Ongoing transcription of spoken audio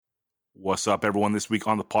What's up, everyone? This week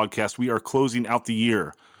on the podcast, we are closing out the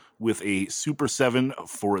year with a Super 7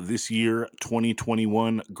 for this year,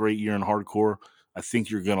 2021. Great year in hardcore. I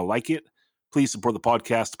think you're going to like it. Please support the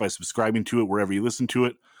podcast by subscribing to it wherever you listen to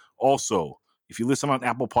it. Also, if you listen on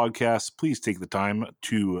Apple Podcasts, please take the time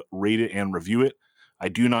to rate it and review it. I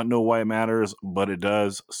do not know why it matters, but it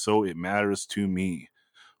does, so it matters to me.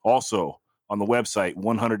 Also, on the website,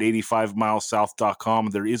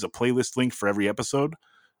 185milessouth.com, there is a playlist link for every episode.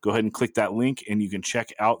 Go ahead and click that link, and you can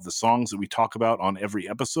check out the songs that we talk about on every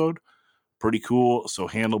episode. Pretty cool, so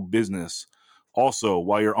handle business. Also,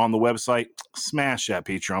 while you're on the website, smash that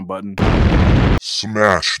Patreon button.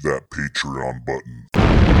 Smash that Patreon button.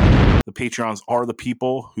 The Patreons are the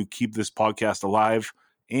people who keep this podcast alive,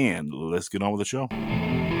 and let's get on with the show.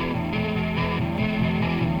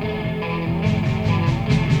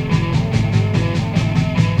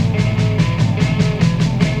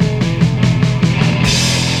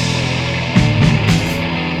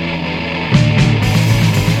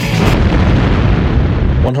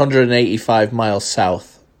 "185 Miles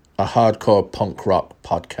South," a hardcore punk rock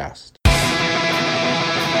podcast.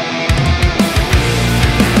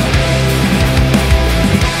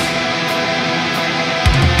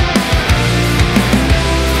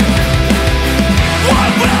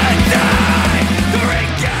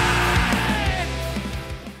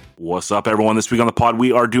 What's up, everyone? This week on the pod,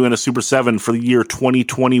 we are doing a Super 7 for the year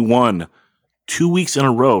 2021. 2 weeks in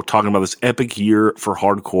a row talking about this epic year for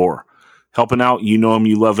hardcore. Helping out, you know him,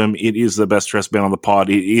 you love him. It is the best dressed band on the pod.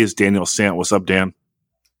 It is Daniel Sant. What's up, Dan?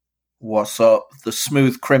 What's up? The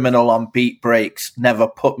smooth criminal on beat breaks. Never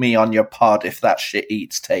put me on your pod if that shit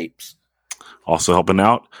eats tapes. Also helping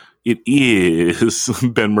out, it is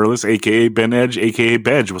Ben Merlis, a.k.a. Ben Edge, a.k.a.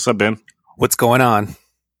 Bedge. What's up, Ben? What's going on?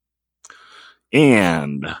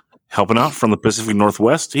 And helping out from the Pacific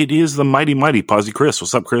Northwest, it is the mighty Posy Chris.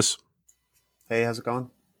 What's up, Chris? Hey, how's it going?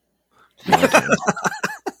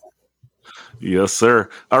 Yes, sir.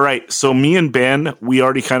 All right. So me and Ben, we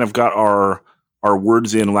already kind of got our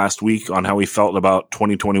words in last week on how we felt about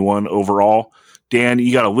 2021 overall. Dan,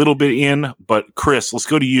 you got a little bit in, but Chris, let's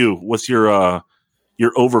go to you. What's your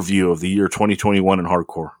overview of the year 2021 in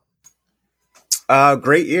hardcore?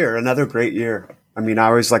 Great year. Another great year. I mean, I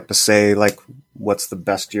always like to say, like, what's the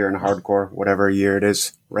best year in hardcore, whatever year it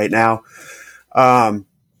is right now. But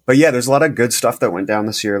yeah, there's a lot of good stuff that went down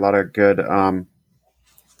this year. A lot of good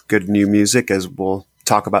new music, as we'll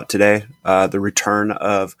talk about today. The return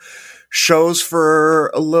of shows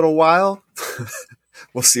for a little while.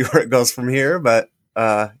 We'll see where it goes from here, but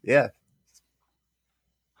yeah.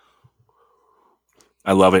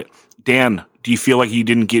 I love it. Dan, do you feel like you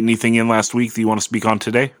didn't get anything in last week that you want to speak on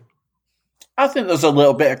today? I think there's a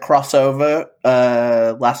little bit of crossover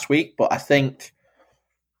last week, but I think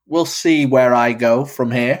we'll see where I go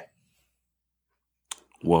from here.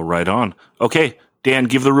 Well, right on. Okay, Dan,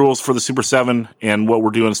 give the rules for the Super 7 and what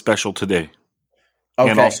we're doing special today.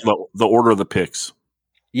 Okay. And also the order of the picks.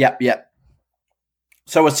 Yep.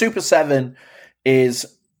 So a Super 7 is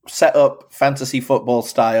set up fantasy football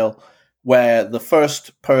style, where the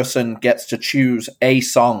first person gets to choose a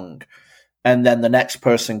song, and then the next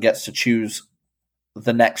person gets to choose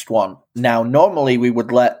the next one. Now, normally we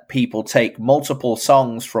would let people take multiple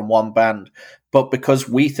songs from one band, but because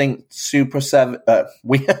we think Super 7,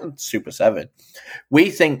 we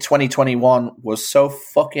think 2021 was so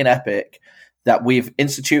fucking epic that we've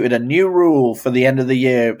instituted a new rule for the end of the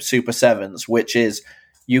year Super 7s, which is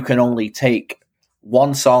you can only take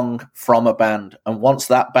one song from a band, and once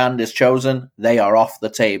that band is chosen, they are off the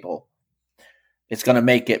table. It's going to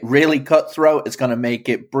make it really cutthroat. It's going to make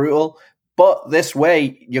it brutal. But this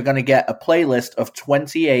way, you're going to get a playlist of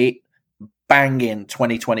 28 banging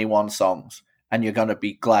 2021 songs. And you're going to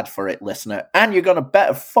be glad for it, listener. And you're going to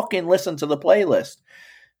better fucking listen to the playlist.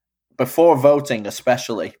 Before voting,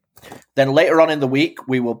 especially. Then later on in the week,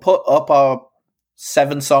 we will put up our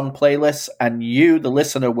 7-song playlists. And you, the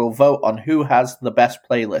listener, will vote on who has the best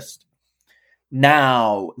playlist.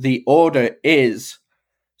 Now, the order is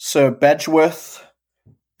Sir Bedgeworth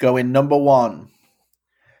going number 1.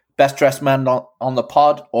 Best Dressed Man on the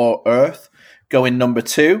Pod or Earth going number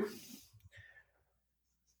 2.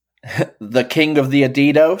 The King of the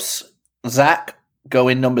Adidas, Zach,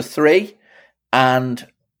 going number 3. And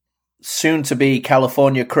soon to be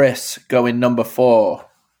California Chris going number 4.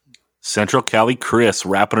 Central Cali Chris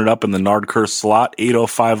wrapping it up in the Nardcur slot.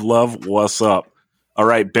 805 Love, what's up? All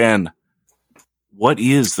right, Ben, what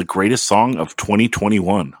is the greatest song of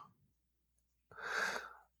 2021?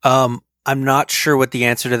 I'm not sure what the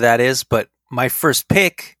answer to that is, but my first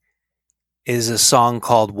pick is a song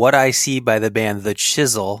called What I See by the band The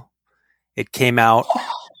Chisel. It came out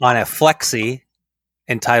on a flexi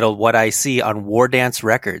entitled "What I See" on War Dance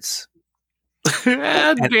Records.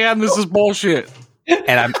 Dan, this is bullshit.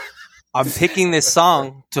 And I'm picking this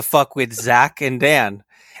song to fuck with Zach and Dan,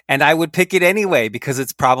 and I would pick it anyway because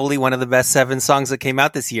it's probably one of the best 7 songs that came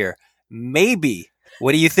out this year. Maybe.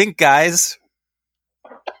 What do you think, guys?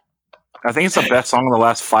 I think it's the best song in the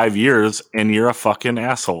last 5 years, and you're a fucking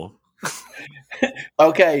asshole.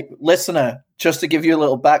 Okay, listener, just to give you a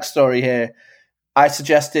little backstory here, I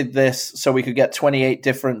suggested this so we could get 28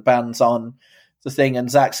 different bands on the thing, and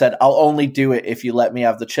Zach said, I'll only do it if you let me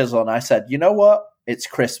have the chisel. And I said, you know what? It's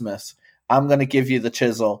Christmas. I'm going to give you the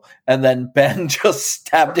chisel. And then Ben just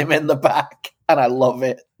stabbed him in the back, and I love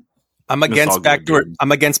it. I'm against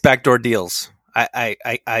backdoor deals. I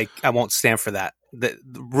won't stand for that. The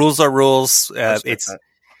rules are rules.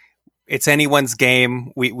 It's anyone's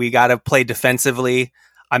game. We got to play defensively.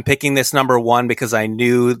 I'm picking this number 1 because I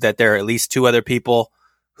knew that there are at least 2 other people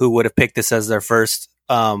who would have picked this as their first.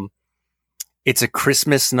 It's a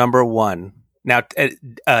Christmas number 1. Now,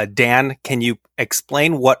 Dan, can you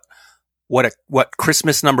explain what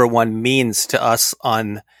Christmas number 1 means to us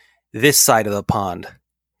on this side of the pond?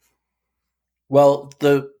 Well,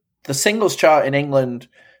 the singles chart in England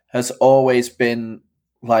has always been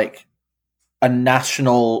like a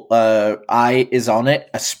national eye is on it,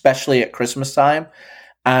 especially at Christmas time.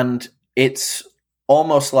 And it's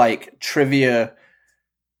almost like trivia,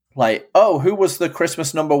 like, oh, who was the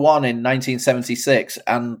Christmas number 1 in 1976?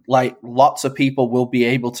 And like lots of people will be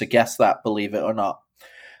able to guess that, believe it or not.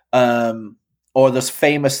 Or there's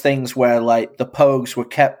famous things where like the Pogues were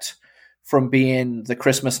kept from being the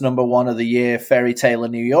Christmas number 1 of the year. Fairy Tale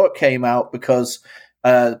in New York came out because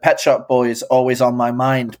Pet Shop Boys, Always on My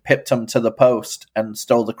Mind, pipped them to the post and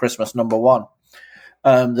stole the Christmas number 1.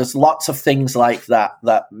 There's lots of things like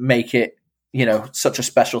that make it, such a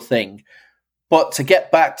special thing. But to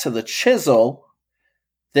get back to the chisel,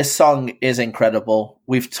 this song is incredible.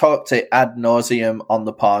 We've talked it ad nauseum on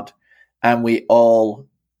the pod, and we all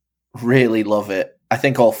really love it. I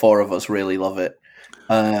think all 4 of us really love it.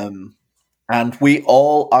 And we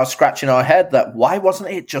all are scratching our head that why wasn't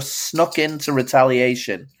it just snuck into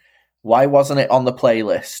Retaliation? Why wasn't it on the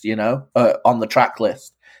playlist, on the track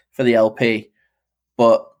list for the LP?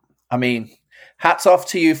 But, I mean, hats off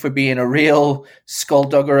to you for being a real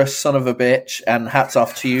skullduggerous son of a bitch, and hats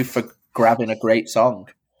off to you for grabbing a great song.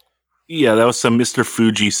 Yeah, that was some Mr.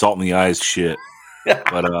 Fuji salt in the eyes shit.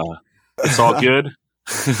 But it's all good.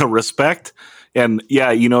 Respect. And,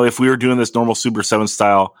 yeah, if we were doing this normal Super 7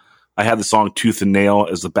 style, I had the song Tooth and Nail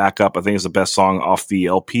as the backup. I think it's the best song off the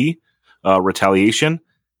LP, Retaliation.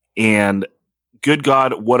 And good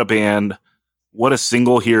God, what a band. What a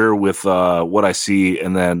single here with What I See,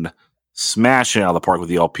 and then smashing out of the park with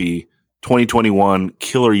the LP. 2021,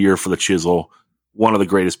 killer year for the Chisel. One of the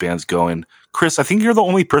greatest bands going. Chris, I think you're the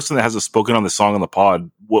only person that hasn't spoken on the song on the pod.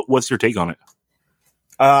 What's your take on it?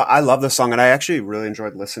 I love the song, and I actually really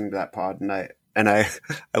enjoyed listening to that pod. And I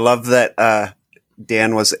love that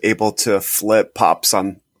Dan was able to flip pops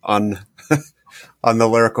on on the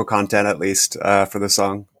lyrical content, at least for the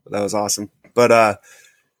song. That was awesome. But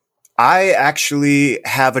I actually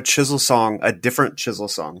have a Chisel song, a different Chisel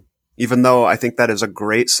song. Even though I think that is a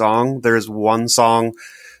great song, there's one song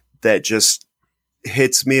that just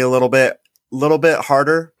hits me a little bit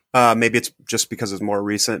harder. Maybe it's just because it's more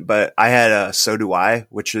recent, but I had So Do I,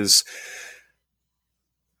 which is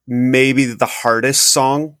maybe the hardest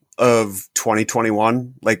song of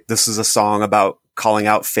 2021. Like, this is a song about calling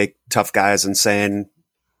out fake tough guys and saying,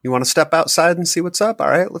 you want to step outside and see what's up? All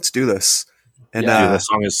right, let's do this. And dude, that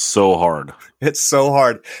song is so hard. It's so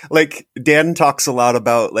hard. Like, Dan talks a lot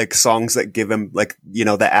about like songs that give him like, the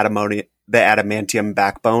adamantium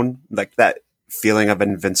backbone, like that feeling of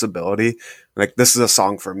invincibility. Like, this is a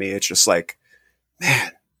song for me. It's just like,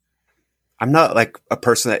 man, I'm not like a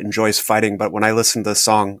person that enjoys fighting, but when I listen to this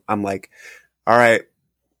song, I'm like, all right,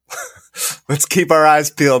 let's keep our eyes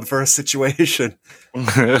peeled for a situation.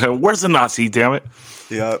 Where's the Nazi, damn it?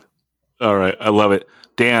 Yep. All right. I love it.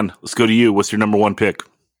 Dan, let's go to you. What's your number 1 pick?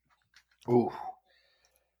 Ooh.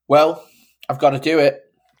 Well, I've got to do it.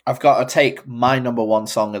 I've got to take my number 1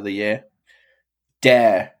 song of the year.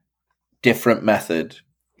 Dare, Different Method.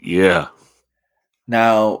 Yeah.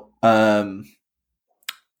 Now,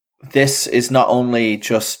 this is not only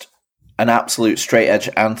just an absolute straight edge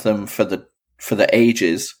anthem for the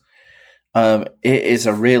ages. It is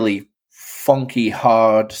a really funky,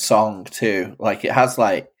 hard song too. Like, it has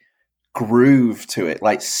like groove to it,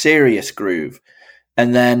 like serious groove.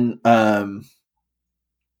 And then, I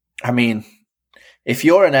mean, if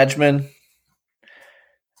you're an edgeman,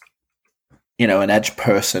 an edge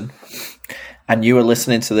person, and you are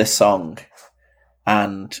listening to this song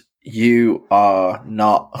and you are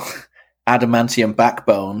not adamantium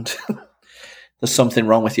backboned, there's something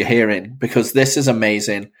wrong with your hearing, because this is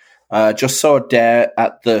amazing. Just saw Dare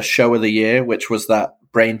at the show of the year, which was that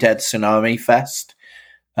Brain Dead Tsunami Fest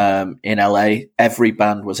in LA. Every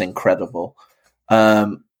band was incredible.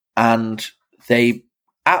 And they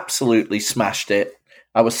absolutely smashed it.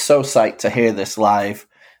 I was so psyched to hear this live.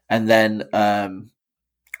 And then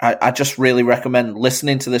I just really recommend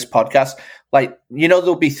listening to this podcast. Like,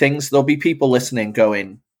 there'll be people listening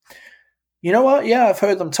going, you know what? Yeah, I've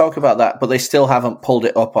heard them talk about that, but they still haven't pulled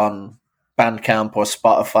it up on Bandcamp or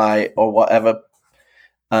Spotify or whatever.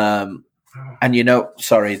 And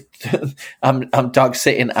sorry, I'm dog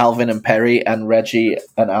sitting Alvin and Perry, and Reggie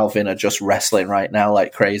and Alvin are just wrestling right now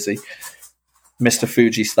like crazy, Mr.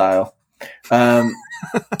 Fuji style.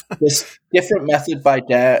 This Different Method by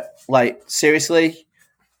Dare, like, seriously,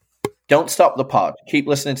 don't stop the pod. Keep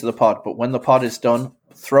listening to the pod, but when the pod is done,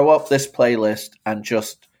 throw up this playlist and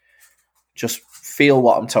just feel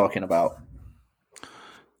what I'm talking about.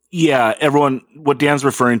 Yeah, everyone, what Dan's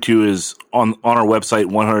referring to is on our website,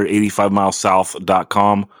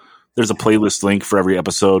 185milessouth.com. There's a playlist link for every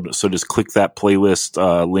episode, so just click that playlist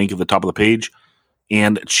link at the top of the page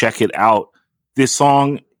and check it out. This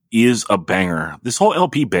song is a banger. This whole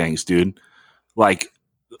LP bangs, dude. Like,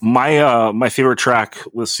 my favorite track,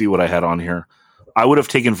 let's see what I had on here. I would have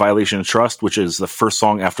taken Violation of Trust, which is the first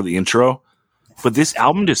song after the intro, but this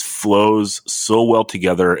album just flows so well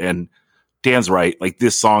together, and Dan's right. Like,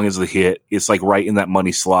 this song is the hit. It's like right in that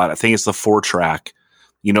money slot. I think it's the 4-track.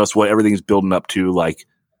 It's what everything's building up to. Like,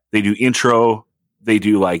 they do intro, they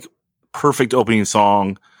do like perfect opening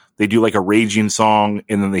song, they do like a raging song,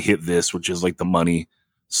 and then they hit this, which is like the money.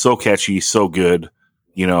 So catchy, so good.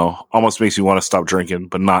 Almost makes me want to stop drinking,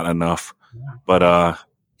 but not enough. But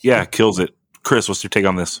yeah, kills it. Chris, what's your take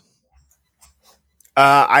on this?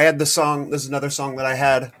 I had the song. This is another song that I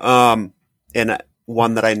had, and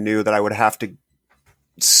one that I knew that I would have to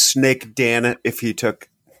snake Dan if he took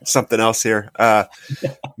something else here.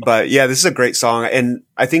 But yeah, this is a great song. And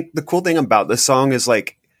I think the cool thing about this song is,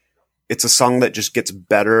 like, it's a song that just gets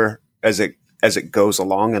better as it goes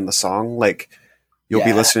along in the song. Like, you'll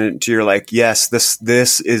be listening to, you're like, yes,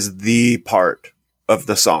 this is the part of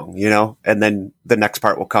the song, and then the next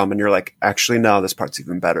part will come and you're like, actually, no, this part's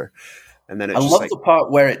even better. And then I love the part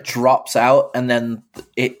where it drops out and then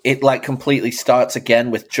it like completely starts again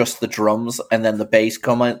with just the drums and then the bass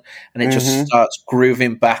coming, and it just starts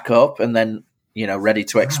grooving back up and then, ready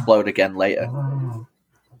to explode again later.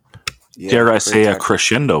 Yeah, dare I say a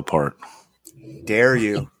crescendo part? Dare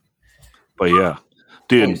you. But yeah,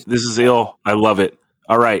 dude, this is ill. I love it.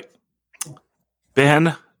 All right.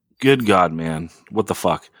 Ben, good God, man. What the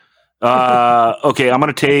fuck? Okay, I'm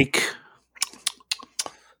going to take...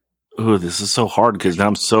 Ooh, this is so hard because now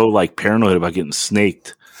I'm so like paranoid about getting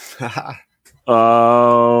snaked.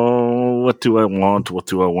 What do I want?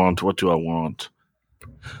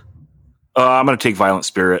 I'm going to take Violent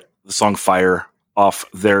Spirit, the song Fire, off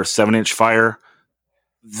their 7-inch Fire.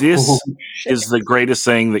 This is the greatest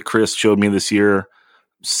thing that Chris showed me this year.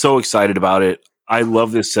 So excited about it. I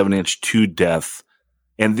love this 7-inch to death.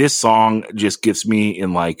 And this song just gets me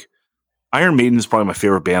in, like, Iron Maiden is probably my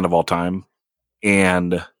favorite band of all time.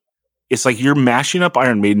 And it's like you're mashing up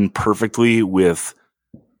Iron Maiden perfectly with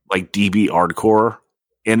like DB hardcore,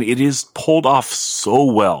 and it is pulled off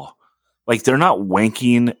so well. Like, they're not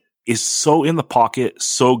wanking. It's so in the pocket,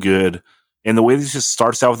 so good. And the way this just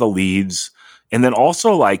starts out with the leads. And then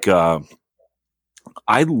also, like, I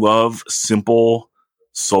love simple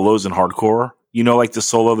solos in hardcore. Like the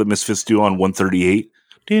solo that Misfits do on 138.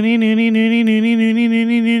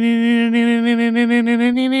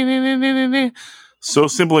 So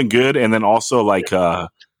simple and good. And then also, like,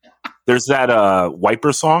 there's that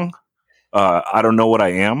Wiper song, I Don't Know What I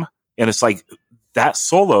Am. And it's like that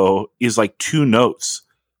solo is like 2 notes,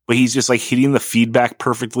 but he's just like hitting the feedback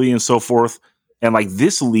perfectly and so forth. And like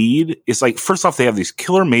this lead is like, first off, they have these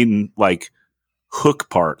Killer Maiden like hook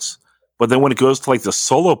parts, but then when it goes to like the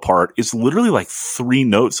solo part, it's literally like 3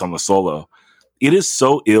 notes on the solo. It is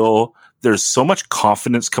so ill. There's so much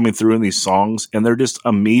confidence coming through in these songs, and they're just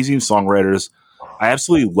amazing songwriters. I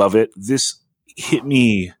absolutely love it. This hit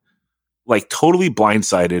me like totally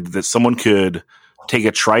blindsided that someone could take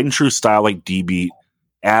a tried and true style like D-Beat,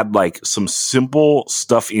 add like some simple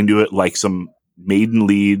stuff into it, like some Maiden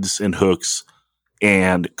leads and hooks,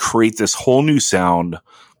 and create this whole new sound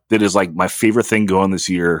that is like my favorite thing going this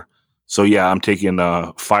year. So yeah, I'm taking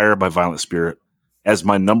Fire by Violent Spirit as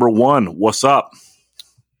my number 1. What's up?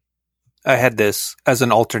 I had this as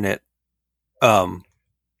an alternate.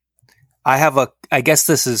 I guess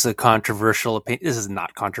this is a controversial opinion. This is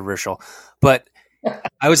not controversial, but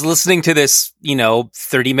I was listening to this,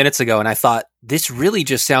 30 minutes ago, and I thought this really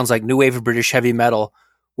just sounds like new wave of British heavy metal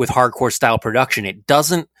with hardcore style production. It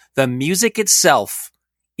doesn't, the music itself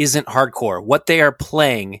isn't hardcore. What they are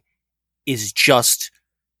playing is just,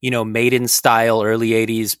 Maiden style early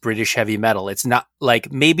 80s British heavy metal. It's not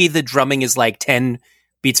like, maybe the drumming is like 10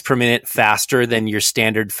 beats per minute faster than your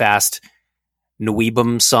standard fast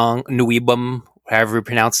Nuibum, however you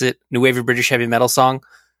pronounce it, new wave of British heavy metal song.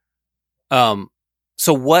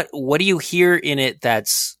 So what do you hear in it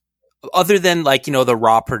that's other than like, the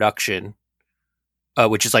raw production,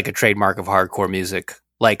 which is like a trademark of hardcore music,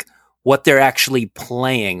 like what they're actually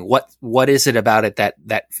playing? What is it about it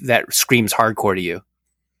that screams hardcore to you?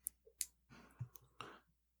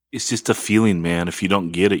 It's just a feeling, man. If you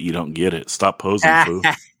don't get it, you don't get it. Stop posing, fool.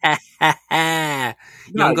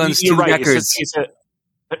 Young Guns 2 right. records.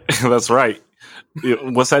 That's right.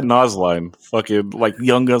 What's that Nas line? Fucking like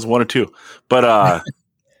Young Guns 1 or 2. But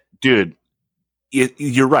dude,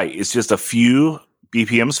 you're right. It's just a few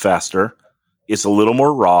BPMs faster. It's a little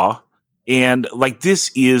more raw. And like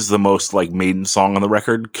this is the most like Maiden song on the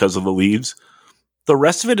record because of the leads. The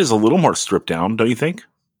rest of it is a little more stripped down, don't you think?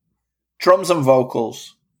 Drums and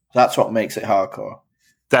vocals. That's what makes it hardcore.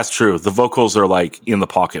 That's true. The vocals are like in the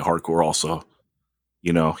pocket hardcore also.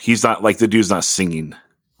 He's not like the dude's not singing,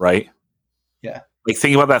 right? Yeah. Like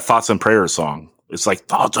think about that Thoughts and Prayers song. It's like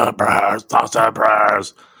thoughts and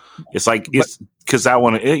prayers. It's like it's because that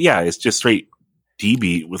one, it's just straight D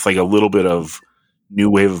beat with like a little bit of new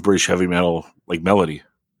wave of British heavy metal like melody.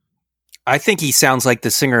 I think he sounds like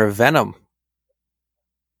the singer of Venom.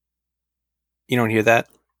 You don't hear that?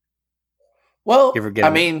 Well,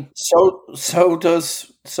 I mean, so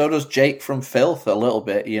does Jake from Filth a little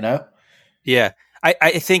bit, Yeah,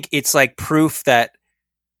 I think it's like proof that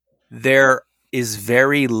there is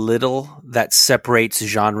very little that separates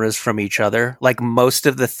genres from each other. Like most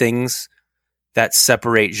of the things that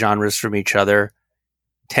separate genres from each other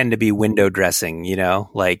tend to be window dressing,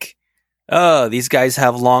 like, oh, these guys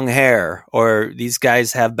have long hair or these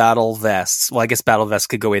guys have battle vests. Well, I guess battle vests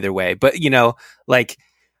could go either way, but like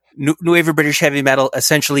new wave of British heavy metal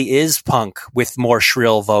essentially is punk with more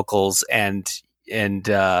shrill vocals and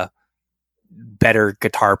better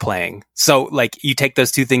guitar playing. So like you take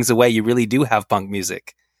those two things away, you really do have punk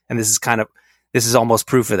music. And this is almost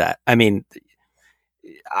proof of that. I mean,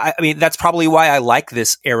 that's probably why I like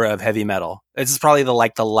this era of heavy metal. This is probably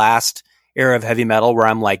the last era of heavy metal where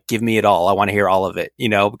I'm like, give me it all. I want to hear all of it,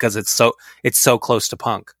 because it's so close to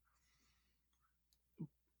punk.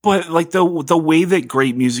 But like the way that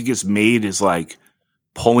great music is made is like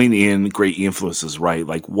pulling in great influences, right?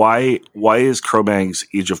 Like why is Cro-Mag's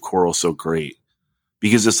Age of Coral so great?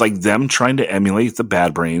 Because it's like them trying to emulate the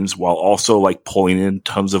Bad Brains while also like pulling in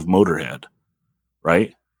tons of Motorhead,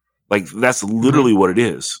 right? Like that's literally what it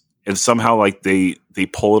is. And somehow like they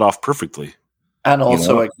pull it off perfectly. And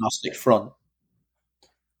also Agnostic Front.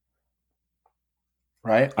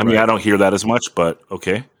 Right? I mean, I don't hear that as much, but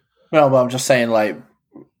okay. No, but I'm just saying like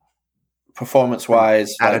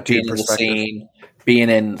performance-wise, like being in the scene, being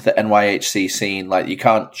in the NYHC scene, like you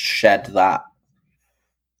can't shed that.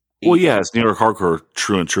 Well, yeah, it's New York hardcore,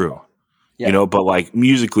 true. Yeah. But like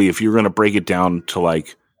musically, if you're going to break it down to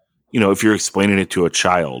like, if you're explaining it to a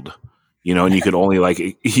child, and you could only like,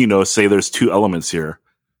 say there's two elements here,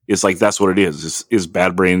 it's like that's what it is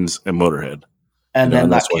Bad Brains and Motorhead. And then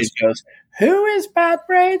that kid goes, "Who is Bad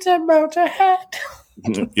Brains and Motorhead?"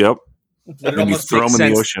 Yep. And you throw them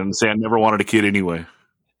in the ocean and say, "I never wanted a kid anyway."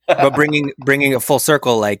 But bringing it full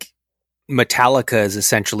circle, like Metallica is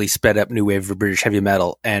essentially sped up new wave of British heavy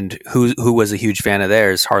metal, and who was a huge fan of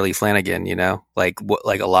theirs, Harley Flanagan. Like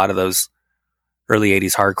a lot of those early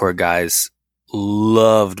 '80s hardcore guys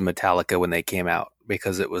loved Metallica when they came out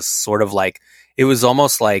because it was sort of like it was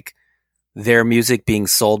almost like their music being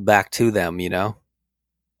sold back to them.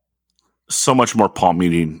 So much more palm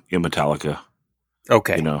muting in Metallica.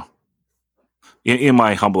 Okay. In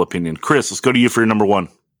my humble opinion. Chris, let's go to you for your number one.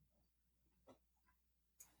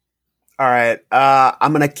 All right.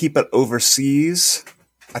 I'm going to keep it overseas.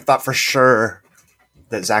 I thought for sure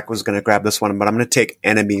that Zach was going to grab this one, but I'm going to take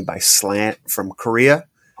Enemy by Slant from Korea.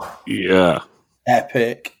 Yeah.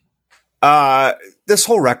 Epic. This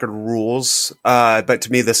whole record rules, but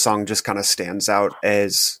to me, this song just kind of stands out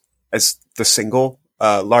as the single,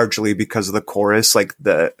 largely because of the chorus, like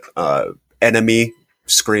the Enemy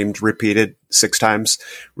screamed, repeated 6 times,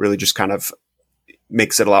 really just kind of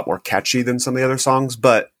makes it a lot more catchy than some of the other songs.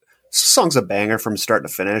 But this song's a banger from start to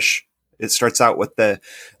finish. It starts out with that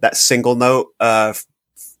single note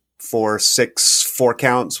for 6 4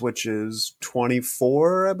 counts, which is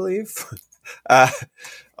 24, I believe.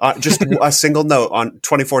 Just a single note on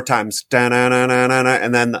 24 times.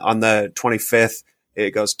 And then on the 25th,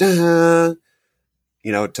 it goes, to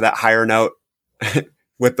that higher note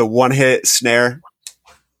with the one hit snare.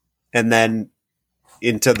 And then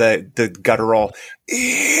into the guttural.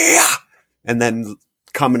 Yeah! And then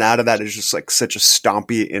coming out of that is just like such a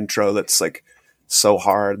stompy intro that's like so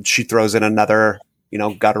hard. She throws in another,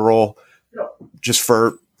 guttural just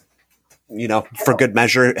for good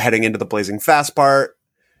measure heading into the blazing fast part.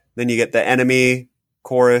 Then you get the enemy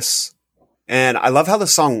chorus. And I love how the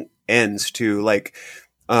song ends too. Like,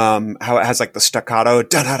 how it has like the staccato,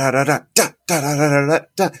 da da da da da da da da da da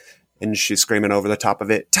da, and she's screaming over the top of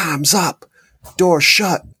it. Time's up, door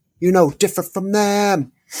shut. Different from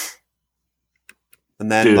them.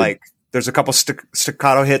 And then there's a couple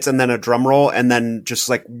staccato hits, and then a drum roll, and then just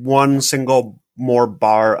like one single more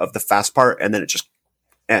bar of the fast part, and then it just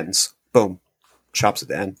ends. Boom, chops at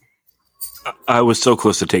the end. I was so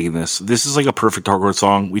close to taking this. This is like a perfect hardcore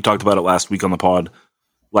song. We talked about it last week on the pod.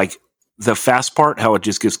 Like the fast part, how it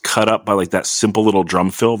just gets cut up by like that simple little drum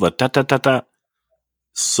fill, the da da da da.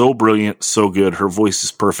 So brilliant, so good. Her voice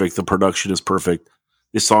is perfect. The production is perfect.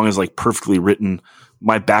 This song is like perfectly written.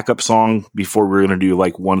 My backup song before we were going to do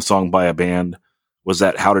like one song by a band was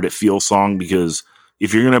that How Did It Feel song, because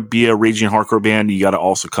if you're going to be a raging hardcore band, you got to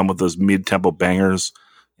also come with those mid-tempo bangers.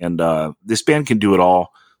 And this band can do it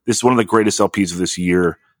all. This is one of the greatest LPs of this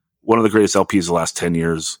year. One of the greatest LPs of the last 10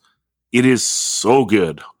 years. It is so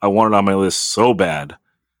good. I want it on my list so bad.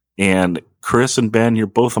 And Chris and Ben, you're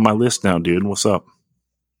both on my list now, dude. What's up?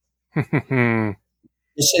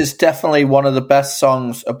 This is definitely one of the best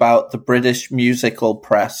songs about the British musical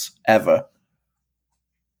press ever.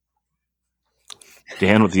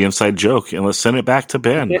 Dan with the inside joke. And let's send it back to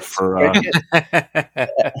Ben for send it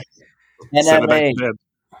back to Ben.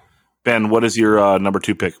 Ben, what is your number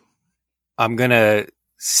 2 pick? I'm going to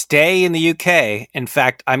stay in the UK. In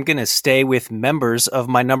fact, I'm going to stay with members of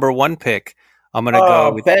my number 1 pick. I'm going to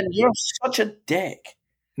go with Ben, you're such a dick.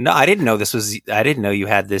 No, I didn't know I didn't know you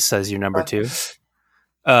had this as your number 2.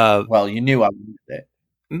 Well, you knew I wanted it.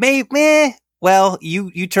 Maybe. Well,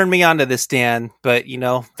 you turned me on to this, Dan, but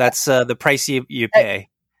that's the price you pay,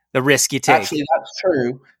 the risk you take. Actually, that's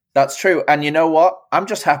true. That's true. And you know what? I'm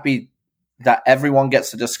just happy that everyone gets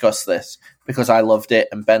to discuss this because I loved it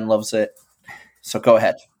and Ben loves it. So go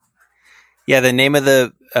ahead. Yeah, the name of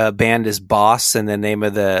the band is Boss, and the name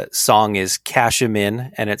of the song is Cash 'Em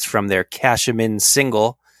In, and it's from their Cash 'Em In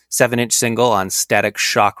single, 7-inch single on Static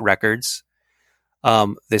Shock Records.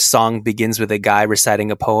 This song begins with a guy reciting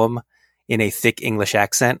a poem in a thick English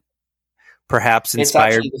accent, perhaps inspired.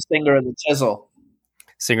 It's actually the Singer of the Chisel.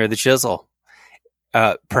 Singer of the Chisel.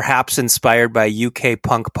 Perhaps inspired by UK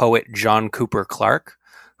punk poet John Cooper Clarke,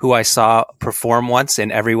 who I saw perform once,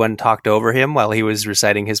 and everyone talked over him while he was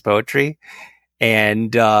reciting his poetry.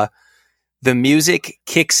 And the music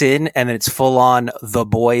kicks in, and it's full on The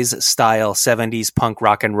Boys style 70s punk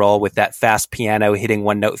rock and roll with that fast piano hitting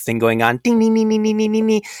one note thing going on. Ding, ding, ding, ding, ding, ding,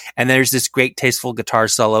 ding. And there's this great tasteful guitar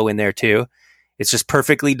solo in there too. It's just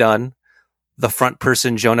perfectly done. The front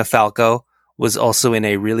person, Jonah Falco, was also in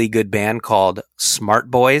a really good band called Smart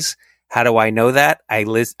Boys. How do I know that? I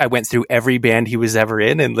went through every band he was ever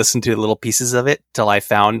in and listened to little pieces of it till I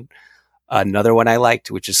found another one I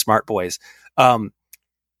liked, which is Smart Boys.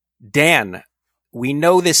 Dan, we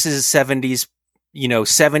know this is 70s,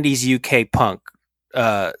 70s UK punk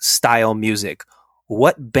style music.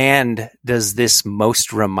 What band does this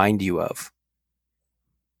most remind you of?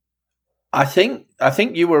 I think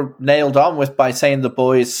you were nailed on by saying The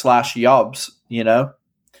Boys / Yobs,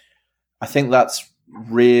 I think that's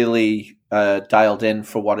really dialed in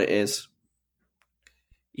for what it is.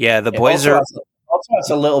 Yeah, The Boys are... Also has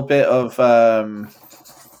a little bit of...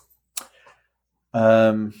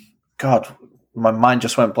 God, my mind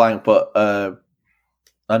just went blank, but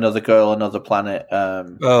Another Girl, Another Planet.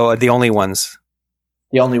 The Only Ones.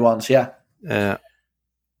 The Only Ones, yeah.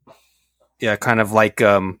 Yeah, kind of like...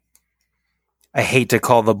 I hate to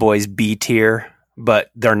call The Boys B tier, but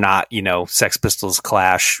they're not, Sex Pistols,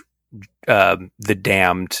 Clash, The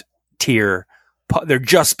Damned tier. They're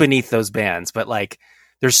just beneath those bands, but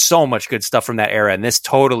there's so much good stuff from that era, and this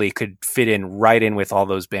totally could fit right in with all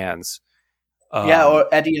those bands. Or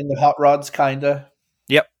Eddie and the Hot Rods, kinda.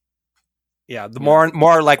 Yep. Yeah, the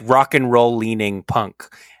more like rock and roll leaning punk.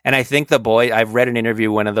 And I think I've read an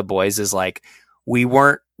interview. One of the boys is like, we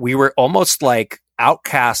were almost like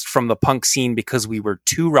outcast from the punk scene because we were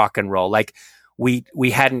too rock and roll. Like we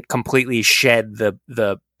hadn't completely shed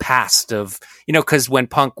the past of, because when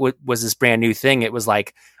punk was this brand new thing, it was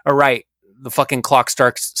like, all right, the fucking clock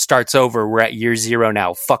starts over. We're at year 0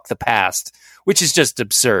 now. Fuck the past, which is just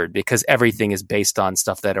absurd because everything is based on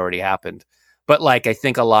stuff that already happened. But like, I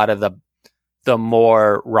think a lot of the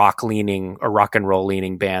more rock leaning or rock and roll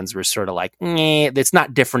leaning bands were sort of like, it's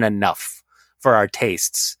not different enough for our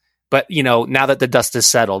tastes. But, now that the dust is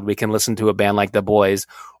settled, we can listen to a band like The Boys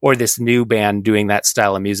or this new band doing that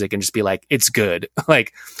style of music and just be like, it's good.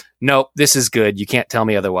 Like, nope, this is good. You can't tell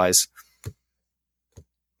me otherwise.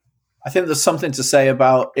 I think there's something to say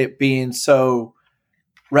about it being so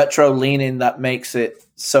retro leaning that makes it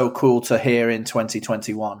so cool to hear in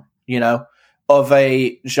 2021, of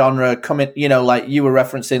a genre coming, like you were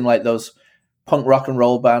referencing, like those punk rock and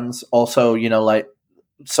roll bands. Also, like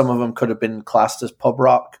some of them could have been classed as pub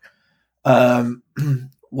rock.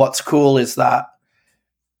 What's cool is that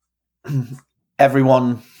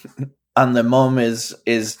everyone and their mum is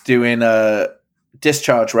doing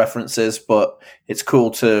Discharge references, but it's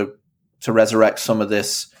cool to resurrect some of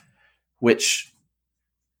this, which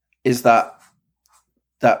is that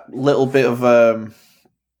little bit of a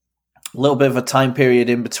time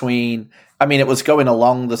period in between. I mean, it was going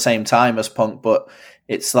along the same time as punk, but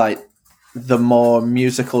it's like the more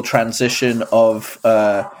musical transition of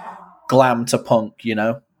glam to punk,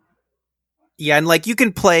 Yeah, and like you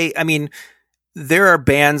can play, I mean, there are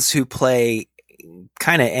bands who play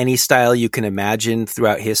kind of any style you can imagine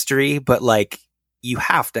throughout history, but like you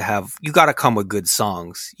got to come with good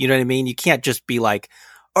songs. You know what I mean? You can't just be like,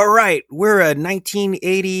 all right, we're a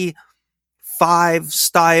 1985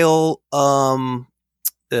 style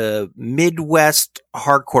Midwest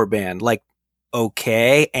hardcore band. Like,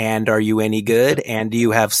 okay, and are you any good? And do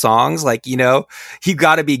you have songs? Like, you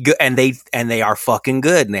got to be good, and they are fucking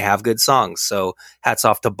good, and they have good songs. So hats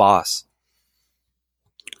off to Boss.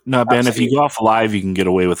 No, Ben, if you go off live, you can get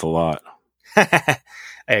away with a lot. I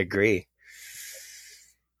agree.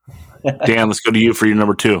 Dan, let's go to you for your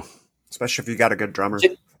number 2. Especially if you got a good drummer.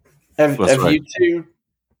 Have you two?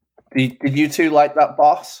 Did you two like that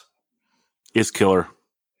Boss? It's killer.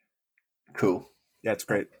 Cool. Yeah, it's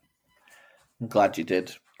great. I'm glad you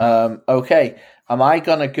did. Okay, am I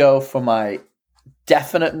gonna go for my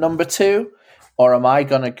definite number 2, or am I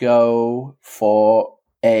gonna go for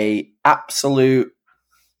a absolute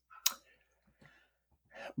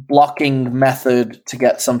blocking method to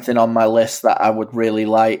get something on my list that I would really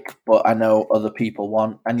like, but I know other people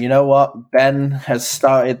want? And you know what? Ben has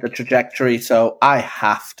started the trajectory, so I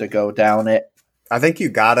have to go down it. I think you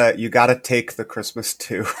gotta take the Christmas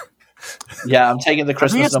 2. Yeah, I'm taking the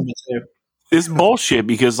Christmas number 2. It's bullshit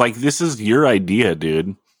because like this is your idea,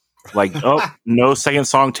 dude. Like, no second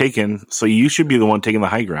song taken, so you should be the one taking the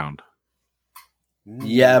high ground.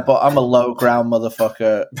 Yeah, but I'm a low ground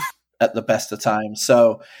motherfucker at the best of times.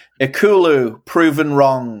 So, Ikulu, Proven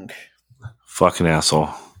Wrong. Fucking asshole.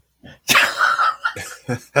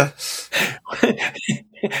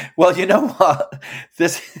 Well, you know what?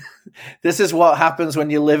 This is what happens when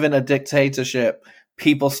you live in a dictatorship.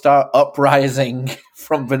 People start uprising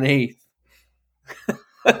from beneath.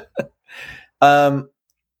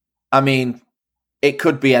 I mean, it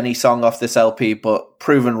could be any song off this LP, but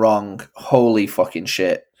Proven Wrong, holy fucking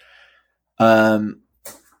shit. I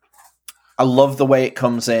love the way it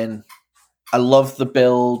comes in. I love the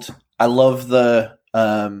build. I love the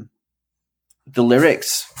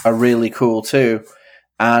lyrics are really cool too.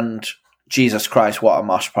 And Jesus Christ, what a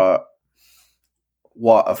mosh part.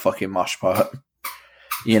 What a fucking mosh part.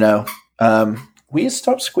 Will you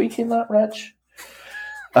stop squeaking that, Reg?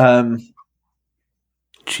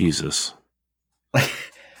 Jesus.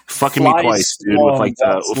 Fucking me twice, dude, with like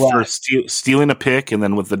for stealing a pick and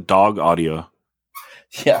then with the dog audio.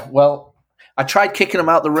 Yeah, well, I tried kicking them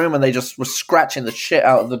out the room and they just were scratching the shit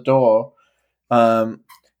out of the door.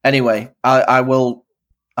 Anyway, I will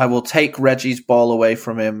take Reggie's ball away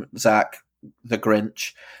from him, Zach, the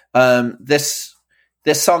Grinch. This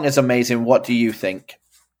song is amazing. What do you think?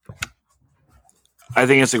 I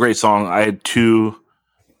think it's a great song. I had 2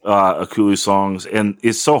 Ikulu songs, and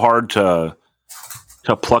it's so hard to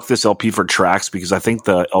pluck this LP for tracks because I think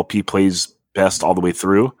the LP plays best all the way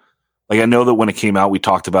through. Like, I know that when it came out, we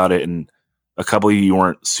talked about it, and a couple of you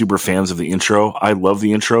weren't super fans of the intro. I love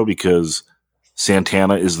the intro because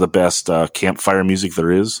Santana is the best campfire music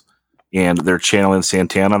there is, and they're channeling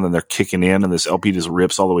Santana, and then they're kicking in, and this LP just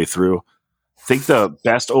rips all the way through. I think the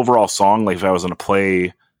best overall song, like if I was going to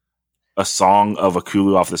play a song of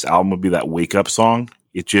Ikulu off this album, would be that Wake Up song.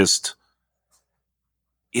 It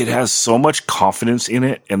has so much confidence in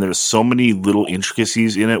it, and there's so many little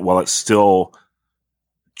intricacies in it while it's still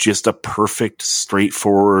just a perfect,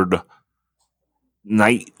 straightforward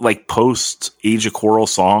night, like post Age of Quarrel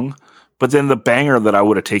song. But then the banger that I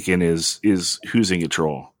would have taken is Who's in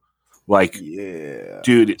Control. Like,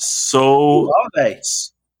 dude, it's so. Who are they?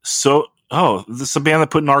 So, this is a band that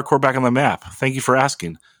put Nardcore back on the map. Thank you for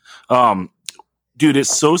asking. Dude,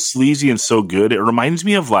 it's so sleazy and so good. It reminds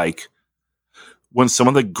me of like when some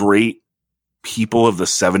of the great people of the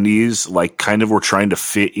 70s like kind of were trying to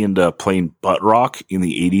fit into playing butt rock in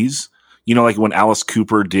the 80s. You know, like when Alice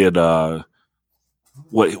Cooper did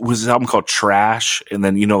what was his album called Trash, and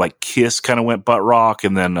then like Kiss kind of went butt rock,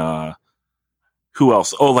 and then who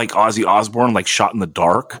else? Oh, like Ozzy Osbourne, like Shot in the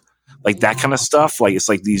Dark. Like that kind of stuff. Like it's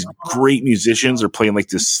like these great musicians are playing like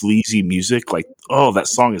this sleazy music. Like, oh, that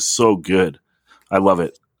song is so good. I love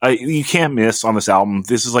it. You can't miss on this album.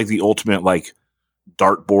 This is like the ultimate like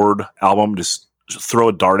dartboard album. Just throw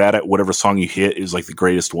a dart at it. Whatever song you hit is like the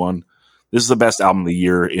greatest one. This is the best album of the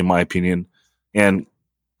year, in my opinion. And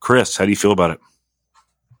Chris, how do you feel about it?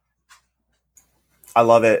 I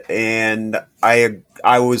love it, and I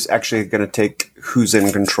was actually going to take Who's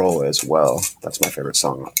in Control as well. That's my favorite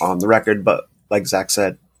song on the record, but like Zach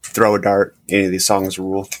said, throw a dart. Any of these songs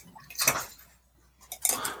rule.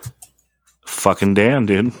 Fucking damn,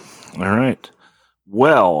 dude. All right.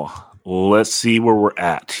 Well, let's see where we're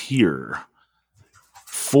at here.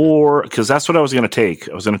 Because that's what I was going to take.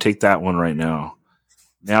 I was going to take that one right now.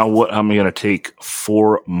 Now what am I going to take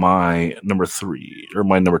for my number 3 or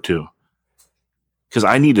my number 2? Because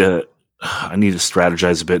I need to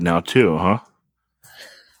strategize a bit now too, huh?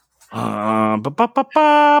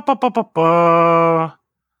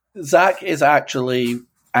 Zach is actually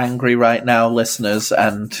angry right now, listeners,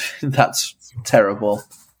 and that's terrible.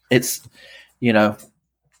 It's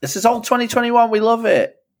this is all 2021. We love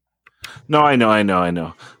it. No, I know.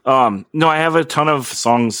 No, I have a ton of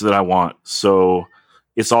songs that I want, so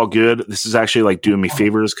it's all good. This is actually like doing me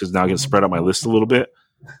favors because now I can spread out my list a little bit.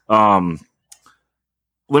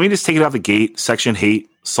 Let me just take it out the gate. Section Hate,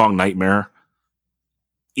 song Nightmare.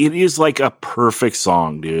 It is like a perfect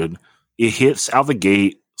song, dude. It hits out the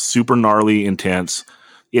gate, super gnarly, intense.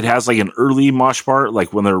 It has like an early mosh part,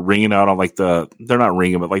 like when they're ringing out on like they're not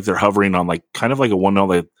ringing, but like they're hovering on like kind of like a one note,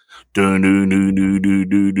 like do do do do do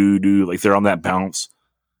do do do, like they're on that bounce.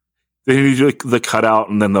 Then you do like the cutout,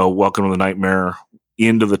 and then the Welcome to the Nightmare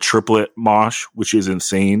into the triplet mosh, which is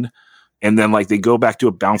insane. And then like they go back to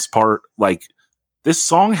a bounce part, like. This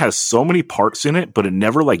song has so many parts in it, but it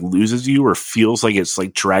never like loses you or feels like it's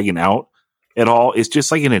like dragging out at all. It's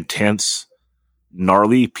just like an intense,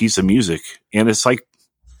 gnarly piece of music. And it's like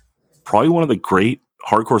probably one of the great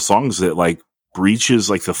hardcore songs that like breaches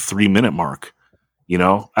like the 3-minute mark.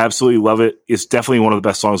 I absolutely love it. It's definitely one of the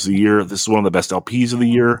best songs of the year. This is one of the best LPs of the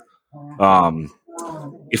year.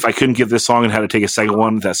 If I couldn't get this song and had to take a second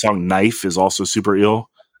one, that song Knife is also super ill.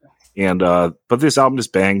 And but this album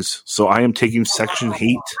just bangs, so I am taking Section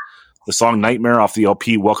Hate, the song Nightmare off the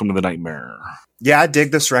LP Welcome to the Nightmare. Yeah, I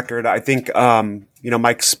dig this record. I think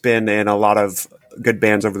Mike's been in a lot of good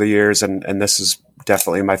bands over the years, and this is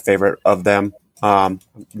definitely my favorite of them. I've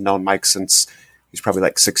known Mike since he's probably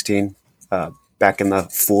like 16, back in the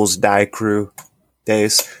Fools Die crew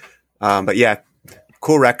days. But yeah,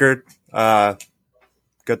 cool record,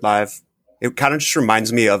 good live. It kind of just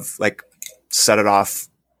reminds me of like Set It Off,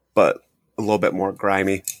 but a little bit more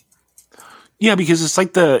grimy. Yeah, because it's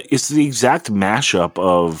like the exact mashup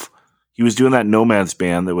of he was doing that Nomads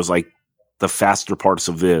band that was like the faster parts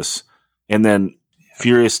of this, and then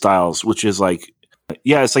Furious Styles, which is like,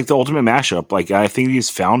 yeah, it's like the ultimate mashup. Like I think he's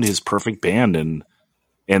found his perfect band, and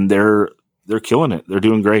they're killing it. They're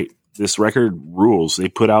doing great. This record rules. They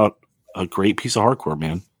put out a great piece of hardcore,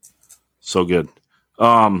 man. So good.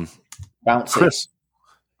 Bouncy. Chris.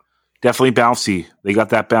 Definitely bouncy. They got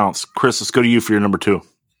that bounce. Chris, let's go to you for your number 2.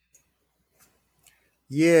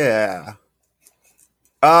 Yeah.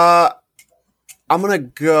 I'm going to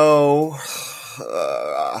go.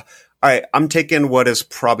 All right. I'm taking what is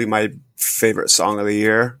probably my favorite song of the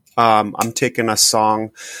year. I'm taking a song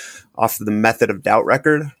off of the Method of Doubt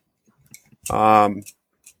record.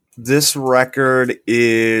 This record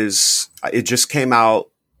it just came out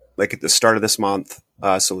like at the start of this month.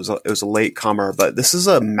 So it was a late comer, but this is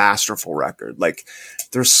a masterful record. Like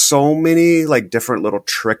there's so many like different little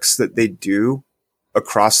tricks that they do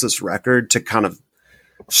across this record to kind of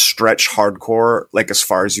stretch hardcore, like as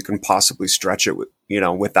far as you can possibly stretch it,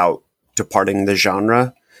 without departing the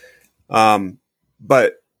genre.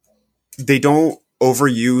 But they don't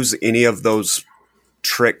overuse any of those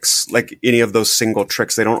tricks, like any of those single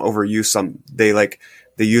tricks. They don't overuse them. They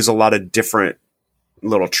use a lot of different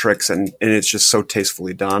little tricks, and it's just so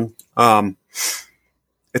tastefully done.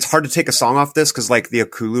 It's hard to take a song off this because like the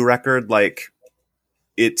Akulu record, like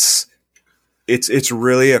it's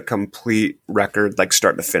really a complete record, like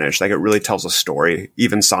start to finish. Like it really tells a story,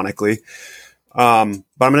 even sonically. But I'm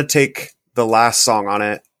going to take the last song on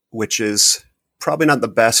it, which is probably not the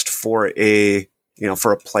best for a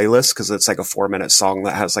playlist, because it's like a 4-minute song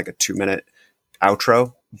that has like a 2-minute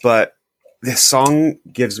outro. But this song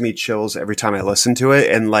gives me chills every time I listen to it.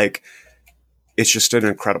 And like, it's just an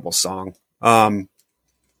incredible song.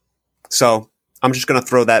 So I'm just going to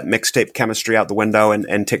throw that mixtape chemistry out the window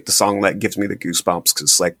and take the song that gives me the goosebumps.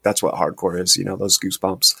 Cause like, that's what hardcore is, those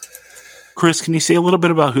goosebumps. Chris, can you say a little bit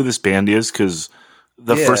about who this band is? Cause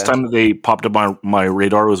the first time that they popped up on my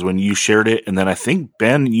radar was when you shared it. And then I think,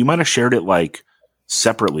 Ben, you might've shared it like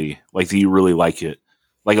separately, like that you really like it.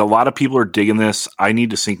 Like a lot of people are digging this. I need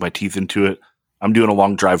to sink my teeth into it. I'm doing a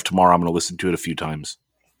long drive tomorrow. I'm going to listen to it a few times.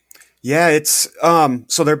 Yeah, it's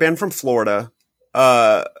so they're a band from Florida.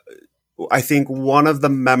 I think one of the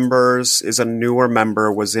members is a newer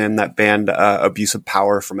member, was in that band Abuse of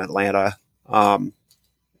Power from Atlanta.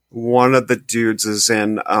 One of the dudes is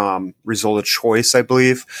in Result of Choice, I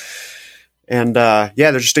believe. And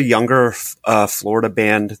they're just a younger Florida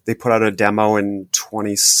band. They put out a demo in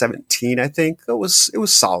 2017, I think. It was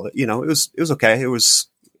solid. It was okay. It was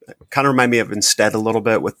kind of remind me of Instead a little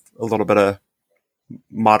bit, with a little bit of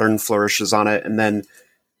modern flourishes on it. And then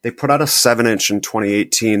they put out a 7-inch in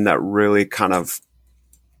 2018 that really kind of,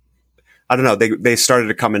 I don't know, they started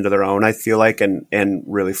to come into their own, I feel like, and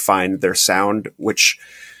really find their sound, which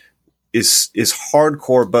is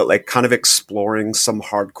hardcore, but like kind of exploring some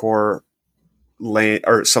hardcore lane,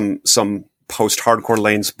 or some post-hardcore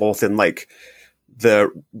lanes, both in like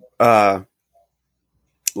the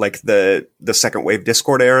second wave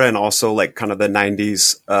Discord era, and also like kind of the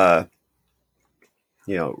 90s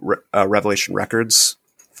Revelation Records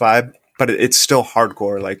vibe, but it's still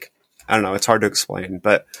hardcore. Like, I don't know, it's hard to explain,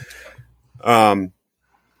 but and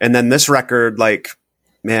then this record, like,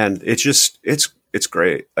 man, it's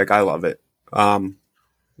great. Like, I love it. I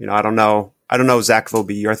don't know, Zach, if it'll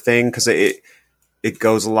be your thing, because it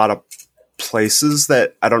goes a lot of places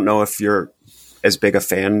that I don't know if you're as big a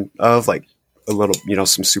fan of, like a little,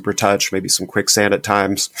 some Super Touch, maybe some Quicksand at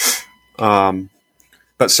times.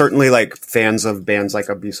 But certainly like fans of bands like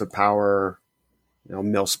Abuse of Power,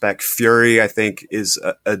 Mil-Spec, Fury, I think is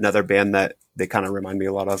another band that they kind of remind me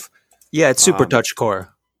a lot of. Yeah, it's Super Touchcore.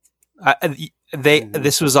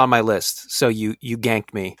 This was on my list, so you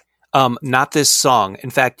ganked me. Not this song.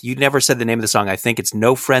 In fact, you never said the name of the song. I think it's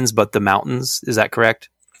No Friends But the Mountains. Is that correct?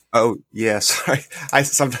 Oh, yeah. Sorry.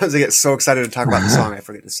 Sometimes I get so excited to talk about the song, I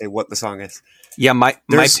forget to say what the song is. Yeah, my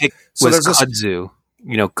pick was Kudzu.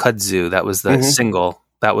 Kudzu. That was the single.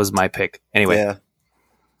 That was my pick. Anyway. Yeah.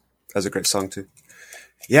 That was a great song too.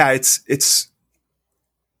 Yeah, it's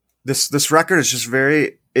this record is just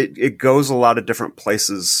very, it goes a lot of different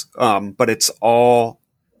places. But it's all,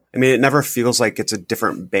 it never feels like it's a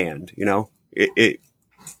different band,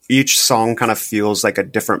 each song kind of feels like a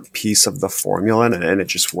different piece of the formula, and it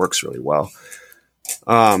just works really well.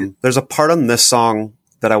 There's a part on this song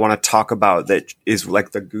that I want to talk about that is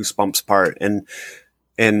like the goosebumps part, and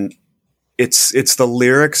it's the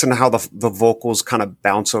lyrics and how the vocals kind of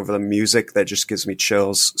bounce over the music that just gives me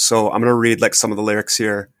chills. So I'm going to read like some of the lyrics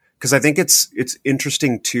here, because I think it's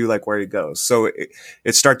interesting too, like where he goes. So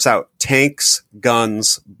it starts out: tanks,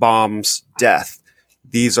 guns, bombs, death.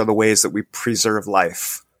 These are the ways that we preserve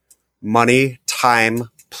life. Money, time,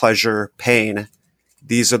 pleasure, pain.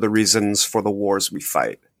 These are the reasons for the wars we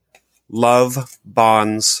fight. Love,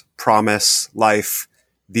 bonds, promise, life.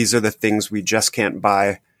 These are the things we just can't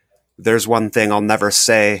buy. There's one thing I'll never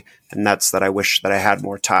say, and that's that I wish that I had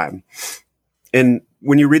more time. And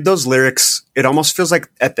when you read those lyrics, it almost feels like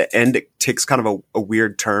at the end it takes kind of a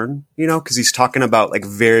weird turn, because he's talking about like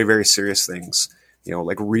very, very serious things,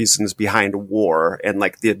 like reasons behind war and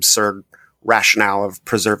like the absurd rationale of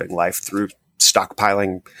preserving life through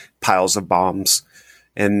stockpiling piles of bombs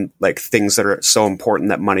and like things that are so important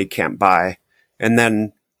that money can't buy. And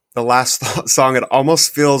then the last song, it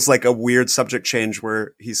almost feels like a weird subject change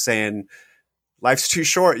where he's saying, life's too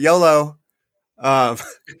short, YOLO. And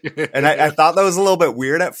I thought that was a little bit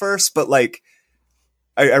weird at first, but like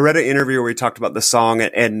I read an interview where he talked about the song,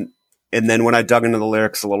 and then when I dug into the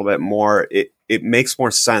lyrics a little bit more, it makes more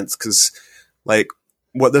sense, because like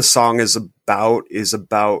what this song is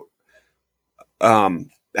about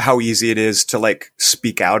how easy it is to like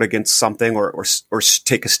speak out against something or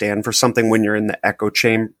take a stand for something when you're in the echo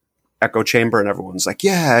chamber and everyone's like,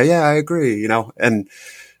 yeah, I agree,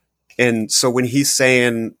 and so when he's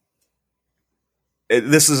saying,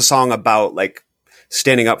 this is a song about like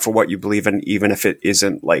standing up for what you believe in, even if it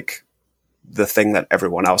isn't like the thing that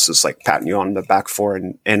everyone else is like patting you on the back for.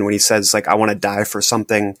 And when he says like, I want to die for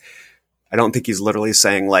something, I don't think he's literally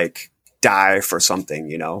saying like die for something,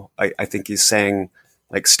 you know. I think he's saying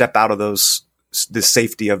like step out of the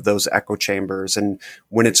safety of those echo chambers. And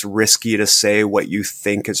when it's risky to say what you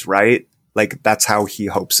think is right, like that's how he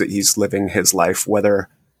hopes that he's living his life, whether,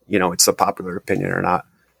 you know, it's the popular opinion or not.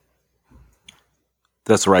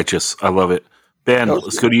 That's righteous. I love it. Ben,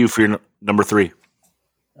 let's go to you for your number 3.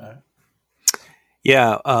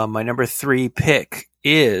 Yeah, my number 3 pick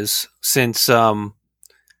is since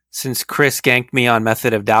Chris ganked me on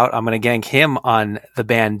Method of Doubt, I'm going to gank him on the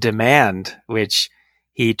band Demand, which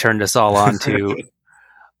he turned us all on to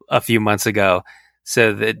a few months ago.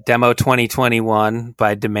 So the Demo 2021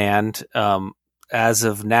 by Demand, as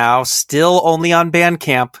of now, still only on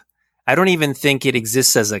Bandcamp. I don't even think it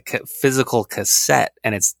exists as a physical cassette,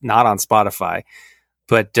 and it's not on Spotify.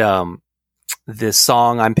 But the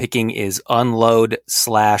song I'm picking is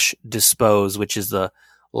Unload/Dispose, which is the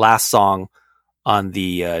last song on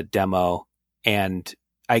the demo. And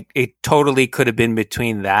it totally could have been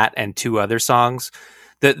between that and 2 other songs.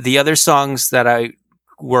 The other songs that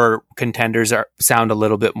were contenders sound a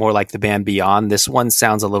little bit more like the band Beyond. This one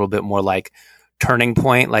sounds a little bit more like Turning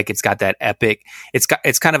Point, like it's got that epic.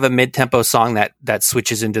 It's kind of a mid-tempo song that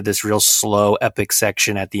switches into this real slow epic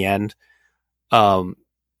section at the end. I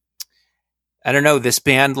don't know, this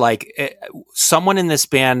band, like someone in this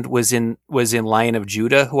band was in Lion of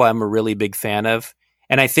Judah, who I'm a really big fan of,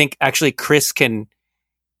 and I think actually Chris can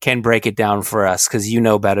break it down for us because you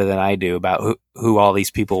know better than I do about who all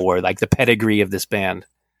these people were, like the pedigree of this band.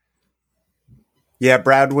 Yeah,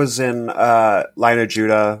 Brad was in Lion of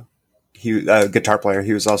Judah. He guitar player.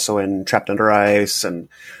 He was also in Trapped Under Ice and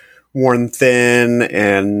Worn Thin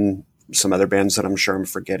and some other bands that I'm sure I'm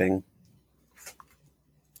forgetting.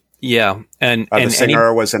 Yeah, and the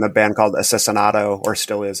singer was in a band called Asesinato, or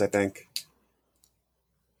still is, I think.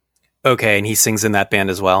 Okay, and he sings in that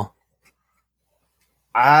band as well.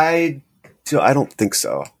 I don't think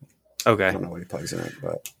so. Okay, I don't know what he plays in it,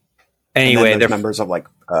 but anyway, they're members of like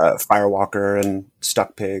Firewalker and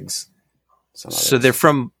Stuck Pigs. So they're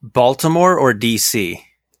from Baltimore or DC? I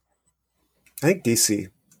think DC.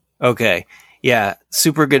 Okay. Yeah.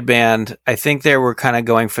 Super good band. I think they were kind of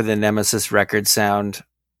going for the Nemesis record sound.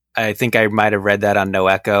 I think I might have read that on No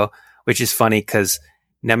Echo, which is funny because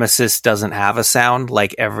Nemesis doesn't have a sound.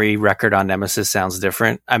 Like every record on Nemesis sounds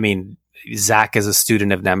different. I mean, Zach is a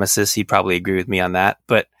student of Nemesis. He'd probably agree with me on that,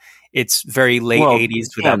 but it's very late 80s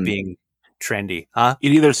without being trendy. Huh?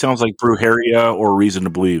 It either sounds like Brujeria or Reason to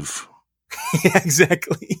Believe. Yeah,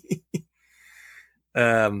 exactly.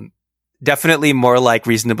 Definitely more like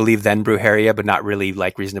Reason to Believe than Brujeria, but not really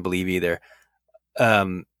like Reason to Believe either.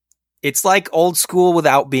 It's like old school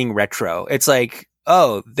without being retro. It's like,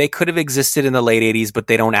 oh, they could have existed in the late 80s, but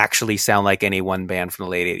they don't actually sound like any one band from the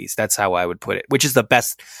late 80s. That's how I would put it, which is the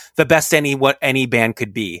best any band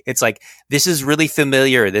could be. It's like, this is really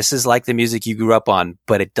familiar. This is like the music you grew up on,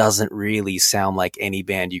 but it doesn't really sound like any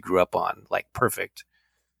band you grew up on. Like, perfect.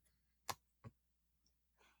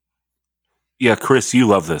 Yeah, Chris, you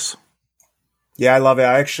love this. Yeah, I love it.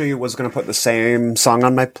 I actually was going to put the same song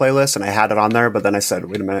on my playlist, and I had it on there, but then I said,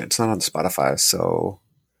 wait a minute, it's not on Spotify, so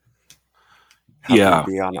how can it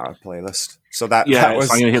be on our playlist? So that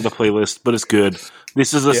was... I'm going to hit the playlist, but it's good.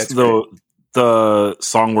 This is the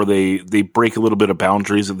song where they break a little bit of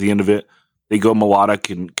boundaries at the end of it. They go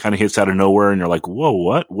melodic and kind of hits out of nowhere, and you're like, whoa,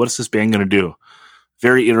 what? What is this band going to do?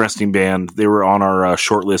 Very interesting band. They were on our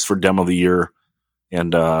short list for Demo of the Year,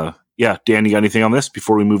 and yeah, Dan, you got anything on this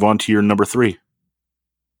before we move on to your number 3?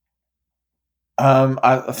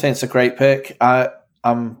 I think it's a great pick.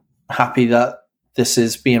 I'm happy that this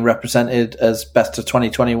is being represented as Best of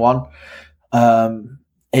 2021.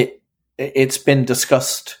 It's been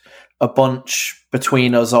discussed a bunch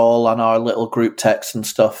between us all on our little group text and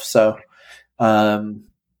stuff. So, and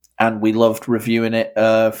we loved reviewing it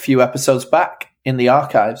a few episodes back in the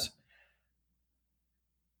archives.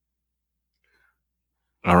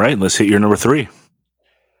 All right, let's hit your number 3.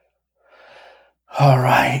 All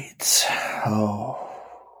right. Oh,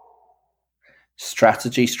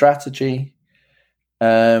 strategy.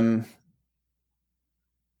 I'm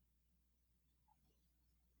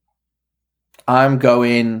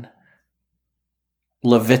going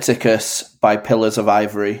Leviticus by Pillars of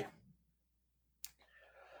Ivory.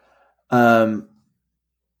 When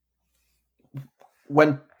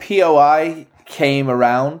POI came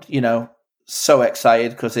around, so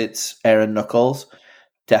excited because it's Aaron Knuckles,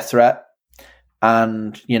 Death Threat,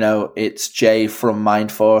 and it's Jay from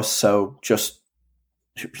Mindforce, so just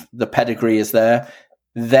the pedigree is there.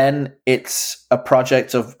 then it's a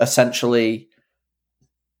project of essentially,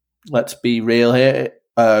 let's be real here,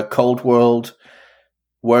 Cold World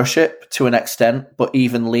worship to an extent, but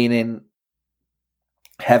even leaning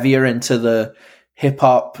heavier into the hip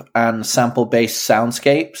hop and sample based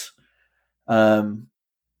soundscapes. And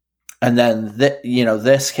then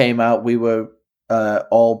this came out. We were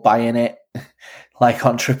all buying it, like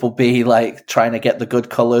on Triple B, like trying to get the good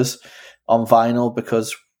colors on vinyl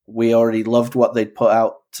because we already loved what they'd put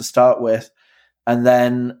out to start with. And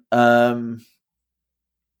then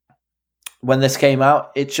when this came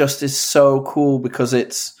out, it just is so cool because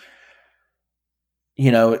it's,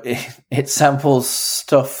 it samples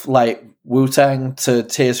stuff like Wu-Tang to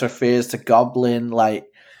Tears for Fears to Goblin,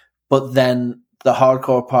 but then the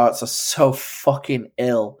hardcore parts are so fucking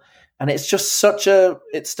ill. And it's just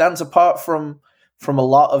it stands apart from a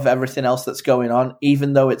lot of everything else that's going on,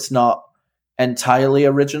 even though it's not entirely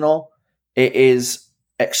original. It is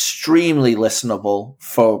extremely listenable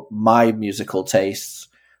for my musical tastes.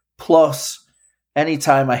 Plus,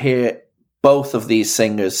 anytime I hear both of these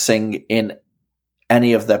singers sing in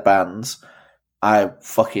any of their bands, I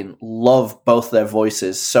fucking love both their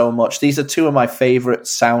voices so much. These are two of my favorite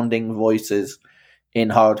sounding voices in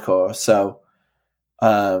hardcore. So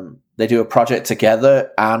they do a project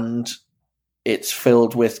together and it's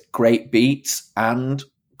filled with great beats and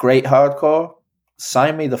great hardcore.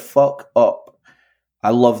 Sign me the fuck up.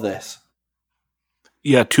 I love this.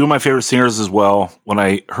 Yeah, two of my favorite singers as well. When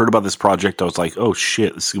I heard about this project, I was like, oh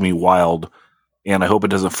shit, this is going to be wild. And I hope it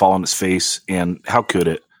doesn't fall on its face. And how could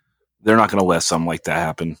it? They're not going to let something like that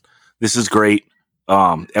happen. This is great.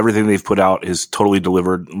 Everything they've put out is totally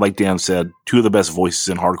delivered. Like Dan said, two of the best voices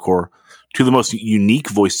in hardcore, two of the most unique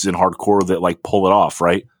voices in hardcore that like pull it off,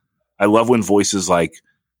 right? I love when voices like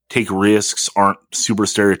take risks, aren't super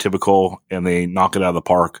stereotypical, and they knock it out of the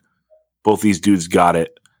park. Both these dudes got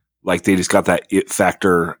it. Like they just got that it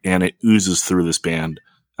factor, and it oozes through this band.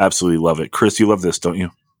 Absolutely love it. Chris, you love this, don't you?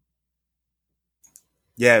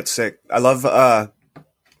 Yeah, it's sick. I love that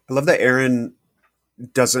Aaron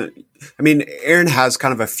doesn't. I mean, Aaron has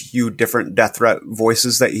kind of a few different Death Threat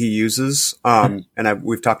voices that he uses, and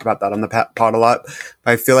we've talked about that on the pod a lot.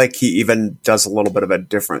 But I feel like he even does a little bit of a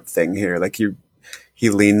different thing here. Like he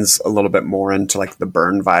leans a little bit more into like the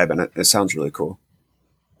Burn vibe, and it sounds really cool,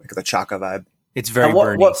 like the Chaka vibe. It's very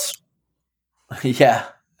burny. Yeah,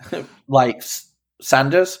 like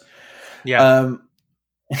Sanders. Yeah.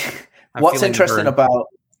 What's interesting about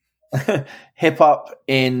hip hop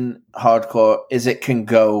in hardcore is it can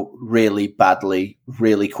go really badly,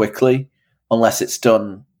 really quickly, unless it's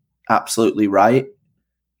done absolutely right.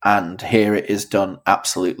 And here it is done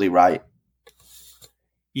absolutely right.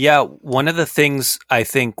 Yeah, one of the things I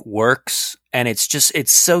think works, and it's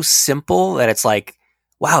so simple that it's like,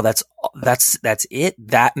 wow, that's it.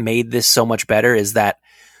 That made this so much better. Is that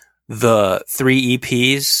the 3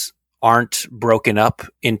 EPs aren't broken up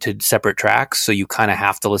into separate tracks, so you kind of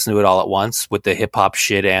have to listen to it all at once with the hip hop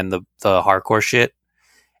shit and the hardcore shit.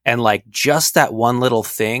 And like just that one little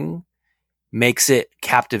thing makes it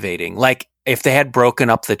captivating. Like if they had broken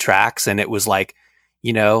up the tracks and it was like,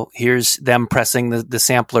 here's them pressing the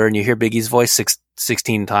sampler and you hear Biggie's voice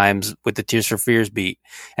 16 times with the Tears for Fears beat.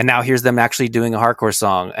 And now here's them actually doing a hardcore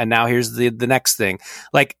song. And now here's the next thing.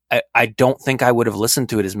 Like, I don't think I would have listened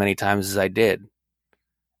to it as many times as I did.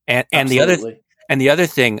 And the other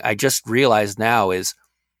thing I just realized now is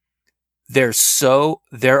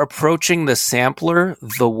they're approaching the sampler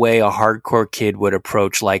the way a hardcore kid would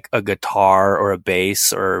approach like a guitar or a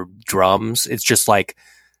bass or drums. It's just like,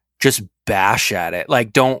 just bash at it.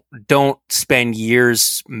 Like don't spend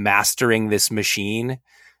years mastering this machine.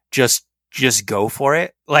 Just go for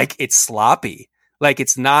it. Like it's sloppy. Like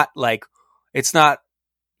it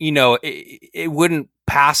wouldn't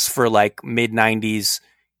pass for like mid 90s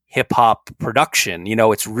hip hop production.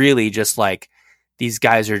 It's really just like these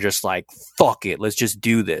guys are just like, fuck it, let's just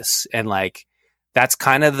do this. And like that's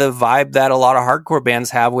kind of the vibe that a lot of hardcore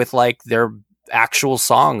bands have with like their actual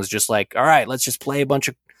songs. Just like, all right, let's play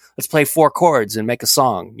 4 chords and make a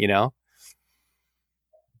song, Yeah,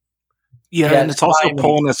 and it's also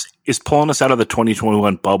pulling us out of the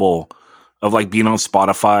 2021 bubble of like being on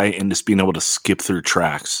Spotify and just being able to skip through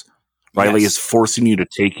tracks, right? Yes. Like it's forcing you to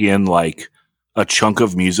take in like a chunk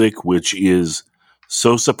of music, which is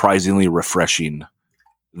so surprisingly refreshing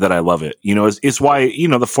that I love it. It's why,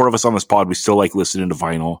 the 4 of us on this pod, we still like listening to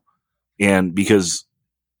vinyl, and because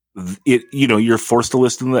you're forced to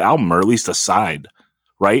listen to the album or at least a side.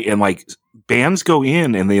 Right. And like bands go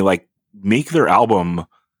in and they like make their album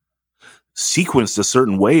sequenced a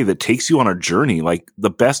certain way that takes you on a journey. Like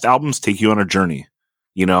the best albums take you on a journey,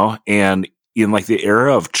 and in like the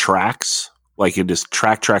era of tracks, like it is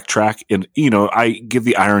track. And, I get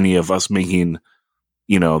the irony of us making,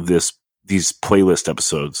 these playlist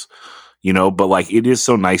episodes, but like it is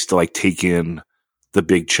so nice to like take in the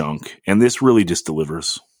big chunk. And this really just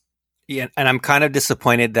delivers. Yeah, and I'm kind of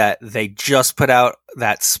disappointed that they just put out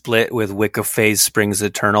that split with Wick of Phase Springs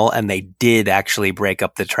Eternal, and they did actually break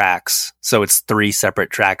up the tracks. So it's 3 separate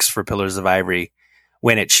tracks for Pillars of Ivory,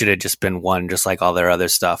 when it should have just been one, just like all their other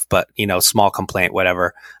stuff. But, small complaint,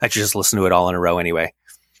 whatever. I should just listen to it all in a row anyway.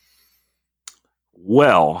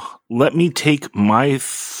 Well, let me take my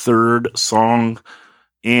third song,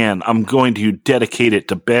 and I'm going to dedicate it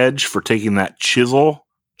to Bedge for taking that Chisel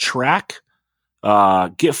track.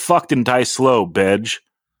 Get Fucked and Die Slow, Bedge.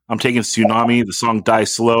 I'm taking Tsunami, the song Die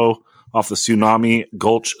Slow, off the Tsunami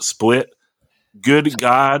Gulch split. Good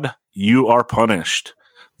God, You Are Punished.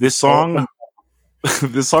 This song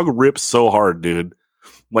rips so hard, dude.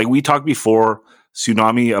 Like we talked before,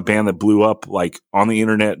 Tsunami, a band that blew up like on the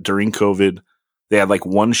internet during COVID. They had like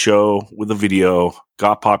one show with a video,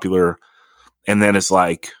 got popular, and then it's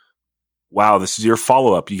like, wow, this is your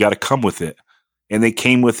follow-up. You got to come with it. And they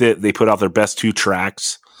came with it. They put out their best 2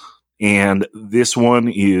 tracks. And this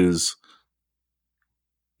one it's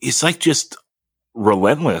like just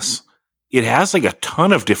relentless. It has like a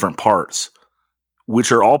ton of different parts,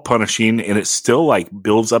 which are all punishing. And it still like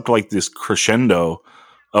builds up to like this crescendo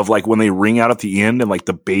of like when they ring out at the end and like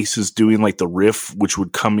the bass is doing like the riff, which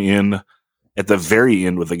would come in at the very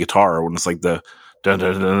end with the guitar when it's like the I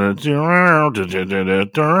don't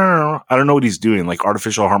know what he's doing, like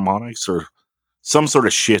artificial harmonics or some sort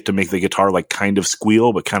of shit to make the guitar like kind of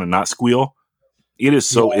squeal, but kind of not squeal. It is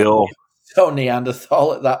so ill. So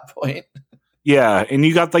Neanderthal at that point. Yeah, and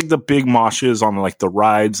you got like the big moshes on like the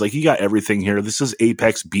rides. Like you got everything here. This is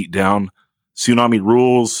Apex Beatdown. Tsunami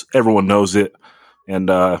rules. Everyone knows it. And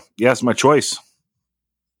it's my choice.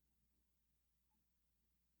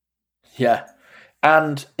 Yeah.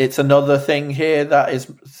 And it's another thing here that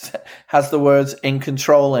has the words "in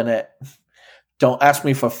control" in it. Don't ask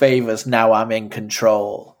me for favors. Now I'm in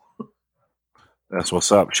control. That's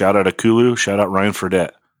what's up. Shout out to Kulu. Shout out Ryan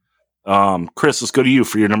Fredette. Chris, let's go to you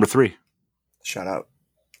for your number 3. Shout out.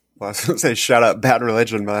 Well, I was going to say shout out Bad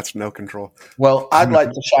Religion, but that's No Control. Well, I'd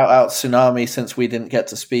like to shout out Tsunami since we didn't get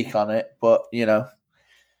to speak on it, but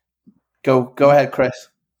go ahead, Chris.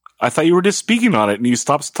 I thought you were just speaking on it and you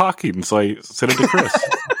stopped talking, so I said it to Chris.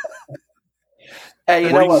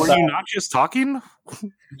 Hey, were you not just talking?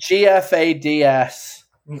 GFADS.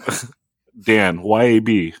 Dan,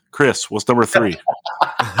 YAB. Chris, what's number 3?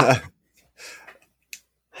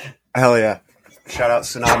 Hell yeah. Shout out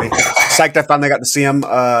Tsunami. Psyched I finally got to see him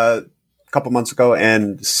a couple months ago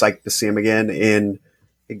and psyched to see him again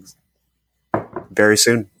very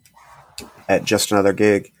soon at Just Another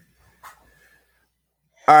Gig.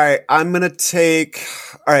 All right, I'm going to take...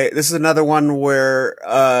 All right, this is another one where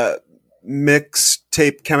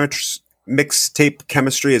mixtape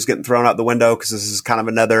chemistry is getting thrown out the window because this is kind of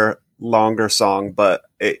another longer song, but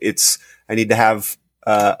I need to have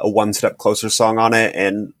a One Step Closer song on it,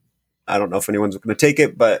 and I don't know if anyone's going to take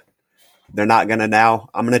it, but they're not going to now.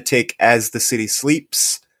 I'm going to take As the City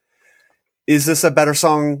Sleeps. Is this a better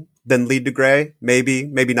song than Lead to Grey? Maybe,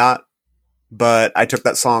 maybe not. But I took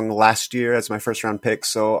that song last year as my first round pick,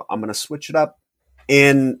 so I'm going to switch it up.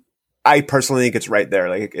 And I personally think it's right there.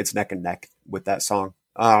 Like it's neck and neck with that song.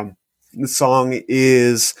 The song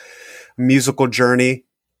is Musical Journey.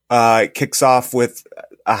 It kicks off with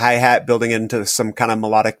a hi-hat building into some kind of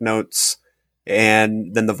melodic notes,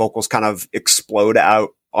 and then the vocals kind of explode out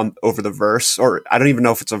over the verse, or I don't even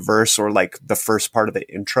know if it's a verse or like the first part of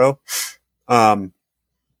the intro.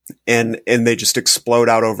 And they just explode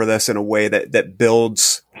out over this in a way that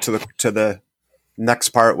builds to the next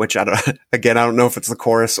part, which I don't know if it's the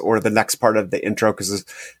chorus or the next part of the intro, because the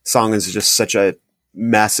song is just such a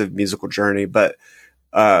massive musical journey. But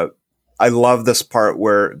I love this part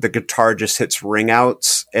where the guitar just hits ring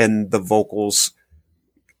outs and the vocals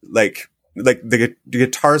like the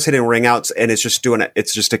guitar's hitting ring outs and it's just doing it.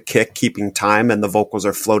 It's just a kick keeping time and the vocals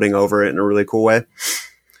are floating over it in a really cool way.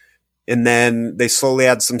 And then they slowly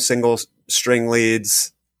add some single string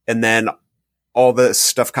leads, and then all this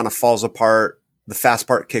stuff kind of falls apart. The fast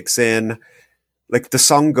part kicks in. Like the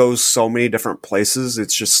song goes so many different places.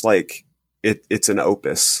 It's just like it's an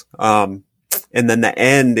opus. And then the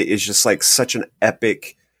end is just like such an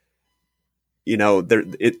epic,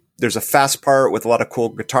 there's a fast part with a lot of cool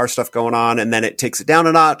guitar stuff going on, and then it takes it down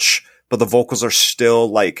a notch, but the vocals are still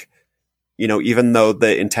like, even though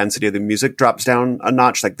the intensity of the music drops down a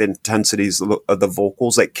notch, like the intensities of the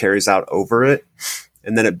vocals like carries out over it.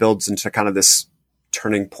 And then it builds into kind of this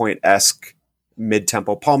Turning Point-esque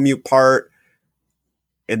mid-tempo palm mute part.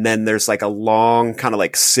 And then there's like a long kind of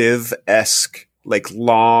like Civ-esque, like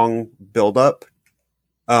long buildup.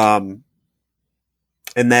 And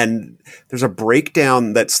then there's a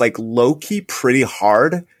breakdown that's like low key pretty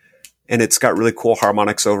hard. And it's got really cool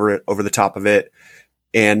harmonics over the top of it.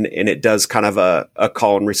 And it does kind of a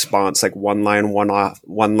call and response, like one line on,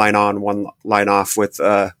 one line off with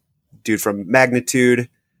a dude from Magnitude.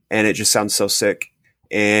 And it just sounds so sick.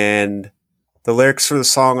 And the lyrics for the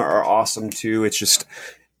song are awesome too. It's just,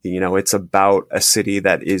 it's about a city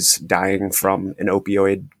that is dying from an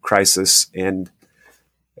opioid crisis. And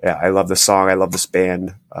yeah, I love this song. I love this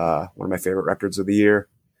band. One of my favorite records of the year.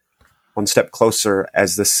 One Step Closer,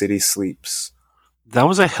 As the City Sleeps. That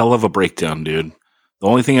was a hell of a breakdown, dude. The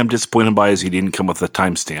only thing I'm disappointed by is he didn't come with the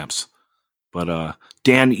timestamps. But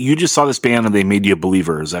Dan, you just saw this band and they made you a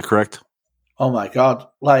believer. Is that correct? Oh my God.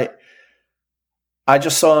 Like, I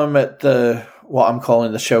just saw him at what I'm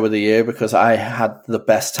calling the show of the year because I had the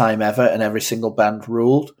best time ever and every single band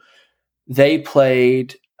ruled. They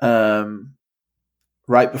played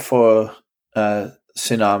right before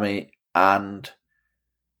Tsunami, and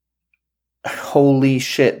holy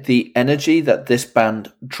shit, the energy that this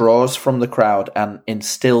band draws from the crowd and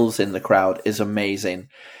instills in the crowd is amazing.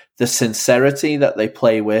 The sincerity that they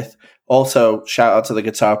play with. Also, shout out to the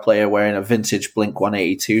guitar player wearing a vintage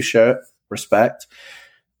Blink-182 shirt. Respect.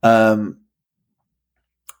 That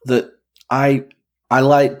I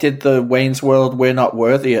like did the Wayne's World We're Not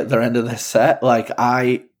Worthy at their end of the set. Like,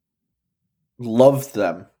 I loved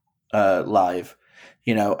them live,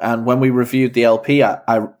 and when we reviewed the LP,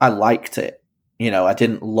 I liked it. I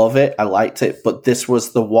didn't love it. I liked it, but this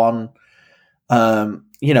was the one, I'm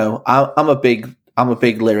a big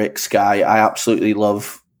lyrics guy. I absolutely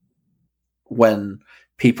love when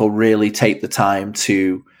people really take the time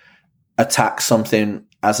to attack something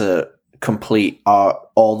as a complete art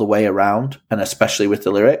all the way around, and especially with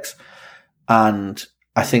the lyrics. And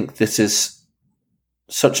I think this is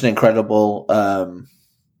such an incredible,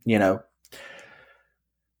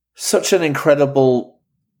 such an incredible,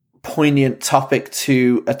 poignant topic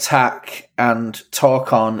to attack and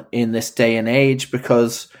talk on in this day and age,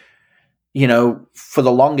 because, for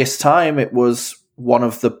the longest time, it was one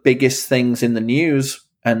of the biggest things in the news,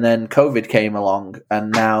 and then COVID came along,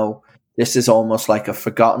 and now this is almost like a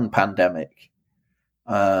forgotten pandemic.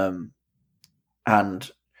 And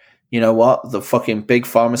you know what? The fucking big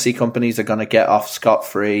pharmacy companies are going to get off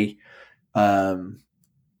scot-free.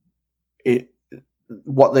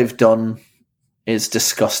 What they've done is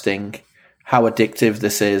disgusting. How addictive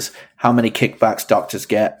this is, how many kickbacks doctors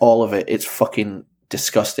get, all of it. It's fucking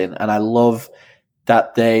disgusting. And I love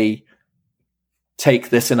that they take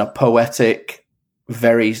this in a poetic,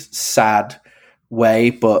 very sad way,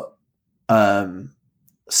 but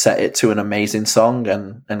set it to an amazing song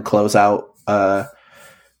and close out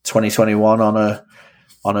 2021 on a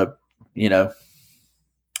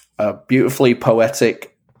a beautifully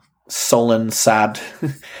poetic, sullen, sad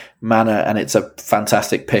manner, and it's a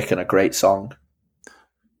fantastic pick and a great song.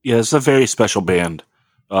 Yeah, it's a very special band.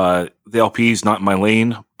 The LP is not in my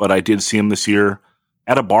lane, but I did see them this year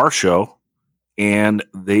at a bar show, and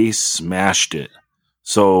they smashed it.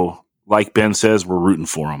 So, like Ben says, we're rooting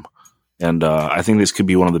for them. And I think this could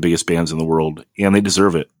be one of the biggest bands in the world, and they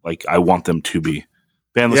deserve it. Like, I want them to be.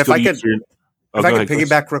 Ben, let's go to you. If I could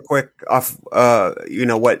piggyback real quick off,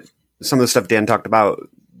 what some of the stuff Dan talked about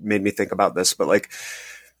made me think about this, but like,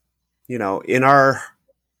 in our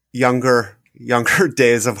younger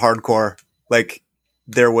days of hardcore, like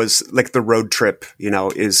there was like the road trip,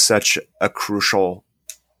 is such a crucial,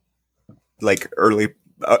 like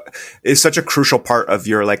is such a crucial part of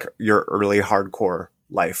your early hardcore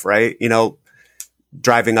life, right?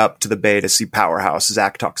 Driving up to the Bay to see Powerhouse.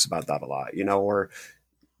 Zach talks about that a lot, or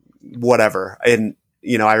whatever. And,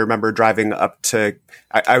 I remember driving up to,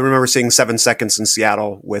 I remember seeing 7 Seconds in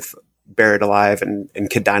Seattle with Buried Alive and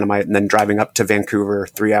Kid Dynamite, and then driving up to Vancouver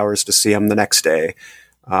 3 hours to see him the next day.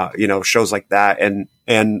 Shows like that. And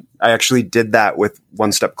I actually did that with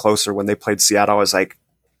One Step Closer when they played Seattle. I was like,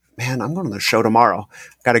 man, I'm going to the show tomorrow.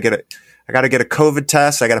 I got to get a COVID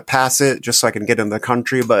test. I got to pass it just so I can get into the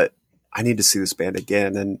country, but I need to see this band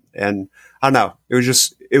again. And I don't know.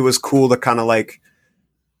 It was cool to kind of like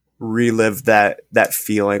relive that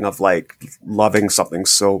feeling of like loving something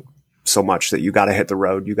so much that you got to hit the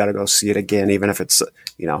road. You got to go see it again, even if it's, a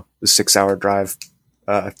 6-hour drive,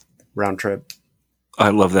 round trip. I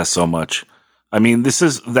love that so much. I mean,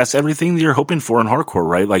 that's everything that you're hoping for in hardcore,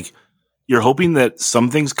 right? Like, you're hoping that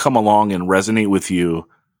some things come along and resonate with you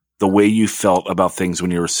the way you felt about things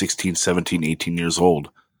when you were 16, 17, 18 years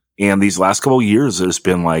old. And these last couple of years, there's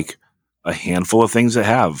been like a handful of things that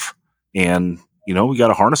have, and we got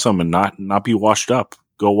to harness them and not be washed up.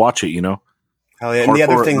 Go watch it. Hell yeah! And the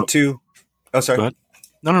other thing too. Oh, sorry. Go ahead.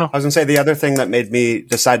 No. I was gonna say the other thing that made me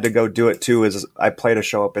decide to go do it too is I played a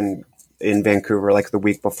show up in Vancouver like the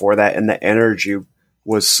week before that, and the energy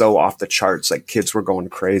was so off the charts. Like kids were going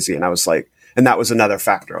crazy, and I was like, and that was another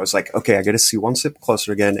factor. I was like, okay, I get to see One Step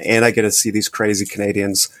Closer again, and I get to see these crazy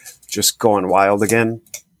Canadians just going wild again.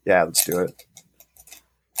 Yeah, let's do it.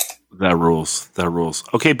 That rules.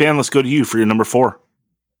 Okay, Ben, let's go to you for your number 4.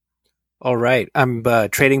 All right. I'm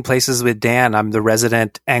trading places with Dan. I'm the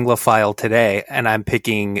resident Anglophile today, and I'm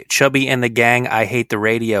picking Chubby and the Gang, I Hate the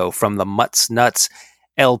Radio from the Mutts Nuts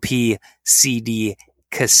LP CD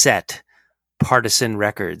cassette, Partisan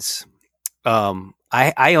Records.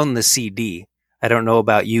 I own the CD. I don't know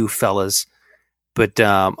about you fellas, but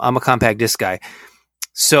I'm a compact disc guy.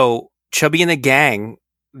 So Chubby and the Gang,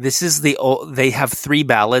 they have 3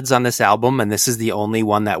 ballads on this album, and this is the only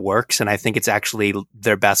one that works. And I think it's actually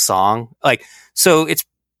their best song. So it's,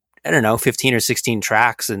 I don't know, 15 or 16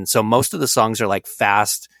 tracks. And so most of the songs are like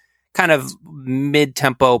fast, kind of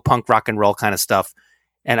mid-tempo punk rock and roll kind of stuff.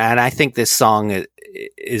 And I think this song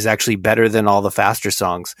is actually better than all the faster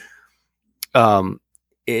songs.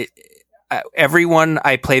 Everyone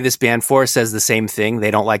I play this band for says the same thing.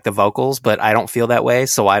 They don't like the vocals, but I don't feel that way.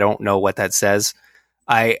 So I don't know what that says.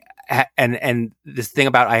 And the thing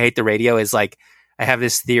about I Hate the Radio is like, I have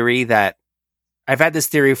this theory that I've had this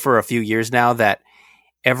theory for a few years now that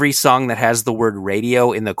every song that has the word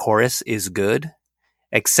radio in the chorus is good,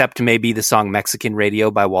 except maybe the song Mexican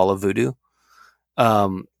Radio by Wall of Voodoo.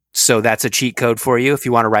 So that's a cheat code for you. If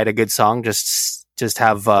you want to write a good song, just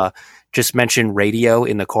mention radio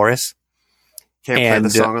in the chorus. Can't play the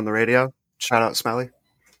song on the radio. Shout out Smelly.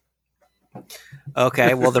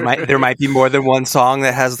 Okay, well there might be more than one song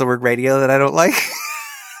that has the word radio that I don't like.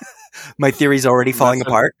 My theory's already falling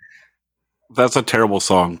apart. That's a terrible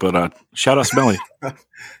song, but shout out Smelly.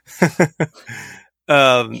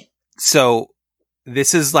 So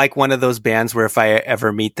this is like one of those bands where if I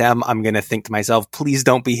ever meet them, I'm going to think to myself, please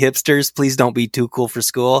don't be hipsters. Please don't be too cool for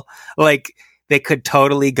school. Like they could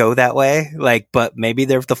totally go that way. But maybe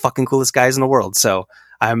they're the fucking coolest guys in the world. So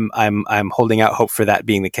I'm holding out hope for that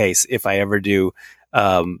being the case if I ever do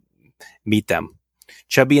meet them.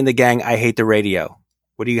 Chubby and the Gang, I Hate the Radio.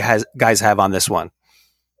 What do you guys have on this one?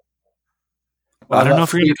 Well, I don't know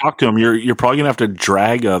if you're going to talk to him. You're probably going to have to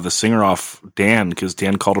drag the singer off Dan because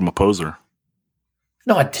Dan called him a poser.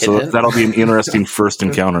 No, I didn't. So that'll be an interesting first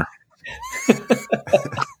encounter.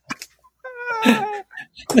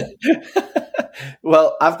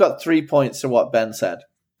 Well, I've got 3 points to what Ben said.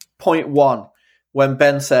 Point 1, when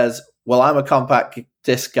Ben says, well, I'm a compact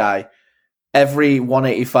disc guy, every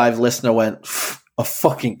 185 listener went, of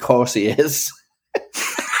fucking course he is.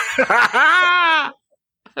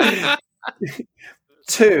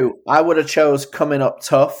 2, I would have chose Coming Up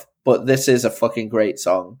Tough, but this is a fucking great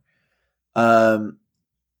song.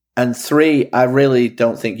 And 3, I really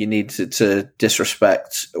don't think you need to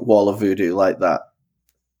disrespect Wall of Voodoo like that.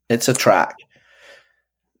 It's a track.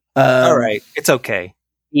 All right, it's okay.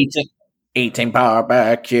 Eating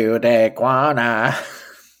barbecued iguana.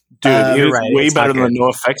 Dude, it was right, way it's better not than the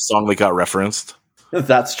good. NoFX song that got referenced.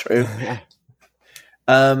 That's true.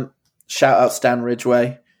 Shout out Stan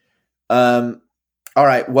Ridgway. All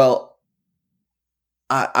right, well,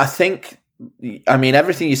 I think,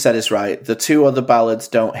 everything you said is right. The 2 other ballads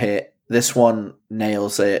don't hit. This one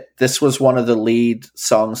nails it. This was one of the lead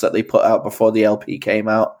songs that they put out before the LP came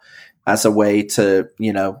out as a way to,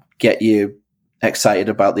 get you excited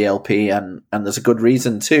about the LP. And there's a good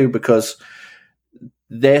reason too, because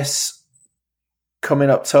this Coming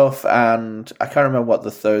Up Tough and I can't remember what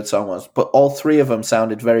the third song was, but all 3 of them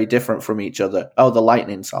sounded very different from each other. Oh, the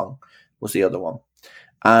Lightning song was the other one.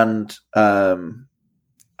 And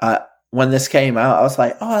when this came out, I was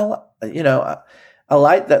like, I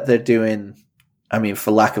like that they're doing,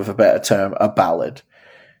 for lack of a better term, a ballad.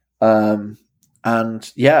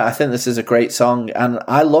 And yeah, I think this is a great song, and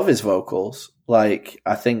I love his vocals. I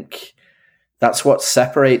think that's what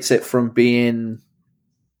separates it from being,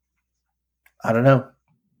 I don't know,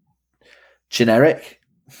 generic.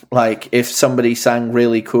 If somebody sang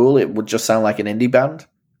really cool, it would just sound like an indie band,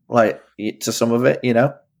 to some of it,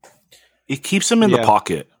 It keeps him in the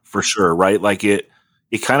pocket for sure, right? It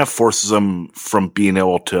kind of forces him from being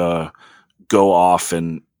able to go off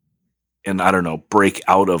and I don't know, break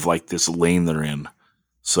out of this lane they're in.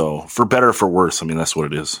 So for better or for worse, that's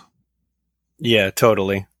what it is. Yeah,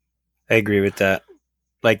 totally. I agree with that.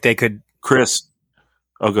 They could, Chris.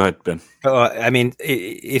 Oh, go ahead, Ben.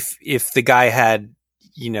 if the guy had,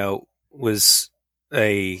 was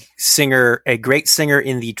a great singer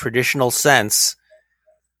in the traditional sense,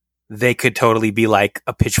 they could totally be like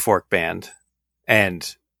a Pitchfork band.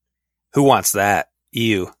 And who wants that?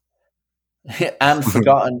 You. And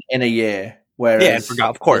forgotten in a year. Whereas yeah, and forgot,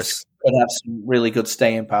 of course. Could have some really good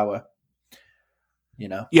staying power. You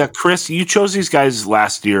know? Yeah, Chris, you chose these guys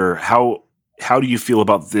last year. How do you feel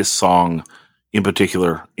about this song in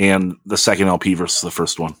particular and the second LP versus the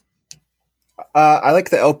first one? I like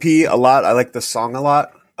the LP a lot. I like the song a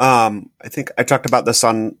lot. I think I talked about this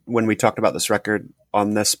when we talked about this record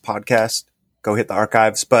on this podcast. Go hit the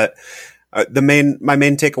archives. But my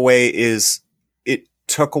main takeaway is it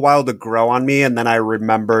took a while to grow on me, and then I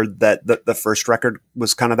remembered that the first record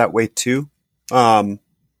was kind of that way too. It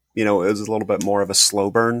was a little bit more of a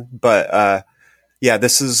slow burn, but yeah,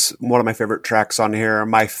 this is one of my favorite tracks on here.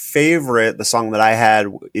 My favorite, the song that I had,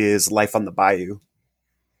 is "Life on the Bayou."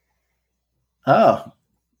 Oh,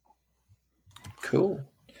 cool.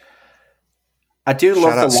 I do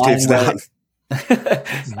love the line where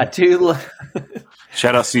I do.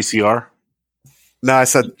 Shout out CCR. No, I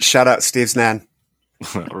said shout out Steve Znan.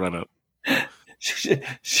 Right up.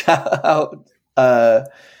 Shout out. Because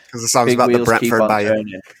the song's about the Brentford Bayou.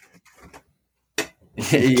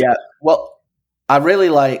 Yeah. Well, I really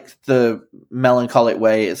like the melancholic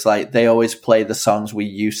way. It's like they always play the songs we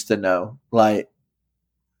used to know. Like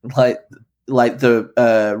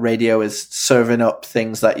the radio is serving up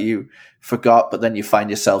things that you forgot, but then you find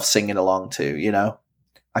yourself singing along to, you know?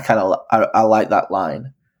 I like that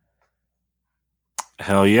line.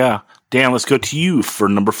 Hell yeah. Dan, let's go to you for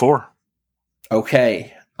number 4.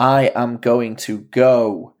 Okay. I am going to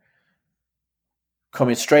go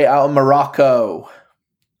coming straight out of Morocco.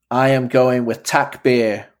 I am going with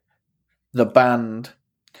Takbir, the band,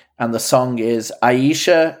 and the song is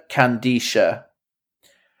Aisha Kandisha.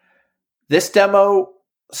 This demo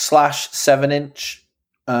 / 7-inch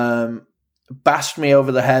bashed me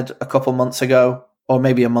over the head a couple months ago, or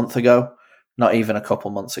maybe a month ago. Not even a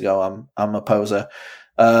couple months ago. I'm a poser.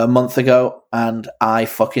 A month ago, and I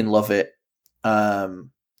fucking love it. It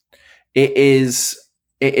is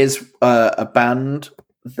a band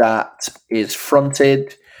that is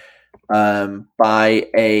fronted by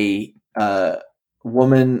a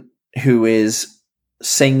woman who is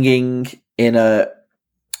singing in a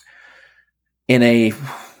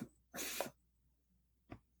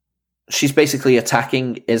she's basically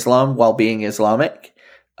attacking Islam while being Islamic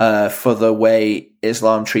for the way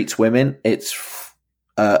Islam treats women. It's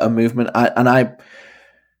a movement, and I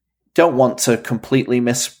don't want to completely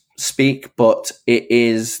misspeak, but it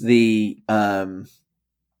is the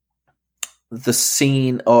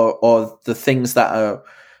scene or the things that are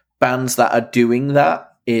bands that are doing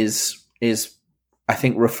that is I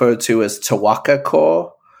think referred to as Tawaka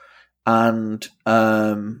Core, and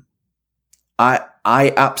I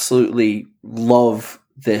absolutely love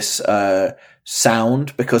this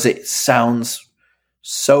sound because it sounds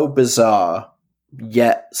so bizarre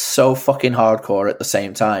yet so fucking hardcore at the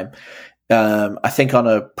same time. I think on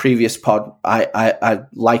a previous pod, I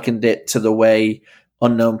likened it to the way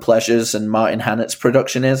Unknown Pleasures and Martin Hannett's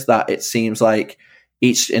production is, that it seems like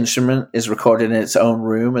each instrument is recorded in its own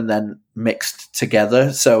room and then mixed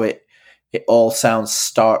together. So it all sounds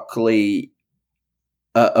starkly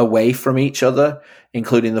away from each other,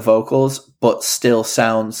 including the vocals, but still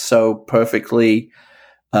sounds so perfectly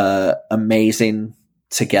amazing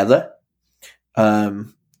together.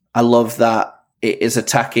 I love that it is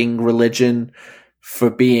attacking religion for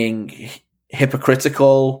being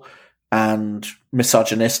hypocritical and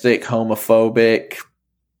misogynistic, homophobic,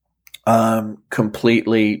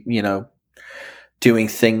 completely, doing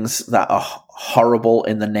things that are horrible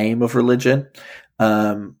in the name of religion.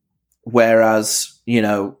 Whereas,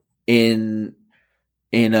 in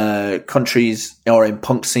countries or in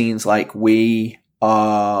punk scenes like we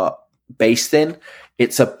are based in,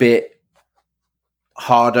 it's a bit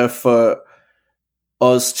harder for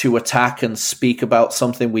us to attack and speak about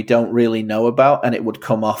something we don't really know about, and it would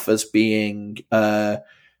come off as being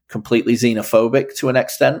completely xenophobic to an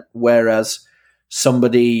extent, whereas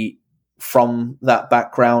somebody from that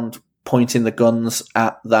background pointing the guns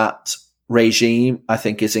at that regime, I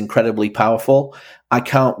think, is incredibly powerful. I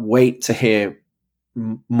can't wait to hear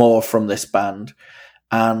more from this band,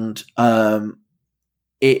 and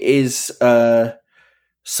it is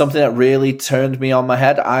something that really turned me on my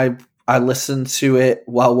head. I listened to it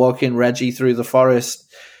while walking Reggie through the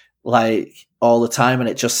forest, like, all the time, and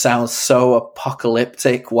it just sounds so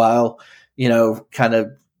apocalyptic while, kind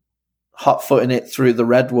of hot-footing it through the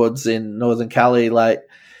redwoods in Northern Cali. Like,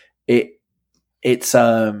 it's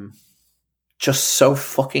just so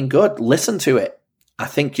fucking good. Listen to it. I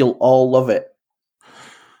think you'll all love it.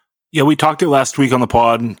 Yeah, we talked it last week on the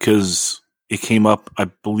pod because it came up, I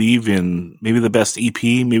believe, in maybe the best EP,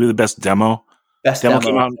 maybe the best demo. Demo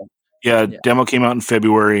came out. Yeah, demo came out in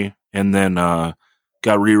February, and then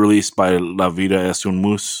got re-released by La Vida es un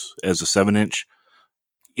Mus as a 7-inch.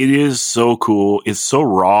 It is so cool. It's so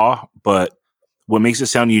raw, but what makes it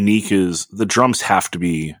sound unique is the drums have to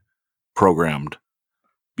be programmed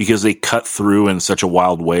because they cut through in such a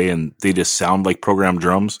wild way, and they just sound like programmed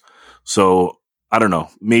drums. So I don't know.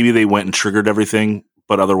 Maybe they went and triggered everything,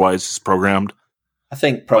 but otherwise it's programmed. I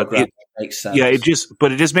think programmed makes sense. Yeah, it just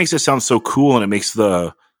makes it sound so cool, and it makes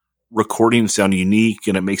the recording sound unique,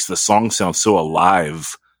 and it makes the song sound so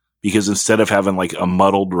alive because instead of having like a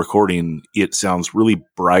muddled recording, it sounds really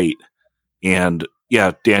bright. And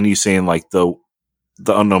yeah, Danny saying like the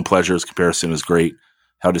Unknown Pleasures comparison is great.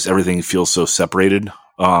 How does everything feel so separated?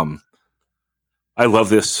 I love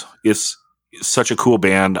this. It's such a cool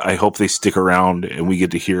band. I hope they stick around and we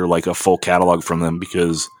get to hear like a full catalog from them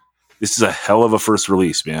because this is a hell of a first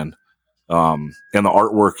release, man. And the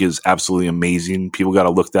artwork is absolutely amazing. People got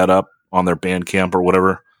to look that up on their Bandcamp or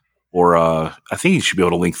whatever. Or I think you should be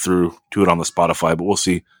able to link through to it on the Spotify, but we'll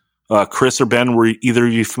see. Chris or Ben, were either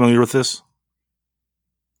of you familiar with this?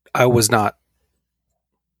 I was not.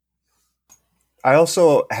 I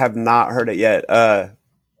also have not heard it yet.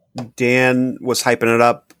 Dan was hyping it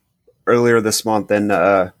up earlier this month, and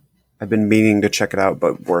I've been meaning to check it out,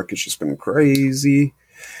 but work has just been crazy,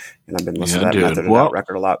 and I've been listening to that Method of Doubt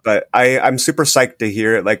record a lot. But I'm super psyched to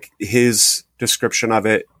hear it, like his description of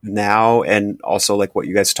it now, and also like what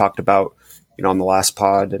you guys talked about, on the last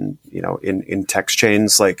pod, and in text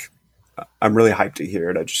chains. Like, I'm really hyped to hear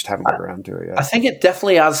it. I just haven't got around to it yet. I think it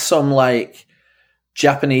definitely has some like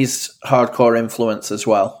Japanese hardcore influence as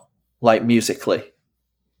well, like musically.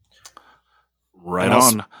 Right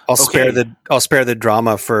on. I'll spare the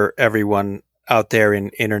drama for everyone out there in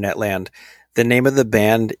internet land. The name of the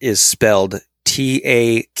band is spelled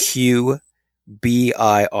Taqbir.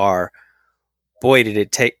 Boy,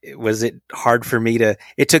 was it hard for me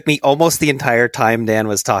it took me almost the entire time Dan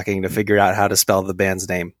was talking to figure out how to spell the band's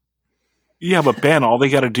name. Yeah, but Ben, all they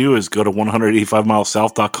got to do is go to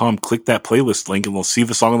 185milessouth.com, click that playlist link, and they'll see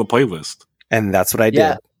the song on the playlist. And that's what I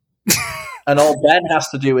did. And all Ben has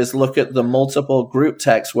to do is look at the multiple group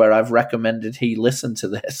texts where I've recommended he listen to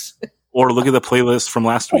this. Or look at the playlist from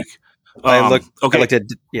last week. I looked at,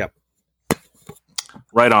 yeah.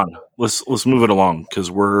 Right on. Let's move it along because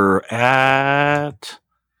we're at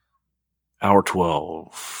hour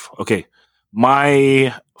 12. Okay.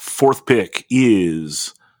 My fourth pick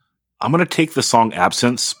is I'm going to take the song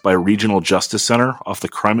Absence by Regional Justice Center off the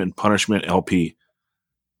Crime and Punishment LP.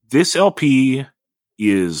 This LP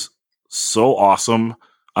is so awesome.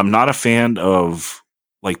 I'm not a fan of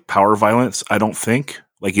like power violence, I don't think,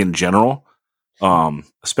 like in general,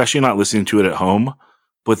 especially not listening to it at home.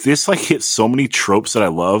 But this like hits so many tropes that I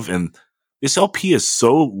love, and this LP is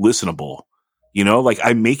so listenable. Like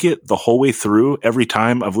I make it the whole way through every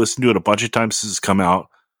time. I've listened to it a bunch of times since it's come out,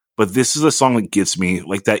 but this is a song that gets me.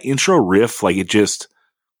 Like that intro riff, like it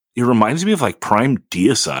reminds me of like Prime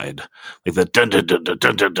Deicide, like the dun dun dun dun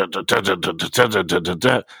dun dun dun dun dun dun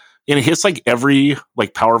dun. And it hits like every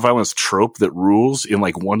like power violence trope that rules in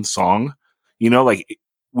like one song, like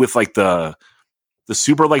with like the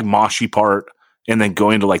super like moshy part and then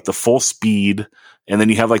going to like the full speed. And then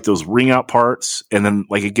you have like those ring out parts and then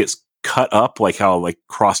like it gets cut up like how like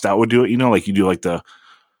Crossed Out would do it, like you do like the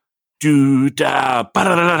do da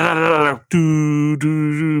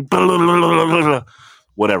do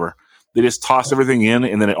whatever. They just toss everything in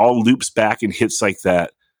and then it all loops back and hits like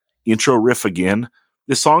that intro riff again.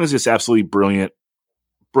 This song is just absolutely brilliant.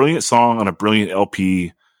 Brilliant song on a brilliant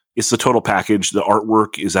LP. It's the total package. The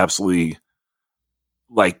artwork is absolutely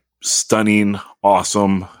like stunning,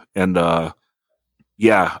 awesome. And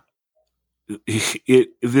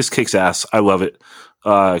this kicks ass. I love it.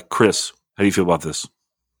 Chris, how do you feel about this?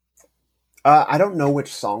 I don't know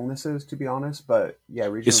which song this is, to be honest, but yeah,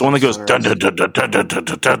 it's the one that goes dun dun dun dun dun dun dun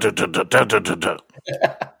dun dun dun dun dun.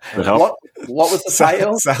 What was the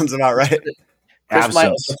title? Sounds about right. Chris might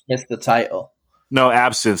have just missed the title. No,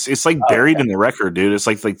 Absence. It's like buried in the record, dude. It's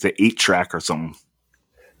like the 8-track or something.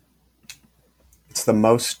 It's the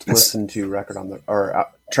most listened to record on the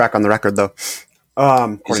track on the record, though,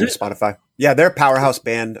 according to Spotify. Yeah, they're a powerhouse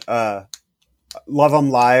band. Love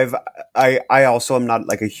them live. I also am not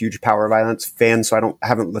like a huge power violence fan, so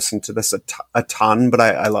haven't listened to this a ton, but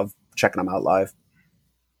I love checking them out live.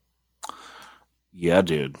 Yeah,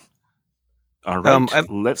 dude. All right,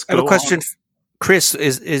 let's go. I have a question. On. Chris,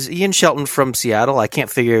 is Ian Shelton from Seattle? I can't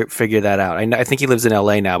figure that out. I think he lives in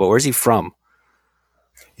LA now, but where's he from?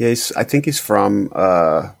 Yeah, I think he's from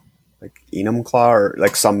like Enumclaw or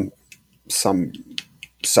like some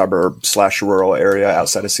suburb / rural area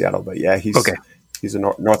outside of Seattle. But yeah, he's a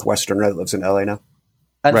Northwesterner that lives in LA now.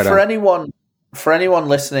 And right for anyone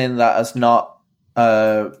listening that has not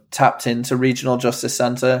tapped into Regional Justice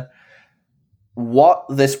Center, what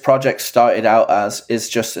this project started out as is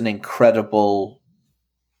just an incredible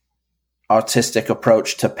artistic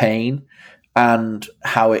approach to pain and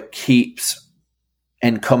how it keeps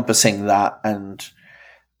encompassing that. And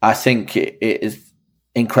I think it is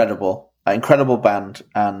incredible. An incredible band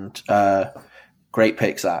and great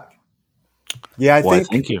pick, Zach. Yeah, I think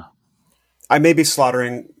thank you. I may be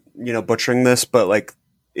butchering this, but like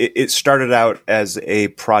it started out as a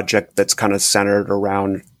project that's kind of centered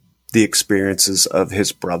around the experiences of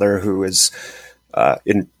his brother, who is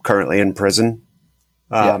currently in prison.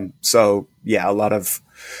 So yeah, a lot of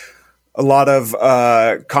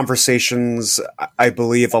conversations. I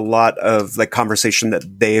believe a lot of like conversation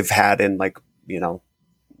that they've had in like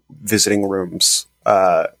visiting rooms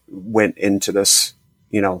went into this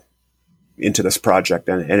project,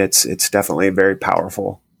 and it's definitely very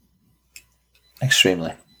powerful.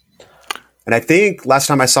 Extremely. And I think last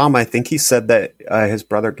time I saw him, I think he said that his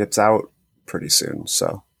brother gets out pretty soon.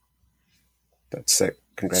 So that's sick.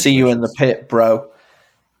 Congratulations. See you in the pit, bro.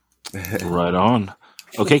 Right on.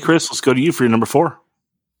 Okay, Chris, let's go to you for your number 4.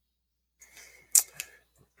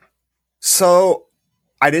 So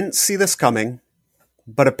I didn't see this coming,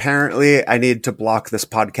 but apparently I need to block this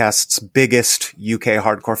podcast's biggest UK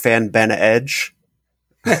hardcore fan, Ben Edge.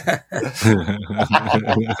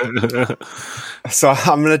 So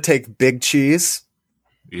I'm going to take Big Cheese.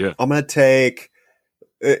 Yeah. I'm going to take,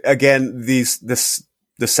 again, the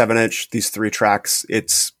 7-inch, these 3 tracks.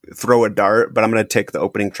 It's Throw a Dart, but I'm going to take the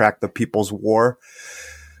opening track, The People's War.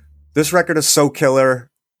 This record is so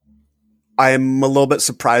killer. I'm a little bit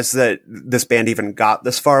surprised that this band even got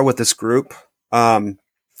this far with this group. Cause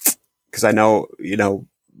I know,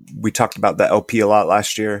 we talked about the LP a lot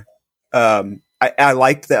last year. I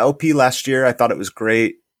liked the LP last year. I thought it was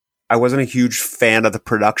great. I wasn't a huge fan of the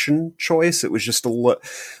production choice. It was just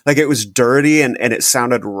like it was dirty and it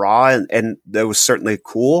sounded raw and that was certainly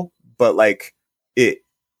cool, but like it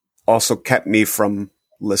also kept me from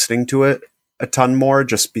listening to it a ton more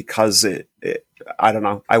just because it I don't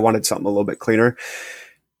know. I wanted something a little bit cleaner.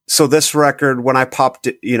 So this record, when I popped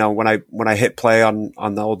it, when I hit play on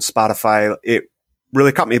the old Spotify, it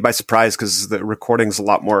really caught me by surprise because the recording's a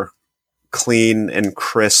lot more clean and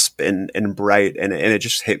crisp and bright, and it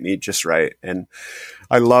just hit me just right. And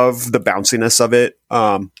I love the bounciness of it.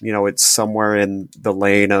 It's somewhere in the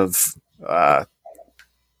lane of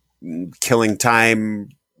Killing Time,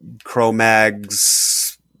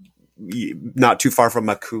 Cro-Mags, not too far from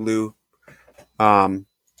Makulu.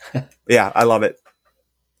 Yeah, I love it.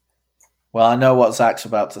 Well, I know what Zach's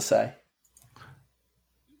about to say.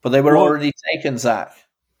 But they were already taken, Zach.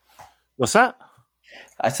 What's that?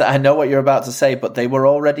 I said, I know what you're about to say, but they were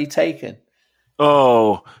already taken.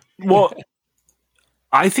 Oh, well,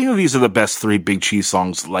 I think these are the best 3 Big Cheese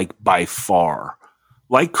songs, like, by far.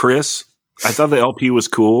 Like Chris, I thought the LP was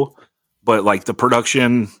cool, but, like, the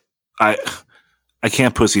production, I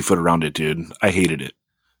can't pussyfoot around it, dude. I hated it.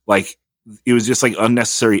 Like, it was just, like,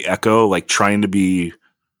 unnecessary echo, like, trying to be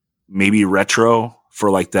maybe retro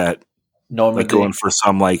for, like, that, Normandy. like, going for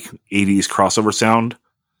some, like, 80s crossover sound.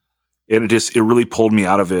 And it really pulled me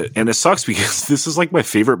out of it. And it sucks because this is like my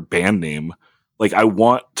favorite band name. Like, I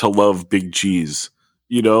want to love Big Cheese,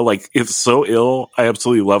 like it's so ill. I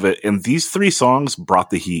absolutely love it. And these 3 songs brought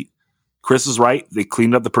the heat. Chris is right. They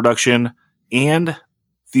cleaned up the production, and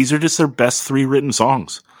these are just their best 3 written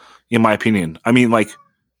songs, in my opinion. I mean, like,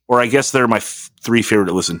 or I guess they're my 3 favorite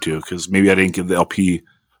to listen to, because maybe I didn't give the LP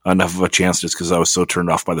enough of a chance just because I was so turned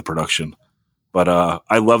off by the production. But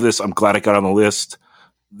I love this. I'm glad it got on the list.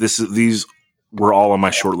 These were all on my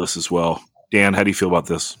short list as well. Dan, how do you feel about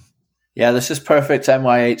this? Yeah, this is perfect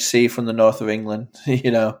MYHC from the north of England,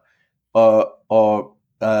 it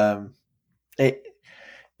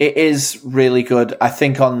is really good. I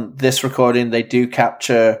think on this recording they do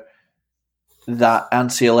capture that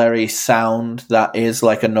ancillary sound that is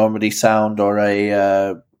like a Normandy sound or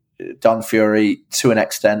a Don Fury to an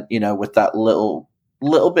extent, with that little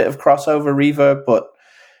bit of crossover reverb, but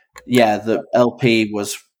yeah, the LP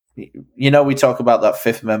was, we talk about that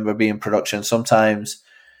 5th member being production. Sometimes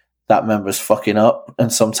that member's fucking up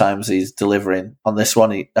and sometimes he's delivering. On this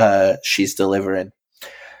one, she's delivering.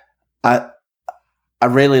 I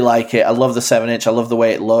really like it. I love the 7-inch. I love the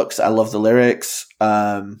way it looks. I love the lyrics.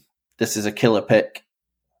 This is a killer pick.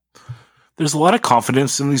 There's a lot of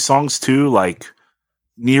confidence in these songs too. Like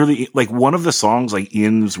nearly like one of the songs like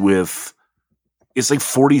ends with it's like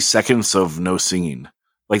 40 seconds of no singing.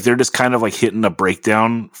 Like they're just kind of like hitting a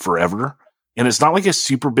breakdown forever. And it's not like a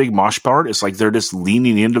super big mosh part. It's like they're just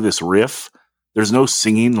leaning into this riff. There's no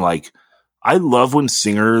singing. Like, I love when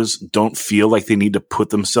singers don't feel like they need to put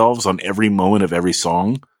themselves on every moment of every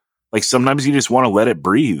song. Like sometimes you just want to let it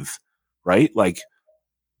breathe, right? Like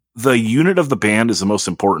the unit of the band is the most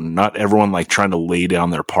important, not everyone like trying to lay down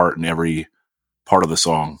their part in every part of the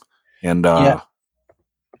song. And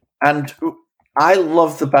and I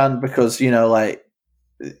love the band because, you know, like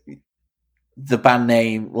the band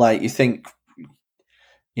name, like you think,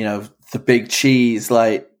 you know, the Big Cheese,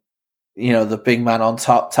 like, you know, the big man on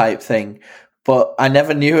top type thing. But I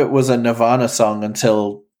never knew it was a Nirvana song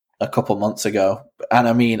until a couple months ago. And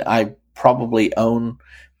I mean, I probably own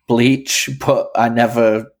Bleach, but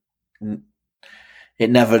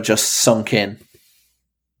it never just sunk in.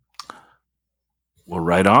 Well,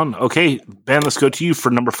 right on. Okay, Ben, let's go to you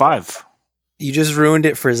for number 5. You just ruined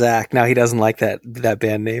it for Zach. Now he doesn't like that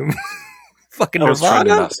band name. Fucking I was trying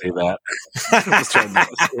Nirvana. to not say that. I was trying to not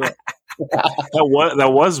say that.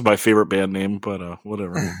 That was my favorite band name, but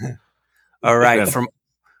whatever. All right,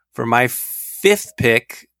 for my 5th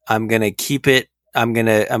pick, I'm gonna keep it. I'm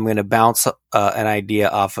gonna bounce an idea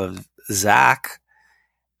off of Zach.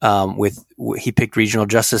 He picked Regional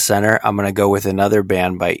Justice Center. I'm gonna go with another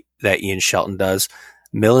band that Ian Shelton does,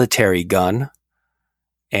 Military Gun,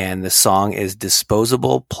 and the song is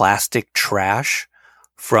 "Disposable Plastic Trash"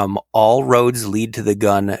 from All Roads Lead to the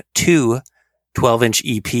Gun 2 12-inch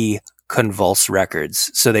EP, Convulse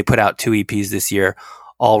Records. So they put out 2 EPs this year,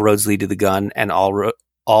 All Roads Lead to the Gun and All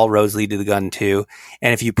Roads Lead to the Gun 2.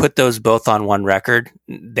 And if you put those both on one record,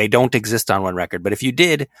 they don't exist on one record. But if you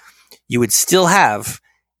did, you would still have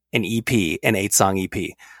an EP, an 8-song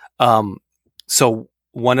EP. So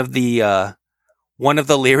one of the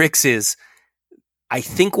lyrics is, I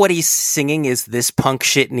think what he's singing is "This punk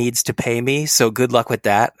shit needs to pay me." So good luck with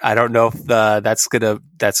that. I don't know if that's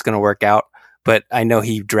gonna work out, but I know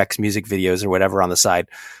he directs music videos or whatever on the side.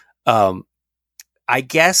 I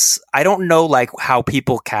guess I don't know like how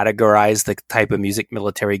people categorize the type of music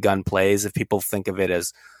Military Gun plays. If people think of it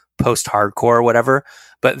as post-hardcore or whatever,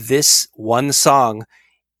 but this one song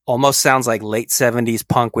almost sounds like late 70s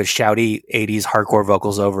punk with shouty 80s hardcore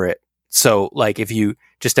vocals over it. So like if you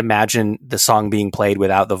just imagine the song being played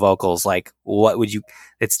without the vocals, like what would you,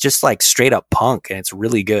 it's just like straight up punk and it's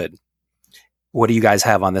really good. What do you guys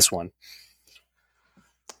have on this one?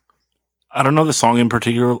 I don't know the song in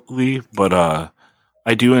particularly, but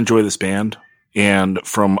I do enjoy this band. And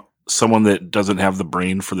from someone that doesn't have the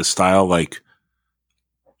brain for the style, like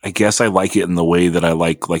I guess I like it in the way that I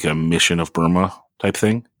like a Mission of Burma type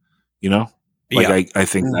thing, you know? Like I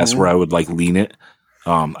think that's where I would like lean it.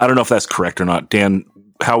 I don't know if that's correct or not. Dan,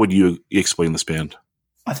 how would you explain this band?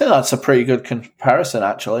 I think that's a pretty good comparison,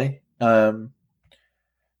 actually. You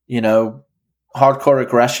know, hardcore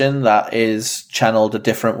aggression that is channeled a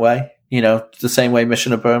different way. You know, the same way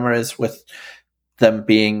Mission of Burma is, with them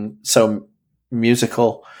being so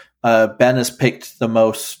musical. Ben has picked the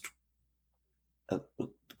most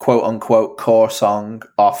quote unquote core song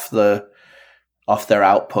off their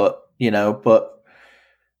output, you know, but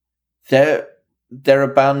they're a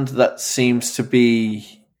band that seems to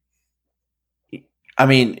be, I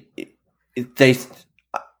mean, this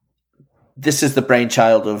is the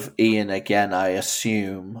brainchild of Ian again, I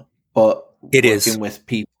assume, but it working is with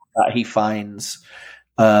people that he finds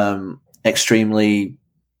extremely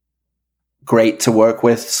great to work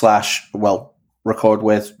with / record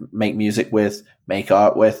with, make music with, make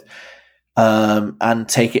art with, and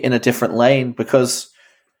take it in a different lane, because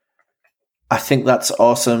I think that's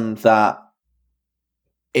awesome that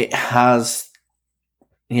it has,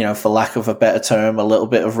 you know, for lack of a better term, a little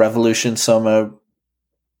bit of Revolution Summer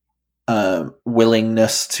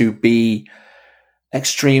willingness to be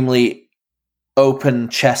extremely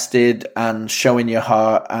open-chested and showing your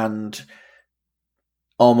heart and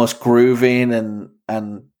almost grooving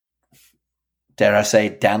and dare I say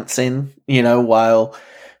dancing, you know, while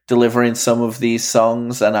delivering some of these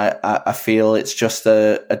songs. And I feel it's just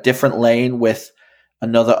a different lane with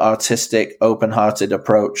another artistic, open-hearted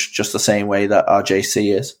approach, just the same way that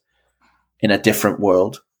RJC is, in a different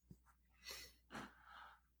world.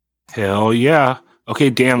 Hell yeah. Okay,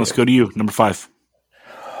 Dan, let's go to you. Number 5.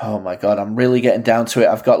 Oh my God, I'm really getting down to it.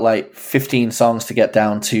 I've got like 15 songs to get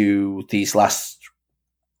down to these last,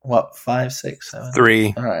 5, 6, 7?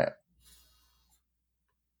 3. All right.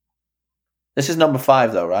 This is number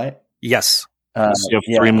 5 though, right? Yes. You have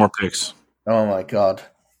 3 more picks. Oh my God.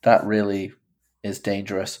 That really is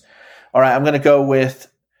dangerous. All right, I'm going to go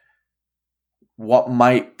with what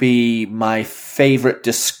might be my favorite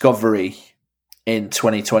discovery in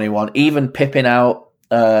 2021, even pipping out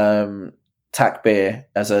Tack Beer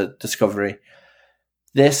as a discovery.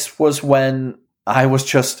 This was when I was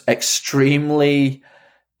just extremely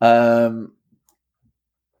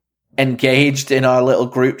engaged in our little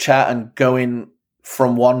group chat and going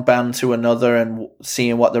from one band to another and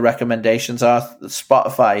seeing what the recommendations are.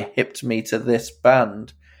 Spotify hipped me to this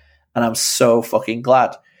band, and I'm so fucking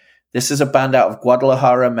glad. This is a band out of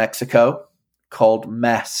Guadalajara, Mexico, called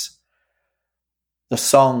Mess. The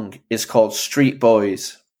song is called Street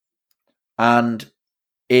Boys. And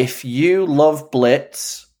if you love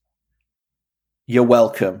Blitz, you're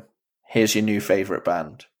welcome. Here's your new favorite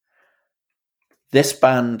band. This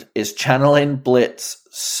band is channeling Blitz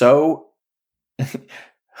so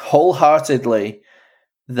wholeheartedly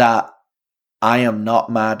that I am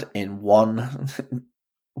not mad in one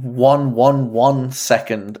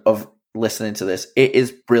second of listening to this. It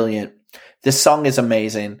is brilliant. This song is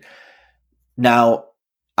amazing. Now,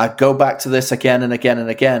 I go back to this again and again and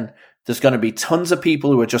again. There's going to be tons of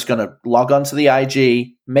people who are just going to log on to the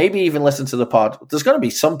IG, maybe even listen to the pod. There's going to be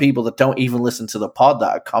some people that don't even listen to the pod that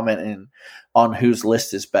are commenting on whose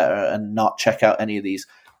list is better and not check out any of these.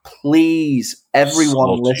 Please,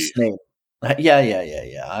 everyone listening. Yeah.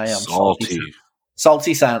 I am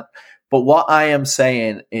salty Sant. But what I am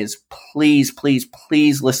saying is please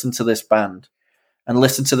listen to this band and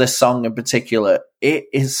listen to this song in particular. It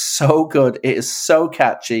is so good. It is so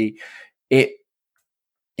catchy.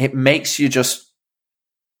 It makes you just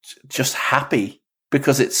happy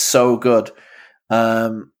because it's so good.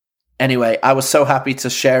 Anyway, I was so happy to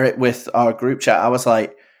share it with our group chat. I was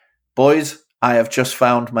like, boys, I have just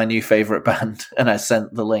found my new favorite band, and I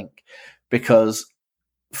sent the link because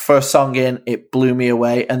first song in, it blew me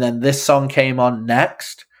away, and then this song came on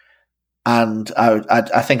next, and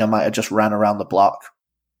I think I might have just ran around the block.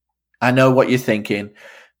 I know what you're thinking.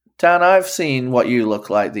 Dan, I've seen what you look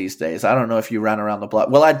like these days. I don't know if you ran around the block.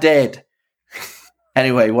 Well, I did.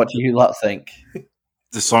 Anyway, what do you lot think?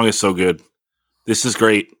 This song is so good. This is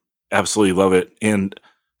great. Absolutely love it. And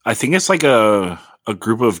I think it's like a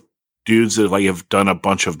group of dudes that like have done a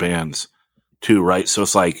bunch of bands too, right? So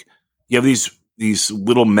it's like you have these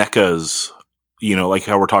little meccas, you know, like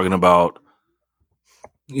how we're talking about,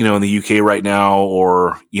 you know, in the UK right now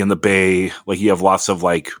or in the Bay, like you have lots of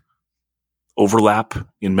like overlap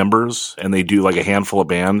in members, and they do like a handful of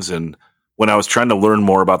bands. And when I was trying to learn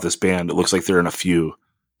more about this band, it looks like they're in a few,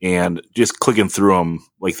 and just clicking through them,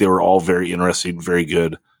 like they were all very interesting, very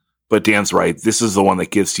good. But Dan's right. This is the one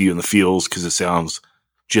that gets to you in the feels because it sounds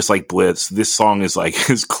just like Blitz. This song is like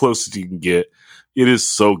as close as you can get. It is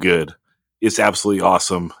so good. It's absolutely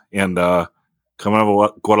awesome. And coming out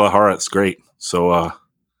of Guadalajara, it's great. So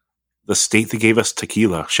the state that gave us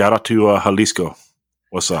tequila. Shout out to Jalisco.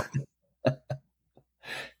 What's up?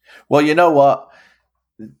 Well, you know what?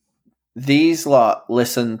 These lot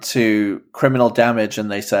listened to Criminal Damage and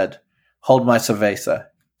they said, hold my cerveza.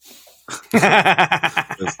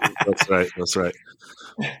 That's right.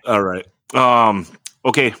 All right.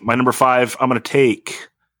 Okay, my number 5, I'm going to take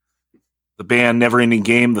the band Never Ending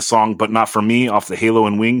Game, the song But Not For Me off the Halo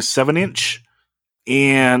and Wings 7-inch.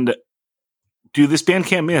 And, dude, this band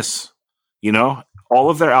can't miss. You know, all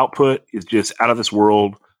of their output is just out of this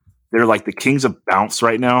world. They're like the kings of bounce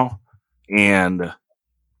right now. And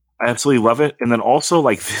I absolutely love it. And then also,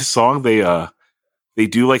 like, this song, they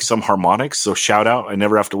do like some harmonics. So shout out. I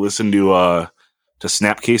never have to listen to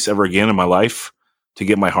Snapcase ever again in my life to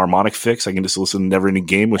get my harmonic fix. I can just listen to Never Ending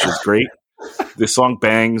Game, which is great. This song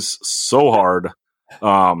bangs so hard.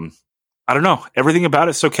 I don't know. Everything about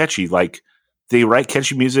it's so catchy. Like, they write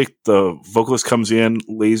catchy music. The vocalist comes in,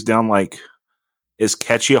 lays down like as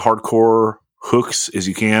catchy a hardcore hooks as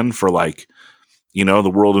you can for like, you know, the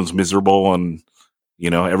world is miserable and, you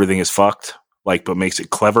know, everything is fucked, like, but makes it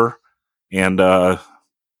clever and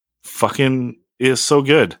fucking is so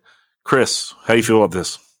good. Chris, how do you feel about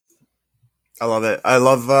this? I love it. I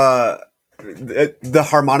love the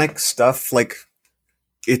harmonic stuff. Like,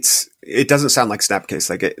 it doesn't sound like Snapcase.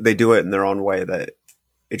 Like, they do it in their own way that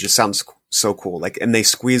it just sounds so cool. Like, and they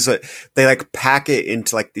squeeze it, they like pack it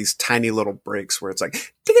into like these tiny little breaks where it's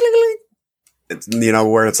like, it's, you know,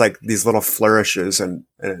 where it's like these little flourishes and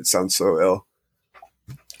it sounds so ill.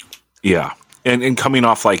 Yeah. And coming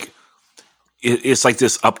off like, it's like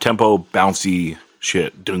this up-tempo bouncy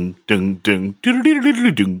shit. Dung, dung, dung, dung,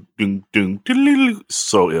 dung, dung,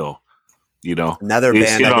 so ill, you know. Another they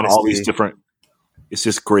band on all these different. It's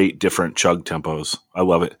just great different chug tempos. I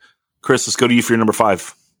love it. Chris, let's go to you for your number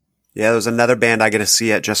 5. Yeah, there's another band I get to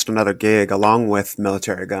see at Just Another Gig along with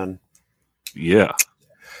Military Gun. Yeah.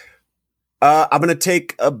 I'm going to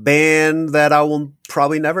take a band that I will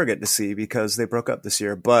probably never get to see because they broke up this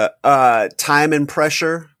year. But Time and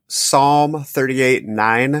Pressure, Psalm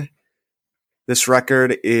 38:9. This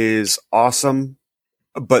record is awesome,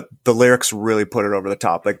 but the lyrics really put it over the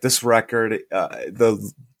top. Like this record,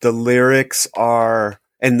 the lyrics are,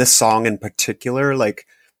 and this song in particular, like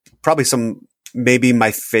probably maybe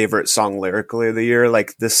my favorite song lyrically of the year.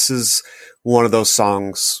 Like this is one of those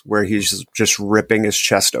songs where he's just ripping his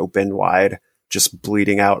chest open wide, just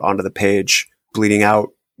bleeding out onto the page, bleeding out,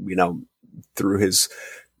 through his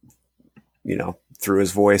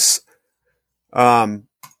voice.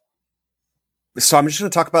 So I'm just going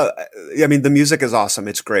to talk about, the music is awesome.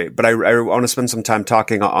 It's great, but I want to spend some time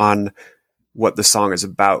talking on what the song is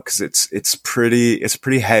about. Cause it's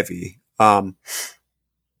pretty heavy.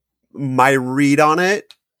 My read on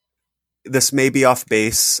it, this may be off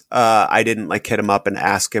base. I didn't hit him up and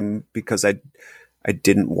ask him because I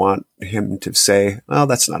didn't want him to say, "Oh,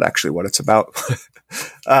 that's not actually what it's about."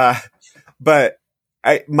 But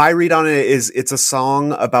my read on it is it's a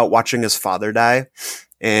song about watching his father die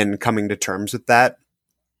and coming to terms with that.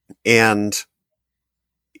 And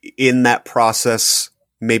in that process,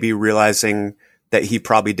 maybe realizing that he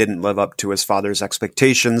probably didn't live up to his father's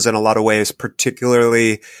expectations in a lot of ways,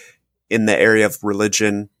 particularly in the area of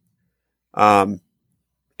religion. And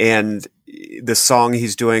the song,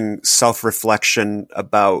 he's doing self-reflection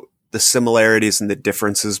about the similarities and the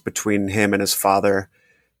differences between him and his father,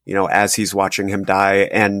 as he's watching him die.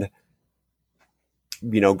 And,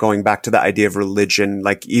 going back to the idea of religion,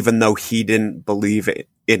 like even though he didn't believe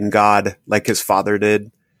in God like his father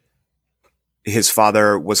did, his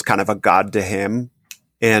father was kind of a god to him.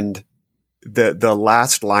 And the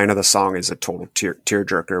last line of the song is a total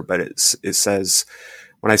tearjerker, but it says,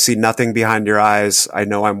 "When I see nothing behind your eyes, I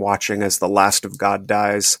know I'm watching as the last of God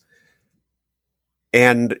dies."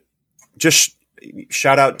 And just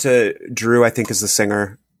shout out to Drew, I think is the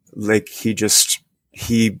singer. Like he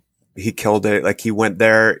killed it. Like he went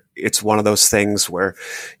there. It's one of those things where,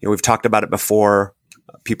 we've talked about it before.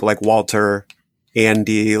 People like Walter,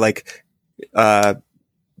 Andy,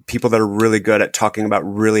 people that are really good at talking about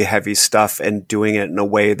really heavy stuff and doing it in a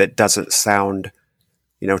way that doesn't sound,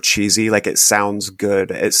 cheesy. Like it sounds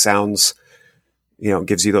good. It sounds,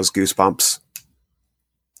 gives you those goosebumps.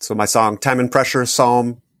 So my song, Time and Pressure,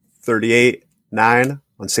 Psalm 38:9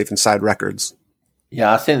 on Safe Inside Records.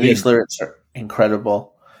 Yeah, I think these lyrics are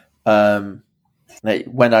incredible. When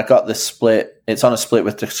I got this split, it's on a split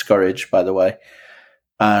with Discourage, by the way.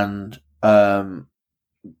 And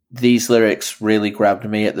these lyrics really grabbed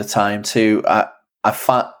me at the time too.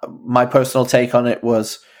 My personal take on it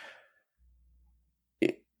was,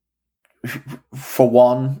 for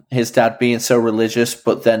one, his dad being so religious,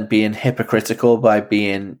 but then being hypocritical by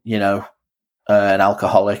being, an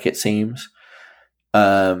alcoholic, it seems.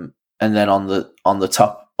 And then on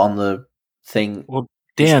the thing, well,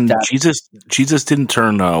 Dan, Jesus didn't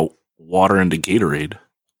turn water into Gatorade.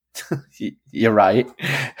 You're right.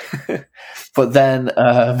 But then,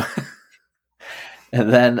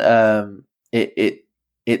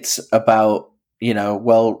 it's about,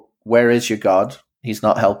 well, where is your God? He's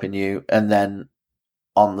not helping you. And then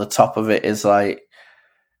on the top of it is that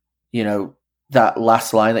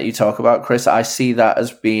last line that you talk about, Chris, I see that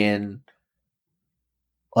as being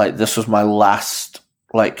this was my last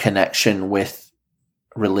connection with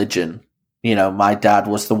religion. My dad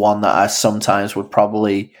was the one that I sometimes would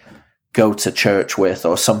probably go to church with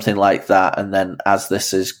or something like that. And then as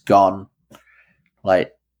this is gone,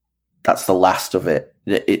 that's the last of it.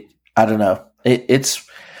 I don't know. It's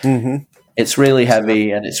really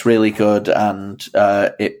heavy and it's really good. And,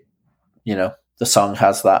 the song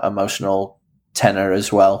has that emotional tenor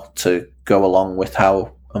as well to go along with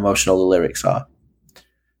how emotional the lyrics are.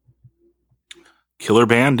 Killer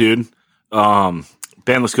band, dude.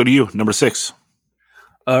 Ben, let's go to you. Number 6.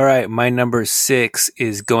 All right. My number 6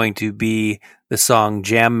 is going to be the song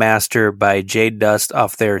Jam Master by Jade Dust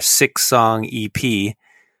off their 6-song EP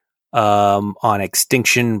on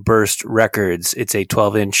Extinction Burst Records. It's a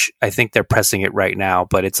 12-inch. I think they're pressing it right now,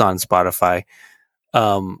 but it's on Spotify.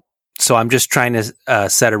 So I'm just trying to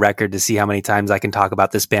set a record to see how many times I can talk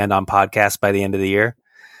about this band on podcast by the end of the year.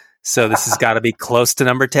 So this has got to be close to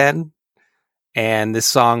number 10. And this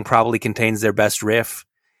song probably contains their best riff.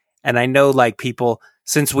 And I know people,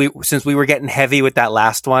 since we were getting heavy with that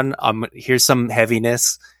last one, here's some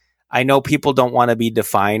heaviness. I know people don't want to be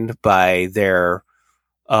defined by their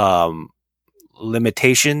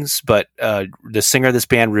limitations, but the singer of this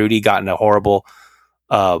band, Rudy, got in a horrible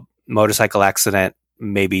motorcycle accident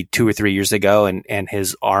maybe 2 or 3 years ago, and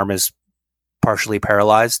his arm is partially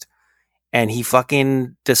paralyzed. and he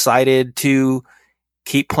fucking decided to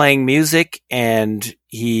keep playing music, and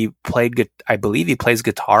I believe he plays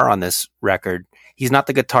guitar on this record. He's not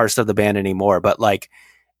the guitarist of the band anymore, but like,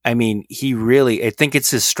 I mean, I think it's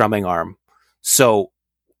his strumming arm. So,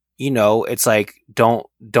 it's like, don't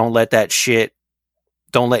let that shit,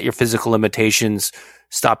 don't let your physical limitations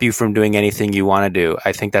stop you from doing anything you want to do.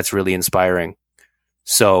 I think that's really inspiring.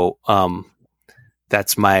 So,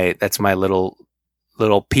 that's my little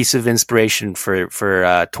piece of inspiration for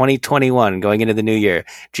 2021 going into the new year.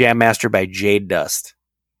 Jam Master by Jade Dust.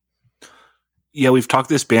 Yeah, we've talked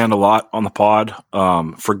this band a lot on the pod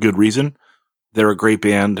for good reason. They're a great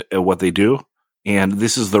band at what they do, and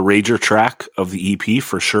this is the Rager track of the EP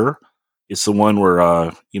for sure. It's the one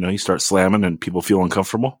where you start slamming and people feel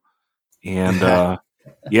uncomfortable. And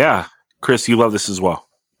yeah, Chris, you love this as well.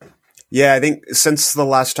 Yeah, I think since the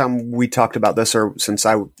last time we talked about this, or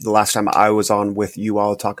the last time I was on with you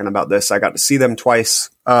all talking about this, I got to see them twice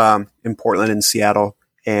in Portland and Seattle,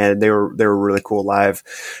 and they were really cool live,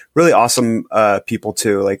 really awesome people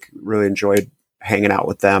too. Like, really enjoyed hanging out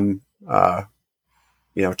with them,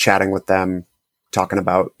 chatting with them, talking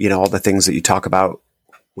about all the things that you talk about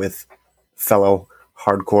with fellow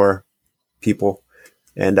hardcore people,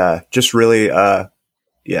 and just really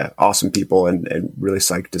awesome people, and really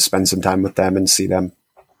psyched to spend some time with them and see them.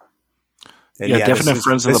 And definite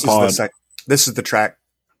friends of the pod. This is the track.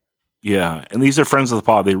 Yeah, and these are friends of the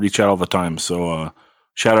pod. They reach out all the time. So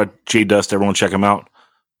shout out Jade Dust. Everyone check them out.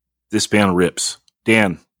 This band rips.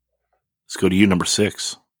 Dan, let's go to you, number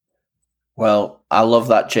 6. Well, I love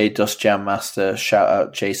that Jade Dust Jam Master. Shout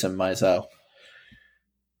out Jason Mizell.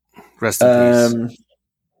 Rest in peace.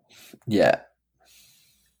 Yeah.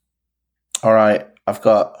 All right. I've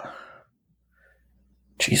got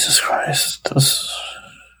Jesus Christ.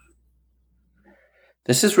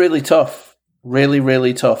 This is really tough. Really,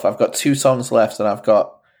 really tough. I've got 2 songs left, and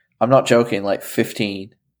I'm not joking, like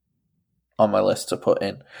 15 on my list to put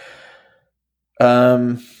in.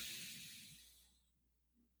 I'm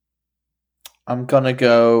gonna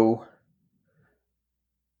go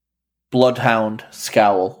Bloodhound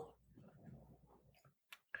Scowl.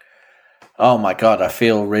 Oh my God, I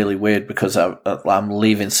feel really weird because I'm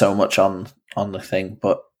leaving so much on the thing.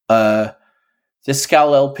 But this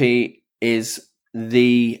Scowl LP is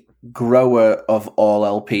the grower of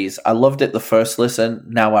all LPs. I loved it the first listen.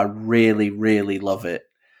 Now I really, really love it.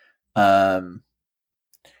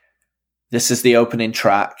 This is the opening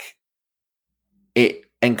track. It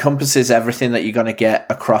encompasses everything that you're going to get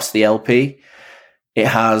across the LP. It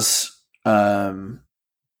has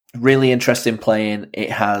really interesting playing. It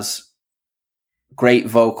has great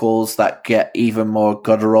vocals that get even more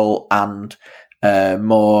guttural and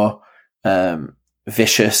more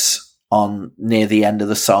vicious on near the end of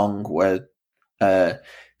the song, where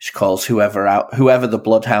she calls whoever the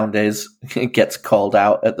Bloodhound is gets called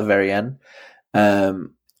out at the very end.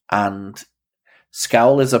 And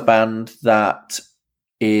Scowl is a band that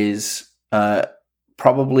is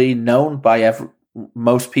probably known by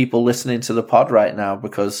most people listening to the pod right now,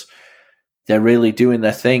 because they're really doing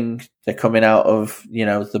their thing. They're coming out of,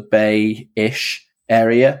 the Bay-ish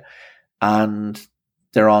area, and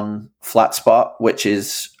they're on Flat Spot, which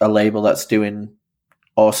is a label that's doing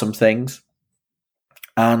awesome things.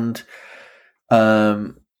 And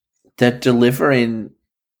they're delivering,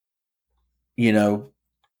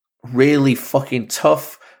 really fucking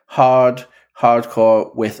tough,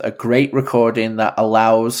 hardcore with a great recording that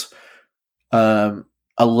allows a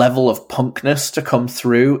level of punkness to come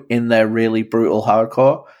through in their really brutal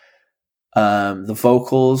hardcore. The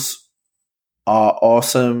vocals are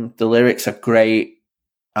awesome. The lyrics are great.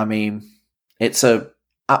 I mean, it's a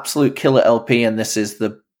absolute killer LP, and this is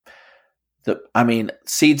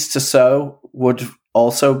Seeds to Sow would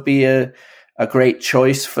also be a great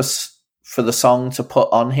choice for the song to put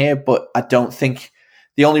on here, but I don't think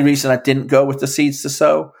the only reason I didn't go with the Seeds to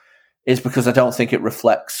Sow is because I don't think it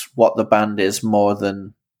reflects what the band is more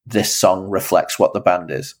than this song reflects what the band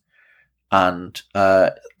is. And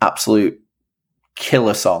absolute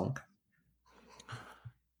killer song.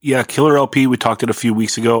 Yeah, killer LP. We talked it a few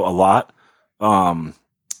weeks ago a lot.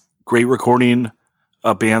 Great recording.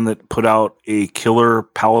 A band that put out a killer,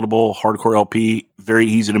 palatable, hardcore LP. Very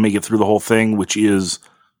easy to make it through the whole thing, which is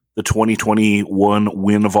the 2021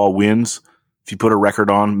 win of all wins. If you put a record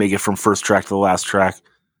on, make it from first track to the last track.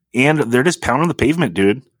 And they're just pounding the pavement,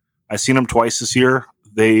 dude. I've seen them twice this year.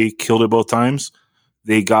 They killed it both times.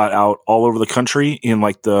 They got out all over the country in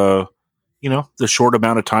like the short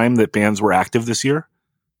amount of time that bands were active this year.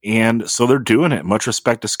 And so they're doing it. Much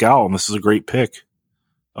respect to Scowl, and this is a great pick.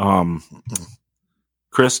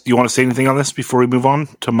 Chris, do you want to say anything on this before we move on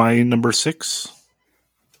to my number 6?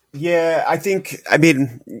 Yeah, I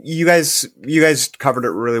mean, you guys covered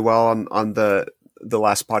it really well on the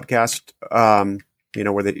last podcast,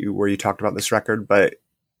 where you talked about this record, but,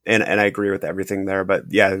 and I agree with everything there, but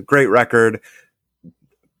yeah, great record,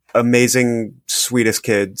 amazing, sweetest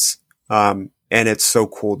kids. And it's so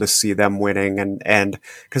cool to see them winning and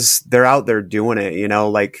cause they're out there doing it,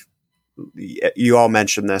 like you all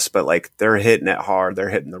mentioned this, but like they're hitting it hard. They're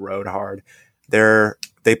hitting the road hard.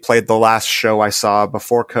 They played the last show I saw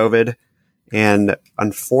before COVID. And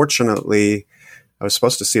unfortunately I was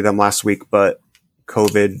supposed to see them last week, but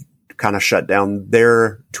COVID kind of shut down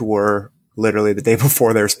their tour literally the day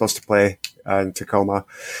before they were supposed to play in Tacoma.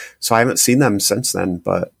 So I haven't seen them since then,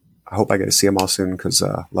 but I hope I get to see them all soon because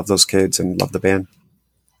love those kids and love the band.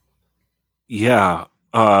 Yeah.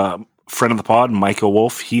 Friend of the pod, Micah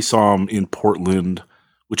Wolf, he saw him in Portland,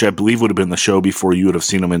 which I believe would have been the show before you would have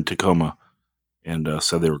seen him in Tacoma, and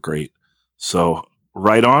said they were great. So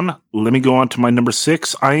right on. Let me go on to my number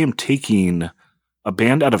 6. I am taking a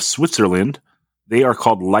band out of Switzerland. They are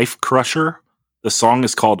called Life Crusher. The song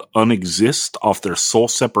is called Unexist off their Soul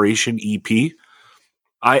Separation EP.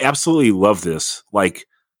 I absolutely love this. Like,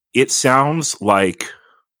 it sounds like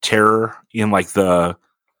Terror in like the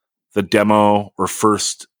demo or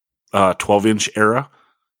first 12-inch era.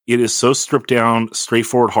 It is so stripped down,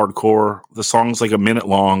 straightforward hardcore. The song's like a minute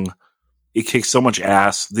long. It kicks so much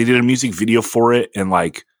ass. They did a music video for it, and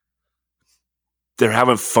like they're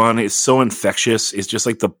having fun. It's so infectious. It's just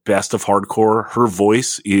like the best of hardcore. Her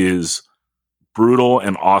voice is brutal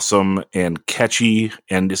and awesome and catchy,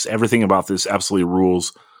 and just everything about this absolutely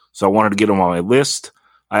rules. So I wanted to get them on my list.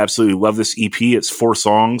 I absolutely love this EP. It's 4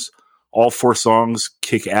 songs. All 4 songs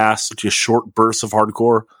kick ass, just short bursts of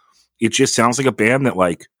hardcore. It just sounds like a band that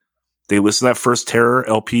like they listened to that first Terror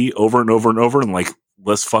LP over and over and over and like,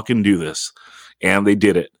 let's fucking do this. And they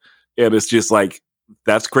did it. And it's just like,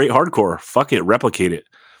 that's great hardcore. Fuck it, replicate it.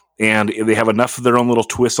 And they have enough of their own little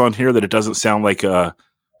twists on here that it doesn't sound like a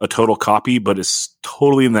total copy, but it's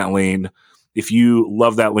totally in that lane. If you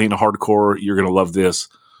love that lane of hardcore, you're going to love this.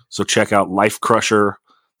 So check out Life Crusher.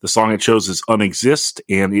 The song I chose is Unexist,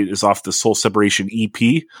 and it is off the Soul Separation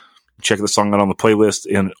EP. Check the song out on the playlist,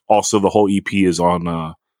 and also the whole EP is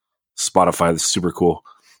on Spotify. That's super cool.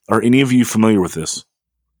 Are any of you familiar with this?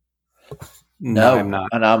 No, I'm not.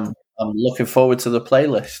 And I'm looking forward to the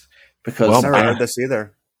playlist because I've never heard this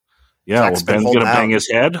either. Yeah, well, Ben's going to bang his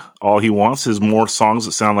head. All he wants is more songs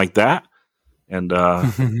that sound like that. And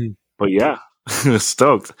but yeah,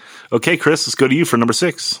 stoked. Okay, Chris, let's go to you for number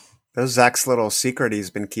 6. That's Zach's little secret he's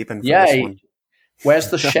been keeping for this one. Where's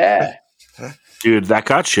the share? Dude, that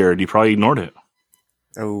got shared. You probably ignored it.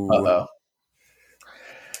 Oh. Uh-oh.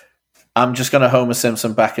 I'm just going to Homer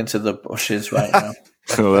Simpson back into the bushes right now.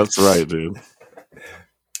 Oh, that's right, dude.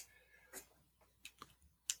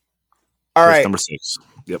 All right. Number 6.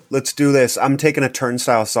 Yep. Let's do this. I'm taking a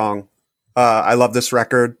Turnstile song. I love this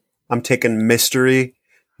record. I'm taking Mystery,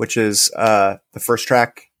 which is the first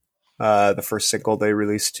track, the first single they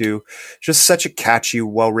released too. Just such a catchy,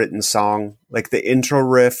 well-written song. Like the intro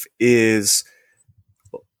riff is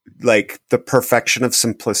like the perfection of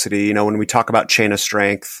simplicity. You know, when we talk about Chain of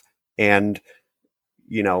Strength and,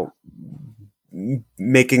 you know,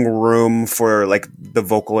 making room for like the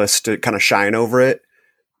vocalist to kind of shine over it.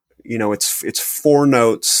 You know, it's 4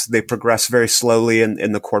 notes. They progress very slowly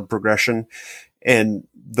in the chord progression. And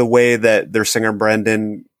the way that their singer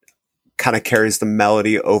Brendan kind of carries the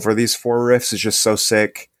melody over these 4 riffs is just so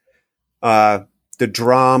sick. The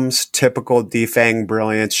drums, typical Defang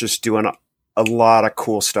brilliance, just doing a lot of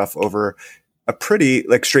cool stuff over a pretty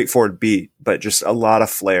like straightforward beat, but just a lot of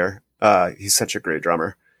flair. He's such a great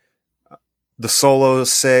drummer. The solo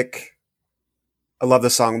is sick. I love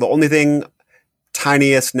the song. The only thing,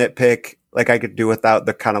 tiniest nitpick, like I could do without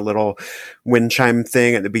the kind of little wind chime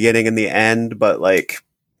thing at the beginning and the end, but like,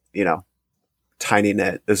 you know, tiny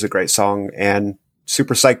nit. This is a great song and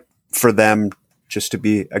super psyched for them just to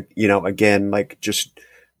be, you know, again, like just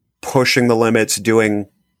pushing the limits, doing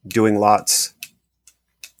lots.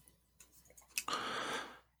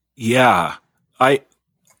 Yeah.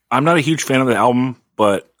 I'm not a huge fan of the album,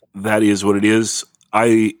 but that is what it is.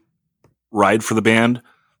 I ride for the band.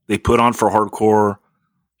 They put on for hardcore.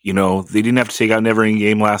 You know, they didn't have to take out Never Ending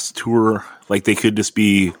Game last tour. Like they could just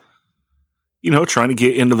be, you know, trying to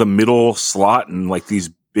get into the middle slot and like these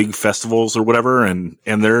big festivals or whatever. And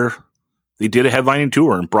they did a headlining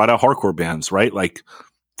tour and brought out hardcore bands, right? Like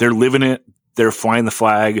they're living it. They're flying the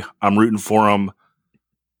flag. I'm rooting for them.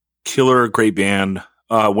 Killer, great band.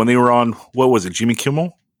 When they were on, what was it? Jimmy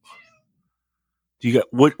Kimmel? Do you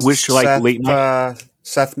got which like late night?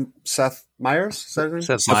 Seth Meyers? Is that his name?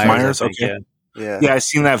 Seth Seth Meyers, Meyers, I think, okay. Yeah. Yeah, I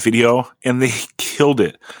seen that video and they killed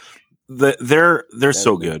it. They're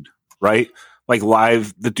so good, right? Like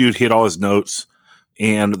live, the dude hit all his notes,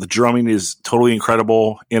 and the drumming is totally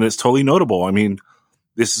incredible, and it's totally notable. I mean,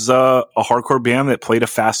 this is a hardcore band that played a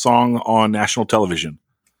fast song on national television,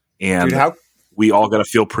 and Dude, we all got to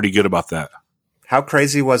feel pretty good about that. how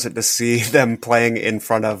crazy was it to see them playing in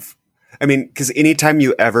front of? I mean, because anytime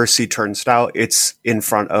you ever see Turnstile, it's in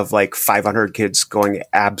front of like 500 kids going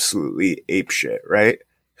absolutely apeshit, right?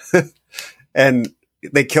 And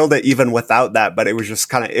they killed it even without that, but it was just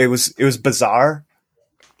kind of it was bizarre.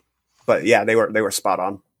 But yeah, they were spot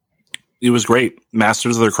on. It was great.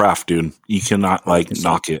 Masters of their craft, dude. You cannot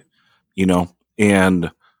knock it, you know?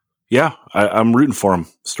 And yeah, I'm rooting for them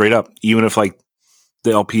straight up. Even if like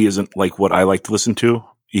the LP isn't like what I like to listen to,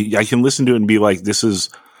 I can listen to it and be like, this is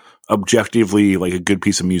objectively like a good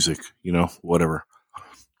piece of music, you know, whatever.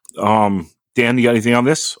 Dan, you got anything on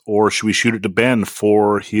this, or should we shoot it to Ben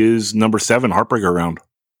for his number 7 Heartbreaker round?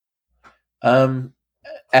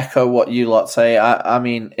 Echo what you lot say. I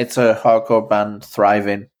mean, it's a hardcore band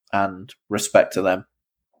thriving, and respect to them.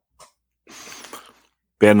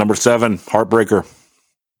 Ben, number 7 Heartbreaker.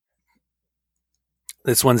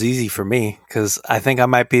 This one's easy for me because I think I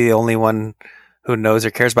might be the only one who knows or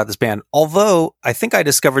cares about this band. Although I think I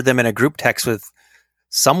discovered them in a group text with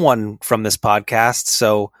someone from this podcast.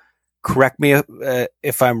 So correct me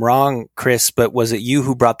if I'm wrong, Chris, but was it you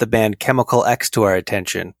who brought the band Chemical X to our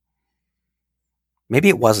attention? Maybe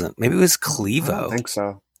it wasn't. Maybe it was Clevo. I don't think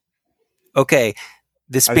so. Okay.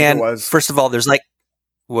 This band, first of all, there's like,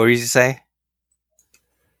 what were you say?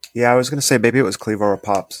 Yeah, I was going to say maybe it was Clevo or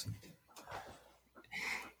Pops.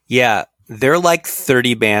 Yeah, there are like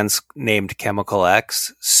 30 bands named Chemical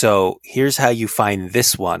X. So here's how you find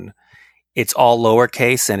this one. It's all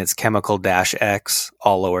lowercase and it's Chemical-X,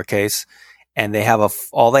 all lowercase. And they have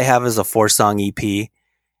all they have is a 4-song EP,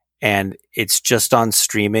 and it's just on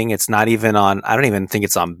streaming. It's not even on, I don't even think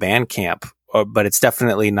it's on Bandcamp, but it's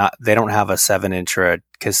definitely not, they don't have a 7-inch or a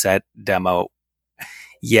cassette demo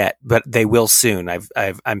yet, but they will soon.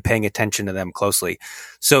 I'm paying attention to them closely.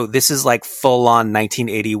 So this is like full on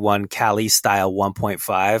 1981 Cali style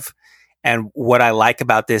 1.5. And what I like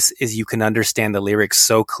about this is you can understand the lyrics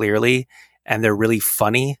so clearly, and they're really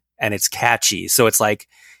funny and it's catchy. So it's like,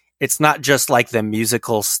 it's not just like the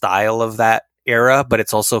musical style of that era, but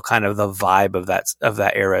it's also kind of the vibe of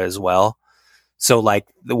that era as well. So like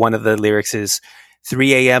one of the lyrics is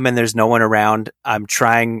 3 a.m. and there's no one around. I'm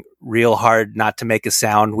trying real hard not to make a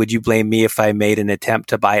sound. Would you blame me if I made an attempt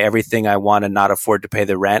to buy everything I want and not afford to pay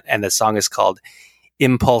the rent? And the song is called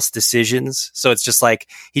Impulse Decisions. So it's just like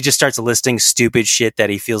he just starts listing stupid shit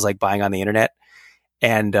that he feels like buying on the internet.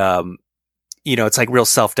 And, it's like real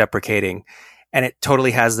self-deprecating. And it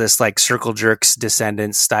totally has this like Circle Jerks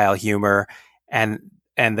Descendants style humor and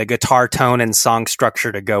the guitar tone and song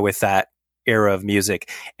structure to go with that era of music.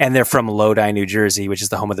 And they're from Lodi, New Jersey, which is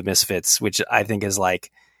the home of the Misfits, which I think is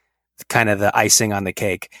like kind of the icing on the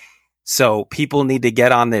cake. So people need to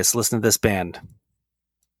get on this, listen to this band.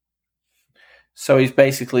 So he's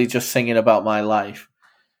basically just singing about my life.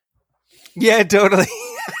 Yeah, totally.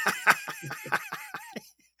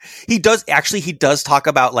 He does talk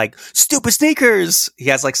about like stupid sneakers. He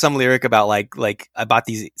has like some lyric about like I bought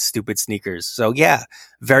these stupid sneakers. So yeah,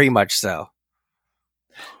 very much so.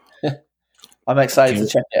 I'm excited to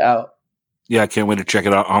check it out. Yeah, I can't wait to check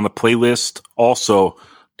it out on the playlist. Also,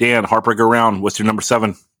 Dan, Heartbreaker round, what's your number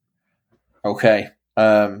 7? Okay.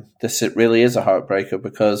 This it really is a heartbreaker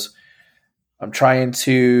because I'm trying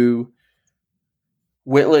to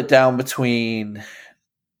whittle it down between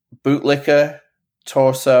Bootlicker,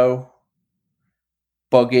 Torso,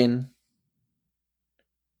 Buggin.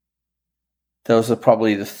 Those are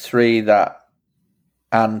probably the 3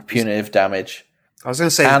 and Punitive Damage. I was going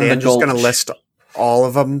to say, Dan just going to list all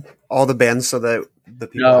of them, all the bands, so that the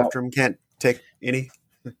people after him can't take any?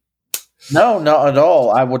 No, not at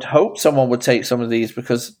all. I would hope someone would take some of these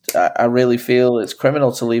because I really feel it's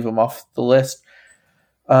criminal to leave them off the list.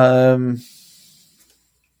 Oh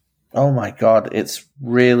my God, it's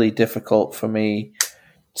really difficult for me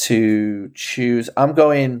to choose. I'm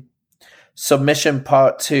going Submission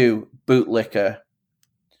Part 2, Bootlicker.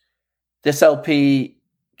 This LP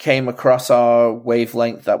came across our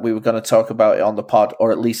wavelength that we were going to talk about it on the pod,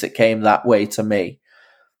 or at least it came that way to me.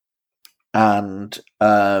 And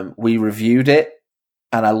we reviewed it,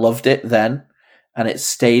 and I loved it then, and it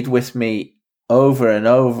stayed with me over and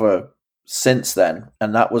over since then.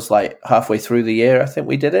 And that was like halfway through the year, I think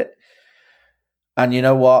we did it. And you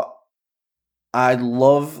know what? I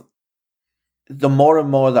love the more and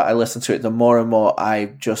more that I listen to it, the more and more I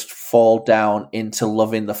just fall down into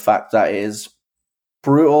loving the fact that it is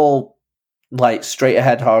brutal, like straight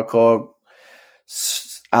ahead hardcore,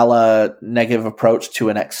 a la Negative Approach to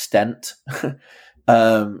an extent,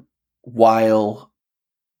 while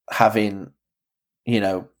having,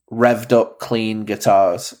 revved up clean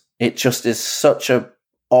guitars. It just is such a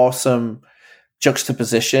awesome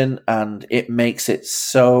juxtaposition, and it makes it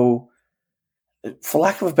so, for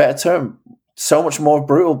lack of a better term, so much more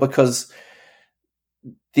brutal, because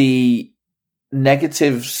the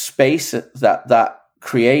negative space that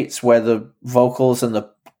creates, where the vocals and the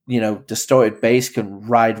distorted bass can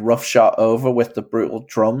ride roughshod over with the brutal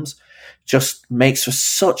drums, just makes for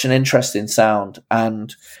such an interesting sound.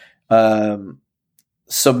 And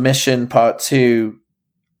Submission Part 2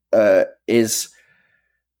 is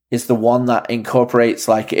the one that incorporates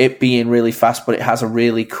like it being really fast, but it has a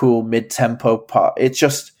really cool mid-tempo part. It's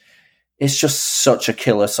just such a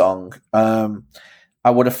killer song. I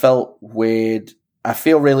would have felt weird. I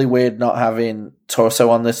feel really weird not having Torso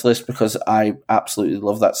on this list, because I absolutely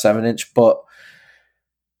love that 7-inch, but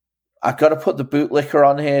I've got to put the Bootlicker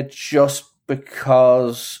on here just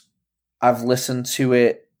because I've listened to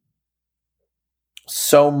it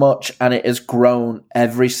so much and it has grown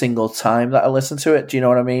every single time that I listen to it. Do you know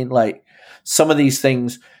what I mean? Like, some of these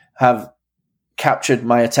things have captured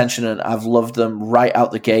my attention and I've loved them right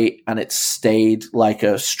out the gate, and it's stayed like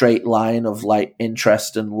a straight line of like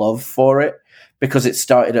interest and love for it, because it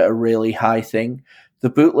started at a really high thing. The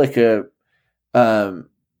Bootlicker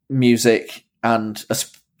music and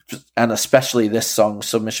especially this song,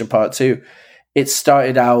 Submission Part 2, it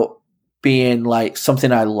started out being like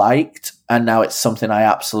something I liked, and now it's something I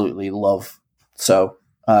absolutely love. So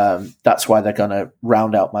that's why they're going to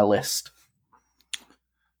round out my list.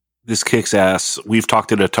 This kicks ass. We've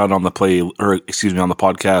talked it a ton on the on the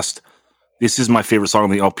podcast. This is my favorite song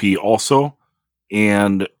on the LP also.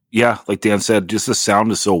 And yeah, like Dan said, just the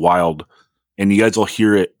sound is so wild, and you guys will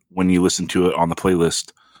hear it when you listen to it on the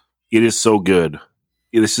playlist. It is so good.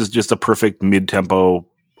 This is just a perfect mid-tempo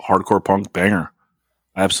hardcore punk banger.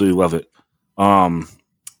 I absolutely love it.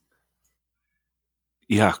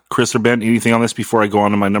 Yeah, Chris or Ben, anything on this before I go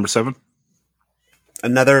on to my number 7?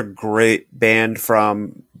 Another great band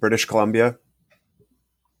from British Columbia.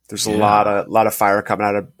 There's a lot of fire coming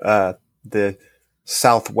out of the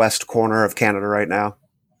southwest corner of Canada right now.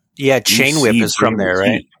 Yeah, Chain Whip is from there,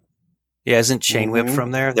 right? Yeah, isn't Chain Whip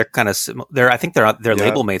from there? They're kind of I think they're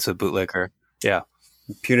label mates with Bootlicker. Yeah.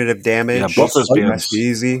 Punitive Damage. Yeah, both those bands. Rest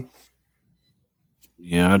Easy.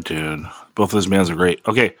 Yeah, dude. Both those bands are great.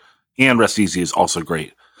 Okay. And Rest Easy is also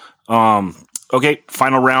great. Okay,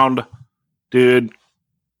 final round. Dude,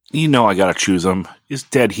 I got to choose them. Is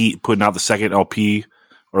Dead Heat putting out the second LP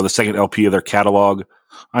or the second LP of their catalog?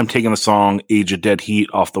 I'm taking the song Age of Dead Heat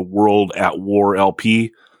off the World at War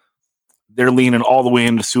LP. They're leaning all the way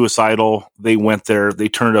into Suicidal. They went there. They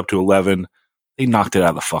turned it up to 11. They knocked it out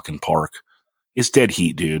of the fucking park. It's Dead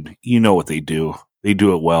Heat, dude. You know what they do. They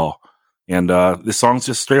do it well. And this song's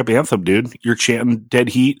just straight up anthem, dude. You're chanting Dead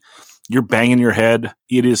Heat. You're banging your head.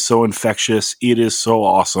 It is so infectious. It is so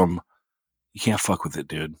awesome. You can't fuck with it,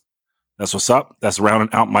 dude. That's what's up. That's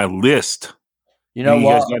rounding out my list. You know what? You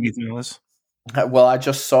guys got anything on this? Well, I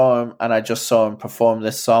just saw him perform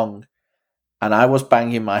this song, and I was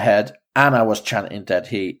banging my head and I was chanting Dead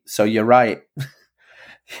Heat. So you're right.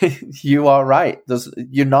 You are right.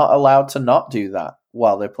 You're not allowed to not do that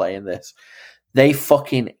while they're playing this. They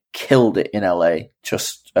fucking killed it in LA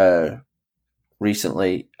just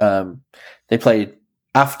recently. They played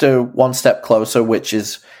after One Step Closer, which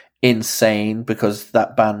is insane because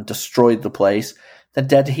that band destroyed the place. Then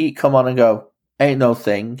Dead Heat come on and go, Ain't No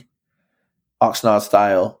Thing, Oxnard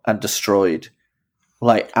style, and destroyed.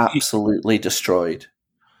 Like, absolutely destroyed.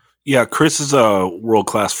 Yeah, Chris is a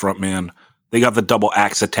world-class frontman. They got the double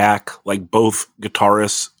axe attack. Like, both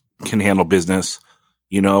guitarists can handle business.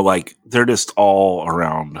 Like, they're just all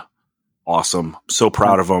around awesome. So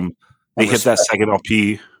proud of them. They hit that second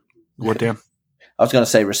LP. What, Dan? I was going to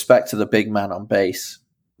say respect to the big man on bass.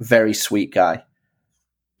 Very sweet guy.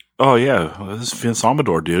 Oh, yeah. This is Vince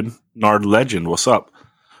Amador, dude. Nard legend. What's up?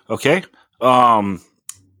 Okay.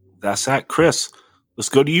 That's that. Chris, let's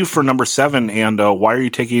go to you for number 7. And why are you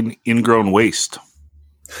taking Ingrown Waste?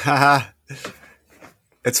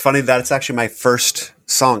 It's funny that it's actually my first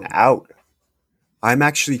song out. I'm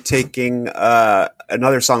actually taking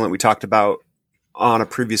another song that we talked about on a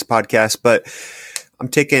previous podcast, but I'm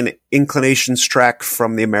taking Inclinations track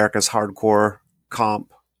from the America's Hardcore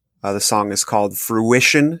comp. The song is called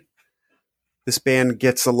Fruition. This band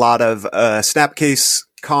gets a lot of Snapcase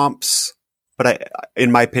comps, but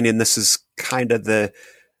in my opinion, this is kind of the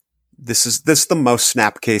most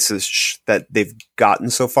Snapcases that they've gotten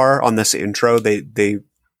so far on this intro. They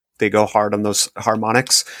go hard on those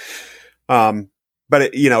harmonics. But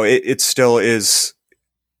it still is,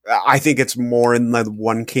 I think it's more in the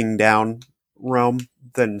One King Down realm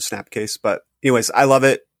than Snapcase. But anyways, I love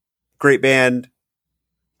it. Great band.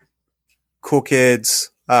 Cool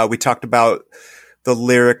kids. We talked about the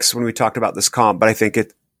lyrics when we talked about this comp, but I think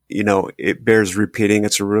it bears repeating.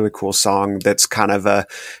 It's a really cool song that's kind of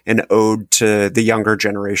an ode to the younger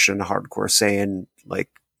generation hardcore, saying like,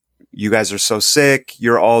 you guys are so sick.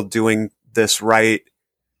 You're all doing this right.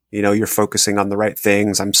 You're focusing on the right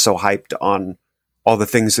things. I'm so hyped on all the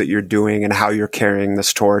things that you're doing and how you're carrying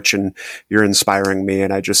this torch, and you're inspiring me.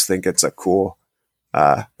 And I just think it's a cool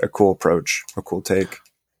approach, a cool take.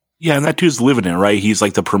 Yeah. And that dude's living it, right? He's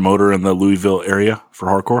like the promoter in the Louisville area for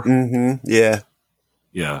hardcore. Mm-hmm. Yeah.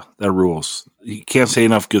 Yeah, that rules. You can't say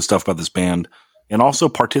enough good stuff about this band. And also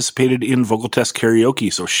participated in Vocal Test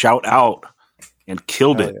Karaoke. So shout out and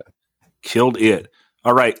killed it. Yeah. Killed it.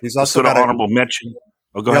 All right. He's also got an honorable mention.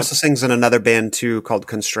 Oh, go ahead. He also sings in another band too called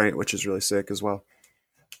Constraint, which is really sick as well.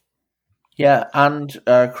 Yeah, and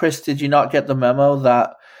Chris, did you not get the memo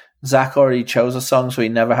that Zach already chose a song so he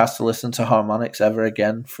never has to listen to harmonics ever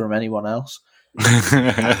again from anyone else?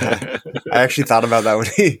 I actually thought about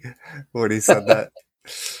that when he said that.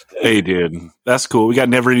 Hey, dude, that's cool. We got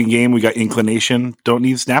Never Ending Game. We got Inclination. Don't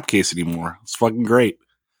need Snapcase anymore. It's fucking great.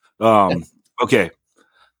 Okay.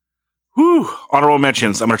 Whew. Honorable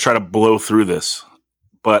mentions. I'm going to try to blow through this,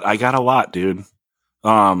 but I got a lot, dude.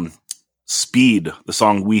 Speed, the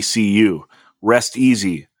song We See You. Rest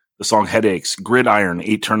Easy, the song Headaches. Gridiron,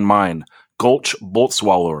 8-Turn Mine. Gulch, Bolt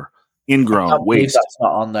Swallower. Ingrown, Waste. That's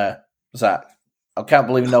not on there, Zach. I can't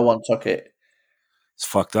believe no one took it. It's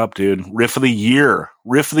fucked up, dude. Riff of the Year.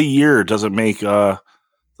 Riff of the Year doesn't make the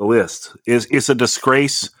list. It's a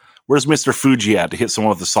disgrace. Where's Mr. Fuji at to hit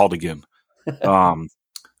someone with assault again?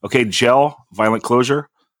 Okay, Gel, Violent Closure.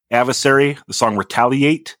 Adversary, the song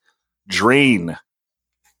Retaliate. Drain.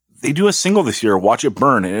 They do a single this year, Watch It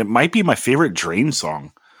Burn, and it might be my favorite Drain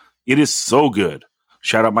song. It is so good.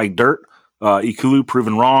 Shout out Mike Dirt. Ikulu,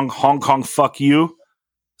 Proven Wrong. Hong Kong, Fuck You.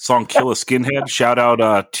 Song Kill a Skinhead. Shout out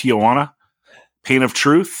Tijuana. Pain of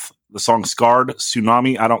Truth, the song Scarred.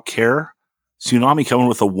 Tsunami, I Don't Care. Tsunami coming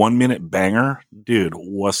with a 1-minute banger. Dude,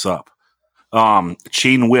 what's up?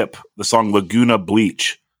 Chain Whip, the song Laguna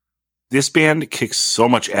Bleach. This band kicks so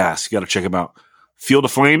much ass. You got to check them out. Field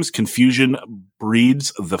of Flames, Confusion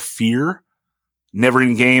Breeds the Fear. Never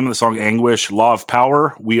Ending Game, the song Anguish. Law of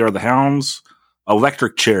Power, We Are the Hounds.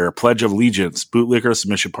 Electric Chair, Pledge of Allegiance. Bootlicker,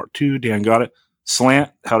 Submission Part 2, Dan got it.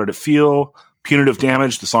 Slant, How Did It Feel? Punitive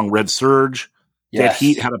Damage, the song Red Surge. Yes. Dead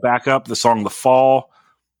Heat had a backup, the song The Fall.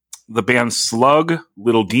 The band Slug,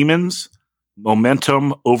 Little Demons.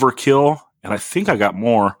 Momentum, Overkill. And I think I got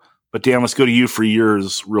more. But Dan, let's go to you for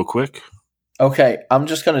yours real quick. Okay, I'm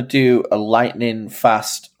just going to do a lightning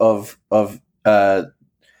fast of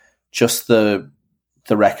just the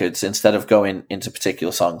records instead of going into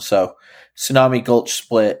particular songs. So Tsunami, Gulch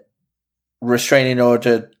Split. Restraining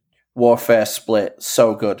Order, Warfare Split.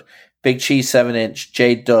 So good. Big Cheese 7-inch.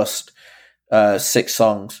 Jade Dust. 6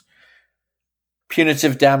 songs.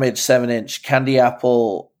 Punitive Damage 7-inch. Candy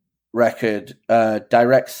Apple record.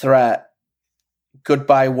 Direct Threat.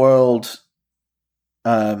 Goodbye World.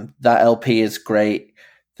 That LP is great.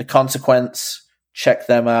 The Consequence, check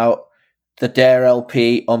them out. The Dare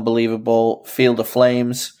LP, unbelievable. Field of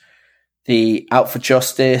Flames. The Out for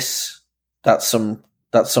Justice. That's some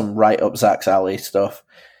right up Zach's alley stuff.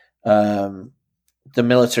 The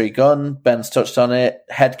Military Gun, Ben's touched on it.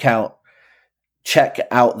 Headcount. Check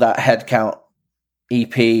out that Headcount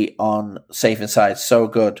EP on Safe Inside. So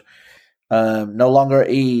good. No Longer at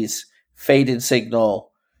Ease. Fading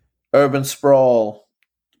Signal. Urban Sprawl.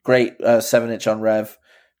 Great 7-inch on Rev.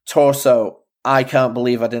 Torso. I can't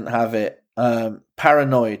believe I didn't have it.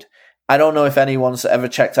 Paranoid. I don't know if anyone's ever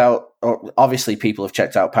checked out, or obviously people have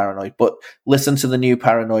checked out Paranoid, but listen to the new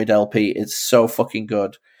Paranoid LP. It's so fucking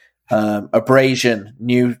good. Abrasion,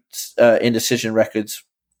 new Indecision Records.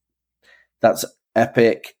 That's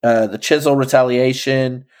epic. The Chisel,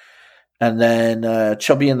 Retaliation, and then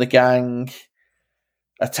Chubby and the Gang,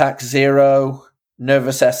 Attack Zero,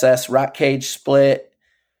 Nervous SS, Rat Cage Split,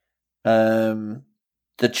 the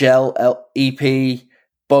Gel EP,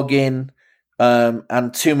 Buggin',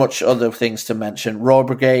 and too much other things to mention. Raw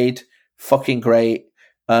Brigade, fucking great.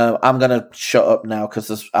 I'm going to shut up now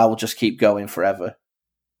because I will just keep going forever.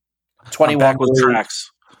 21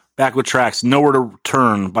 Back with tracks. Nowhere to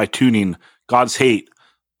Turn by Tuning. God's Hate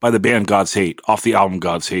by the band God's Hate off the album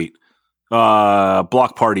God's Hate.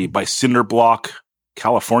 Block Party by Cinder Block,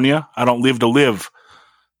 California. I Don't Live to Live.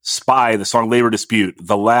 Spy, the song Labor Dispute.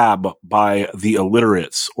 The Lab by The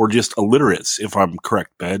Illiterates, or just Illiterates, if I'm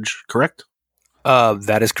correct, Bedge. Correct?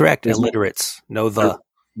 That is correct. Illiterates. No the.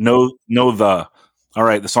 No the. All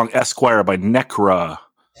right, the song Esquire by Necra.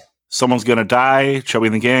 Someone's Gonna Die, Chubby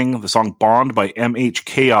and the Gang. The song Bond by MH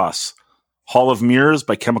Chaos. Hall of Mirrors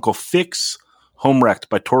by Chemical Fix. Home Wrecked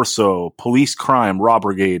by Torso. Police Crime, Raw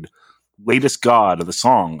Brigade. Latest God, the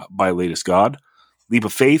song by Latest God. Leap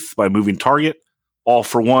of Faith by Moving Target. All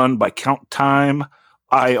for One by Count Time.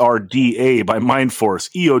 IRDA by Mind Force.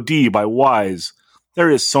 EOD by Wise. There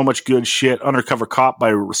is so much good shit. Undercover Cop by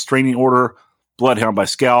Restraining Order. Bloodhound by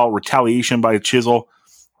Scowl. Retaliation by Chisel.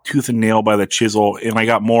 Tooth and Nail by The Chisel. And I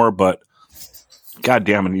got more, but god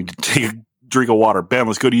damn it, I need to take a drink of water. Ben,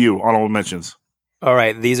 let's go to you. Honorable mentions. All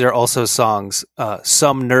right, these are also songs.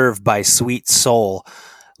 Some Nerve by Sweet Soul.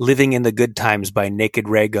 Living in the Good Times by Naked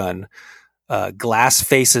Raygun. Glass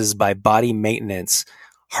Faces by Body Maintenance.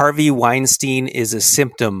 Harvey Weinstein is a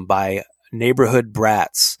Symptom by Neighborhood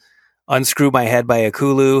Brats. Unscrew My Head by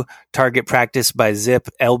Akulu. Target Practice by Zip.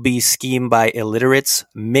 LB Scheme by Illiterates.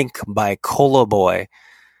 Mink by Cola Boy.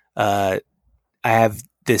 I have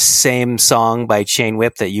this same song by Chain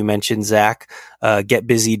Whip that you mentioned, Zach. Get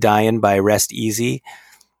Busy Dying by Rest Easy.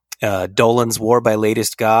 Dolan's War by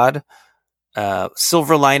Latest God.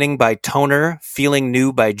 Silver Lining by Toner. Feeling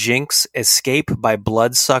New by Jinx. Escape by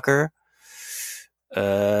Bloodsucker.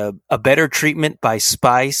 A Better Treatment by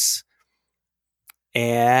Spice.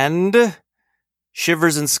 And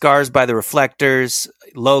Shivers and Scars by The Reflectors.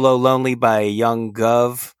 Lolo Lonely by Young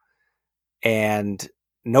Gov. And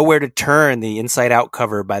Nowhere to Turn, the Inside Out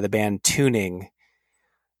cover by the band Tuning.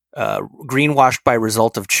 Greenwashed by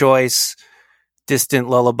Result of Choice. Distant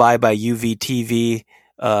Lullaby by UVTV.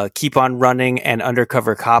 Keep on Running and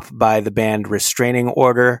Undercover Cop by the band Restraining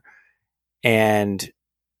Order. And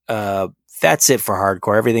that's it for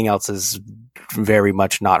hardcore. Everything else is very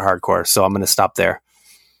much not hardcore, so I'm going to stop there.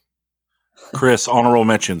 Chris, honorable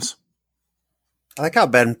mentions. I like how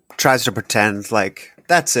Ben tries to pretend like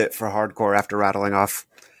that's it for hardcore after rattling off.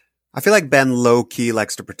 I feel like Ben low-key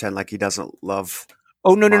likes to pretend like he doesn't love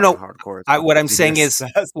Oh no. hardcore. What I'm saying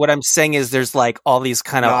is there's like all these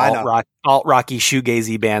kind of alt-rocky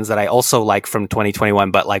shoegazy bands that I also like from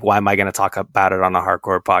 2021, but like why am I going to talk about it on a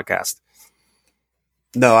hardcore podcast?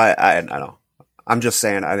 No, I know. I'm just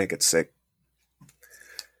saying I think it's sick.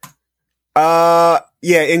 Yeah,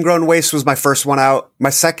 Ingrown Waste was my first one out. My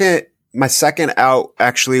second out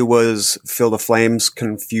actually was Feel the Flames,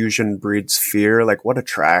 Confusion Breeds Fear. Like, what a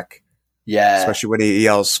track. Yeah. Especially when he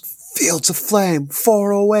yells, Fields of Flame,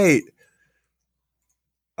 408.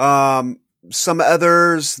 Some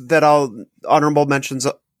others that honorable mentions,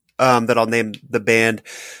 that I'll name the band.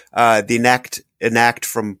 The Enact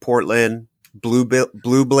from Portland.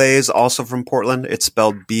 Blue Blaze, also from Portland. It's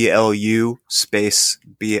spelled BLU space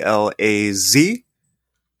BLAZ.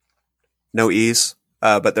 No E's,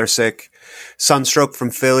 but they're sick. Sunstroke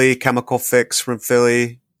from Philly. Chemical Fix from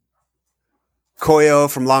Philly.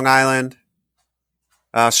 Koyo from Long Island.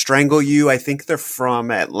 Strangle You, I think they're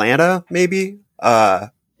from Atlanta, maybe.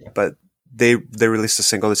 But they released a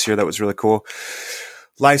single this year that was really cool.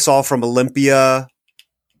 Lysol from Olympia.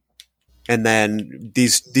 And then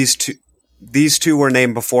these two were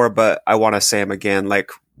named before, but I want to say them again. Like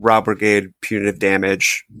Raw Brigade, Punitive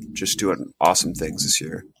Damage, just doing awesome things this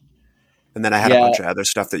year. And then I had a bunch of other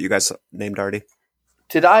stuff that you guys named already.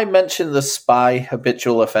 Did I mention the Spy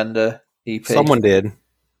Habitual Offender EP? Someone did.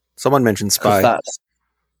 Someone mentioned Spy.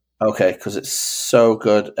 Okay, because it's so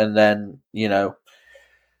good. And then,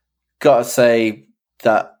 gotta say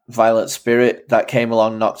that Violent Spirit that came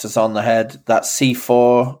along knocked us on the head. That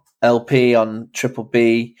C4 LP on Triple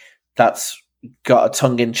B, that's got a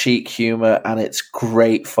tongue-in-cheek humor, and it's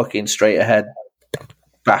great fucking straight ahead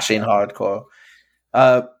bashing hardcore.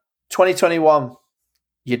 2021,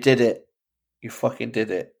 you did it. You fucking did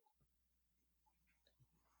it.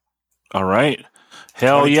 All right.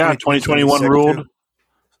 Hell yeah, 2021 ruled. Too.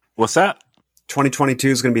 What's that? 2022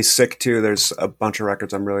 is going to be sick too. There's a bunch of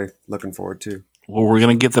records I'm really looking forward to. Well, we're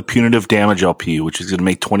going to get the Punitive Damage LP, which is going to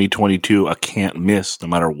make 2022 a can't miss no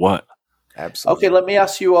matter what. Absolutely. Okay, let me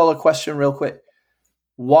ask you all a question real quick.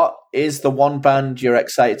 What is the one band you're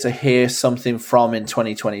excited to hear something from in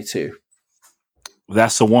 2022?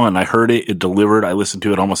 That's the one. I heard it. It delivered. I listen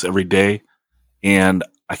to it almost every day. And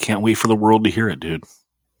I can't wait for the world to hear it, dude.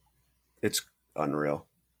 It's unreal.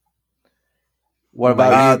 What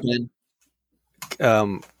about you,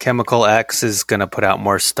 Ben? Chemical X is going to put out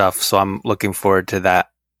more stuff, so I'm looking forward to that.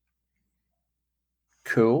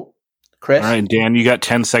 Cool. Chris? All right, Dan, you got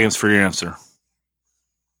 10 seconds for your answer.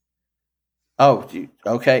 Oh,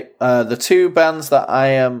 okay. The two bands that I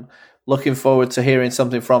am looking forward to hearing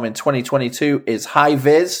something from in 2022 is High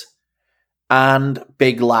Viz and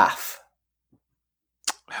Big Laugh.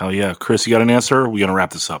 Hell yeah. Chris, you got an answer? We're going to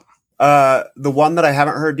wrap this up. The one that I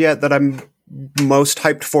haven't heard yet that I'm most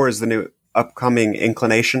hyped for is the new upcoming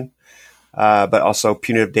Inclination, but also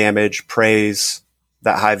Punitive Damage, Praise,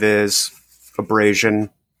 that High Viz,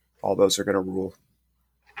 Abrasion. All those are going to rule.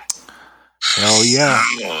 Hell yeah.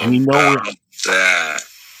 And you know that.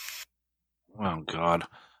 Oh, God.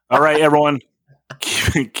 All right, everyone.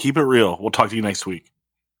 Keep it real. We'll talk to you next week.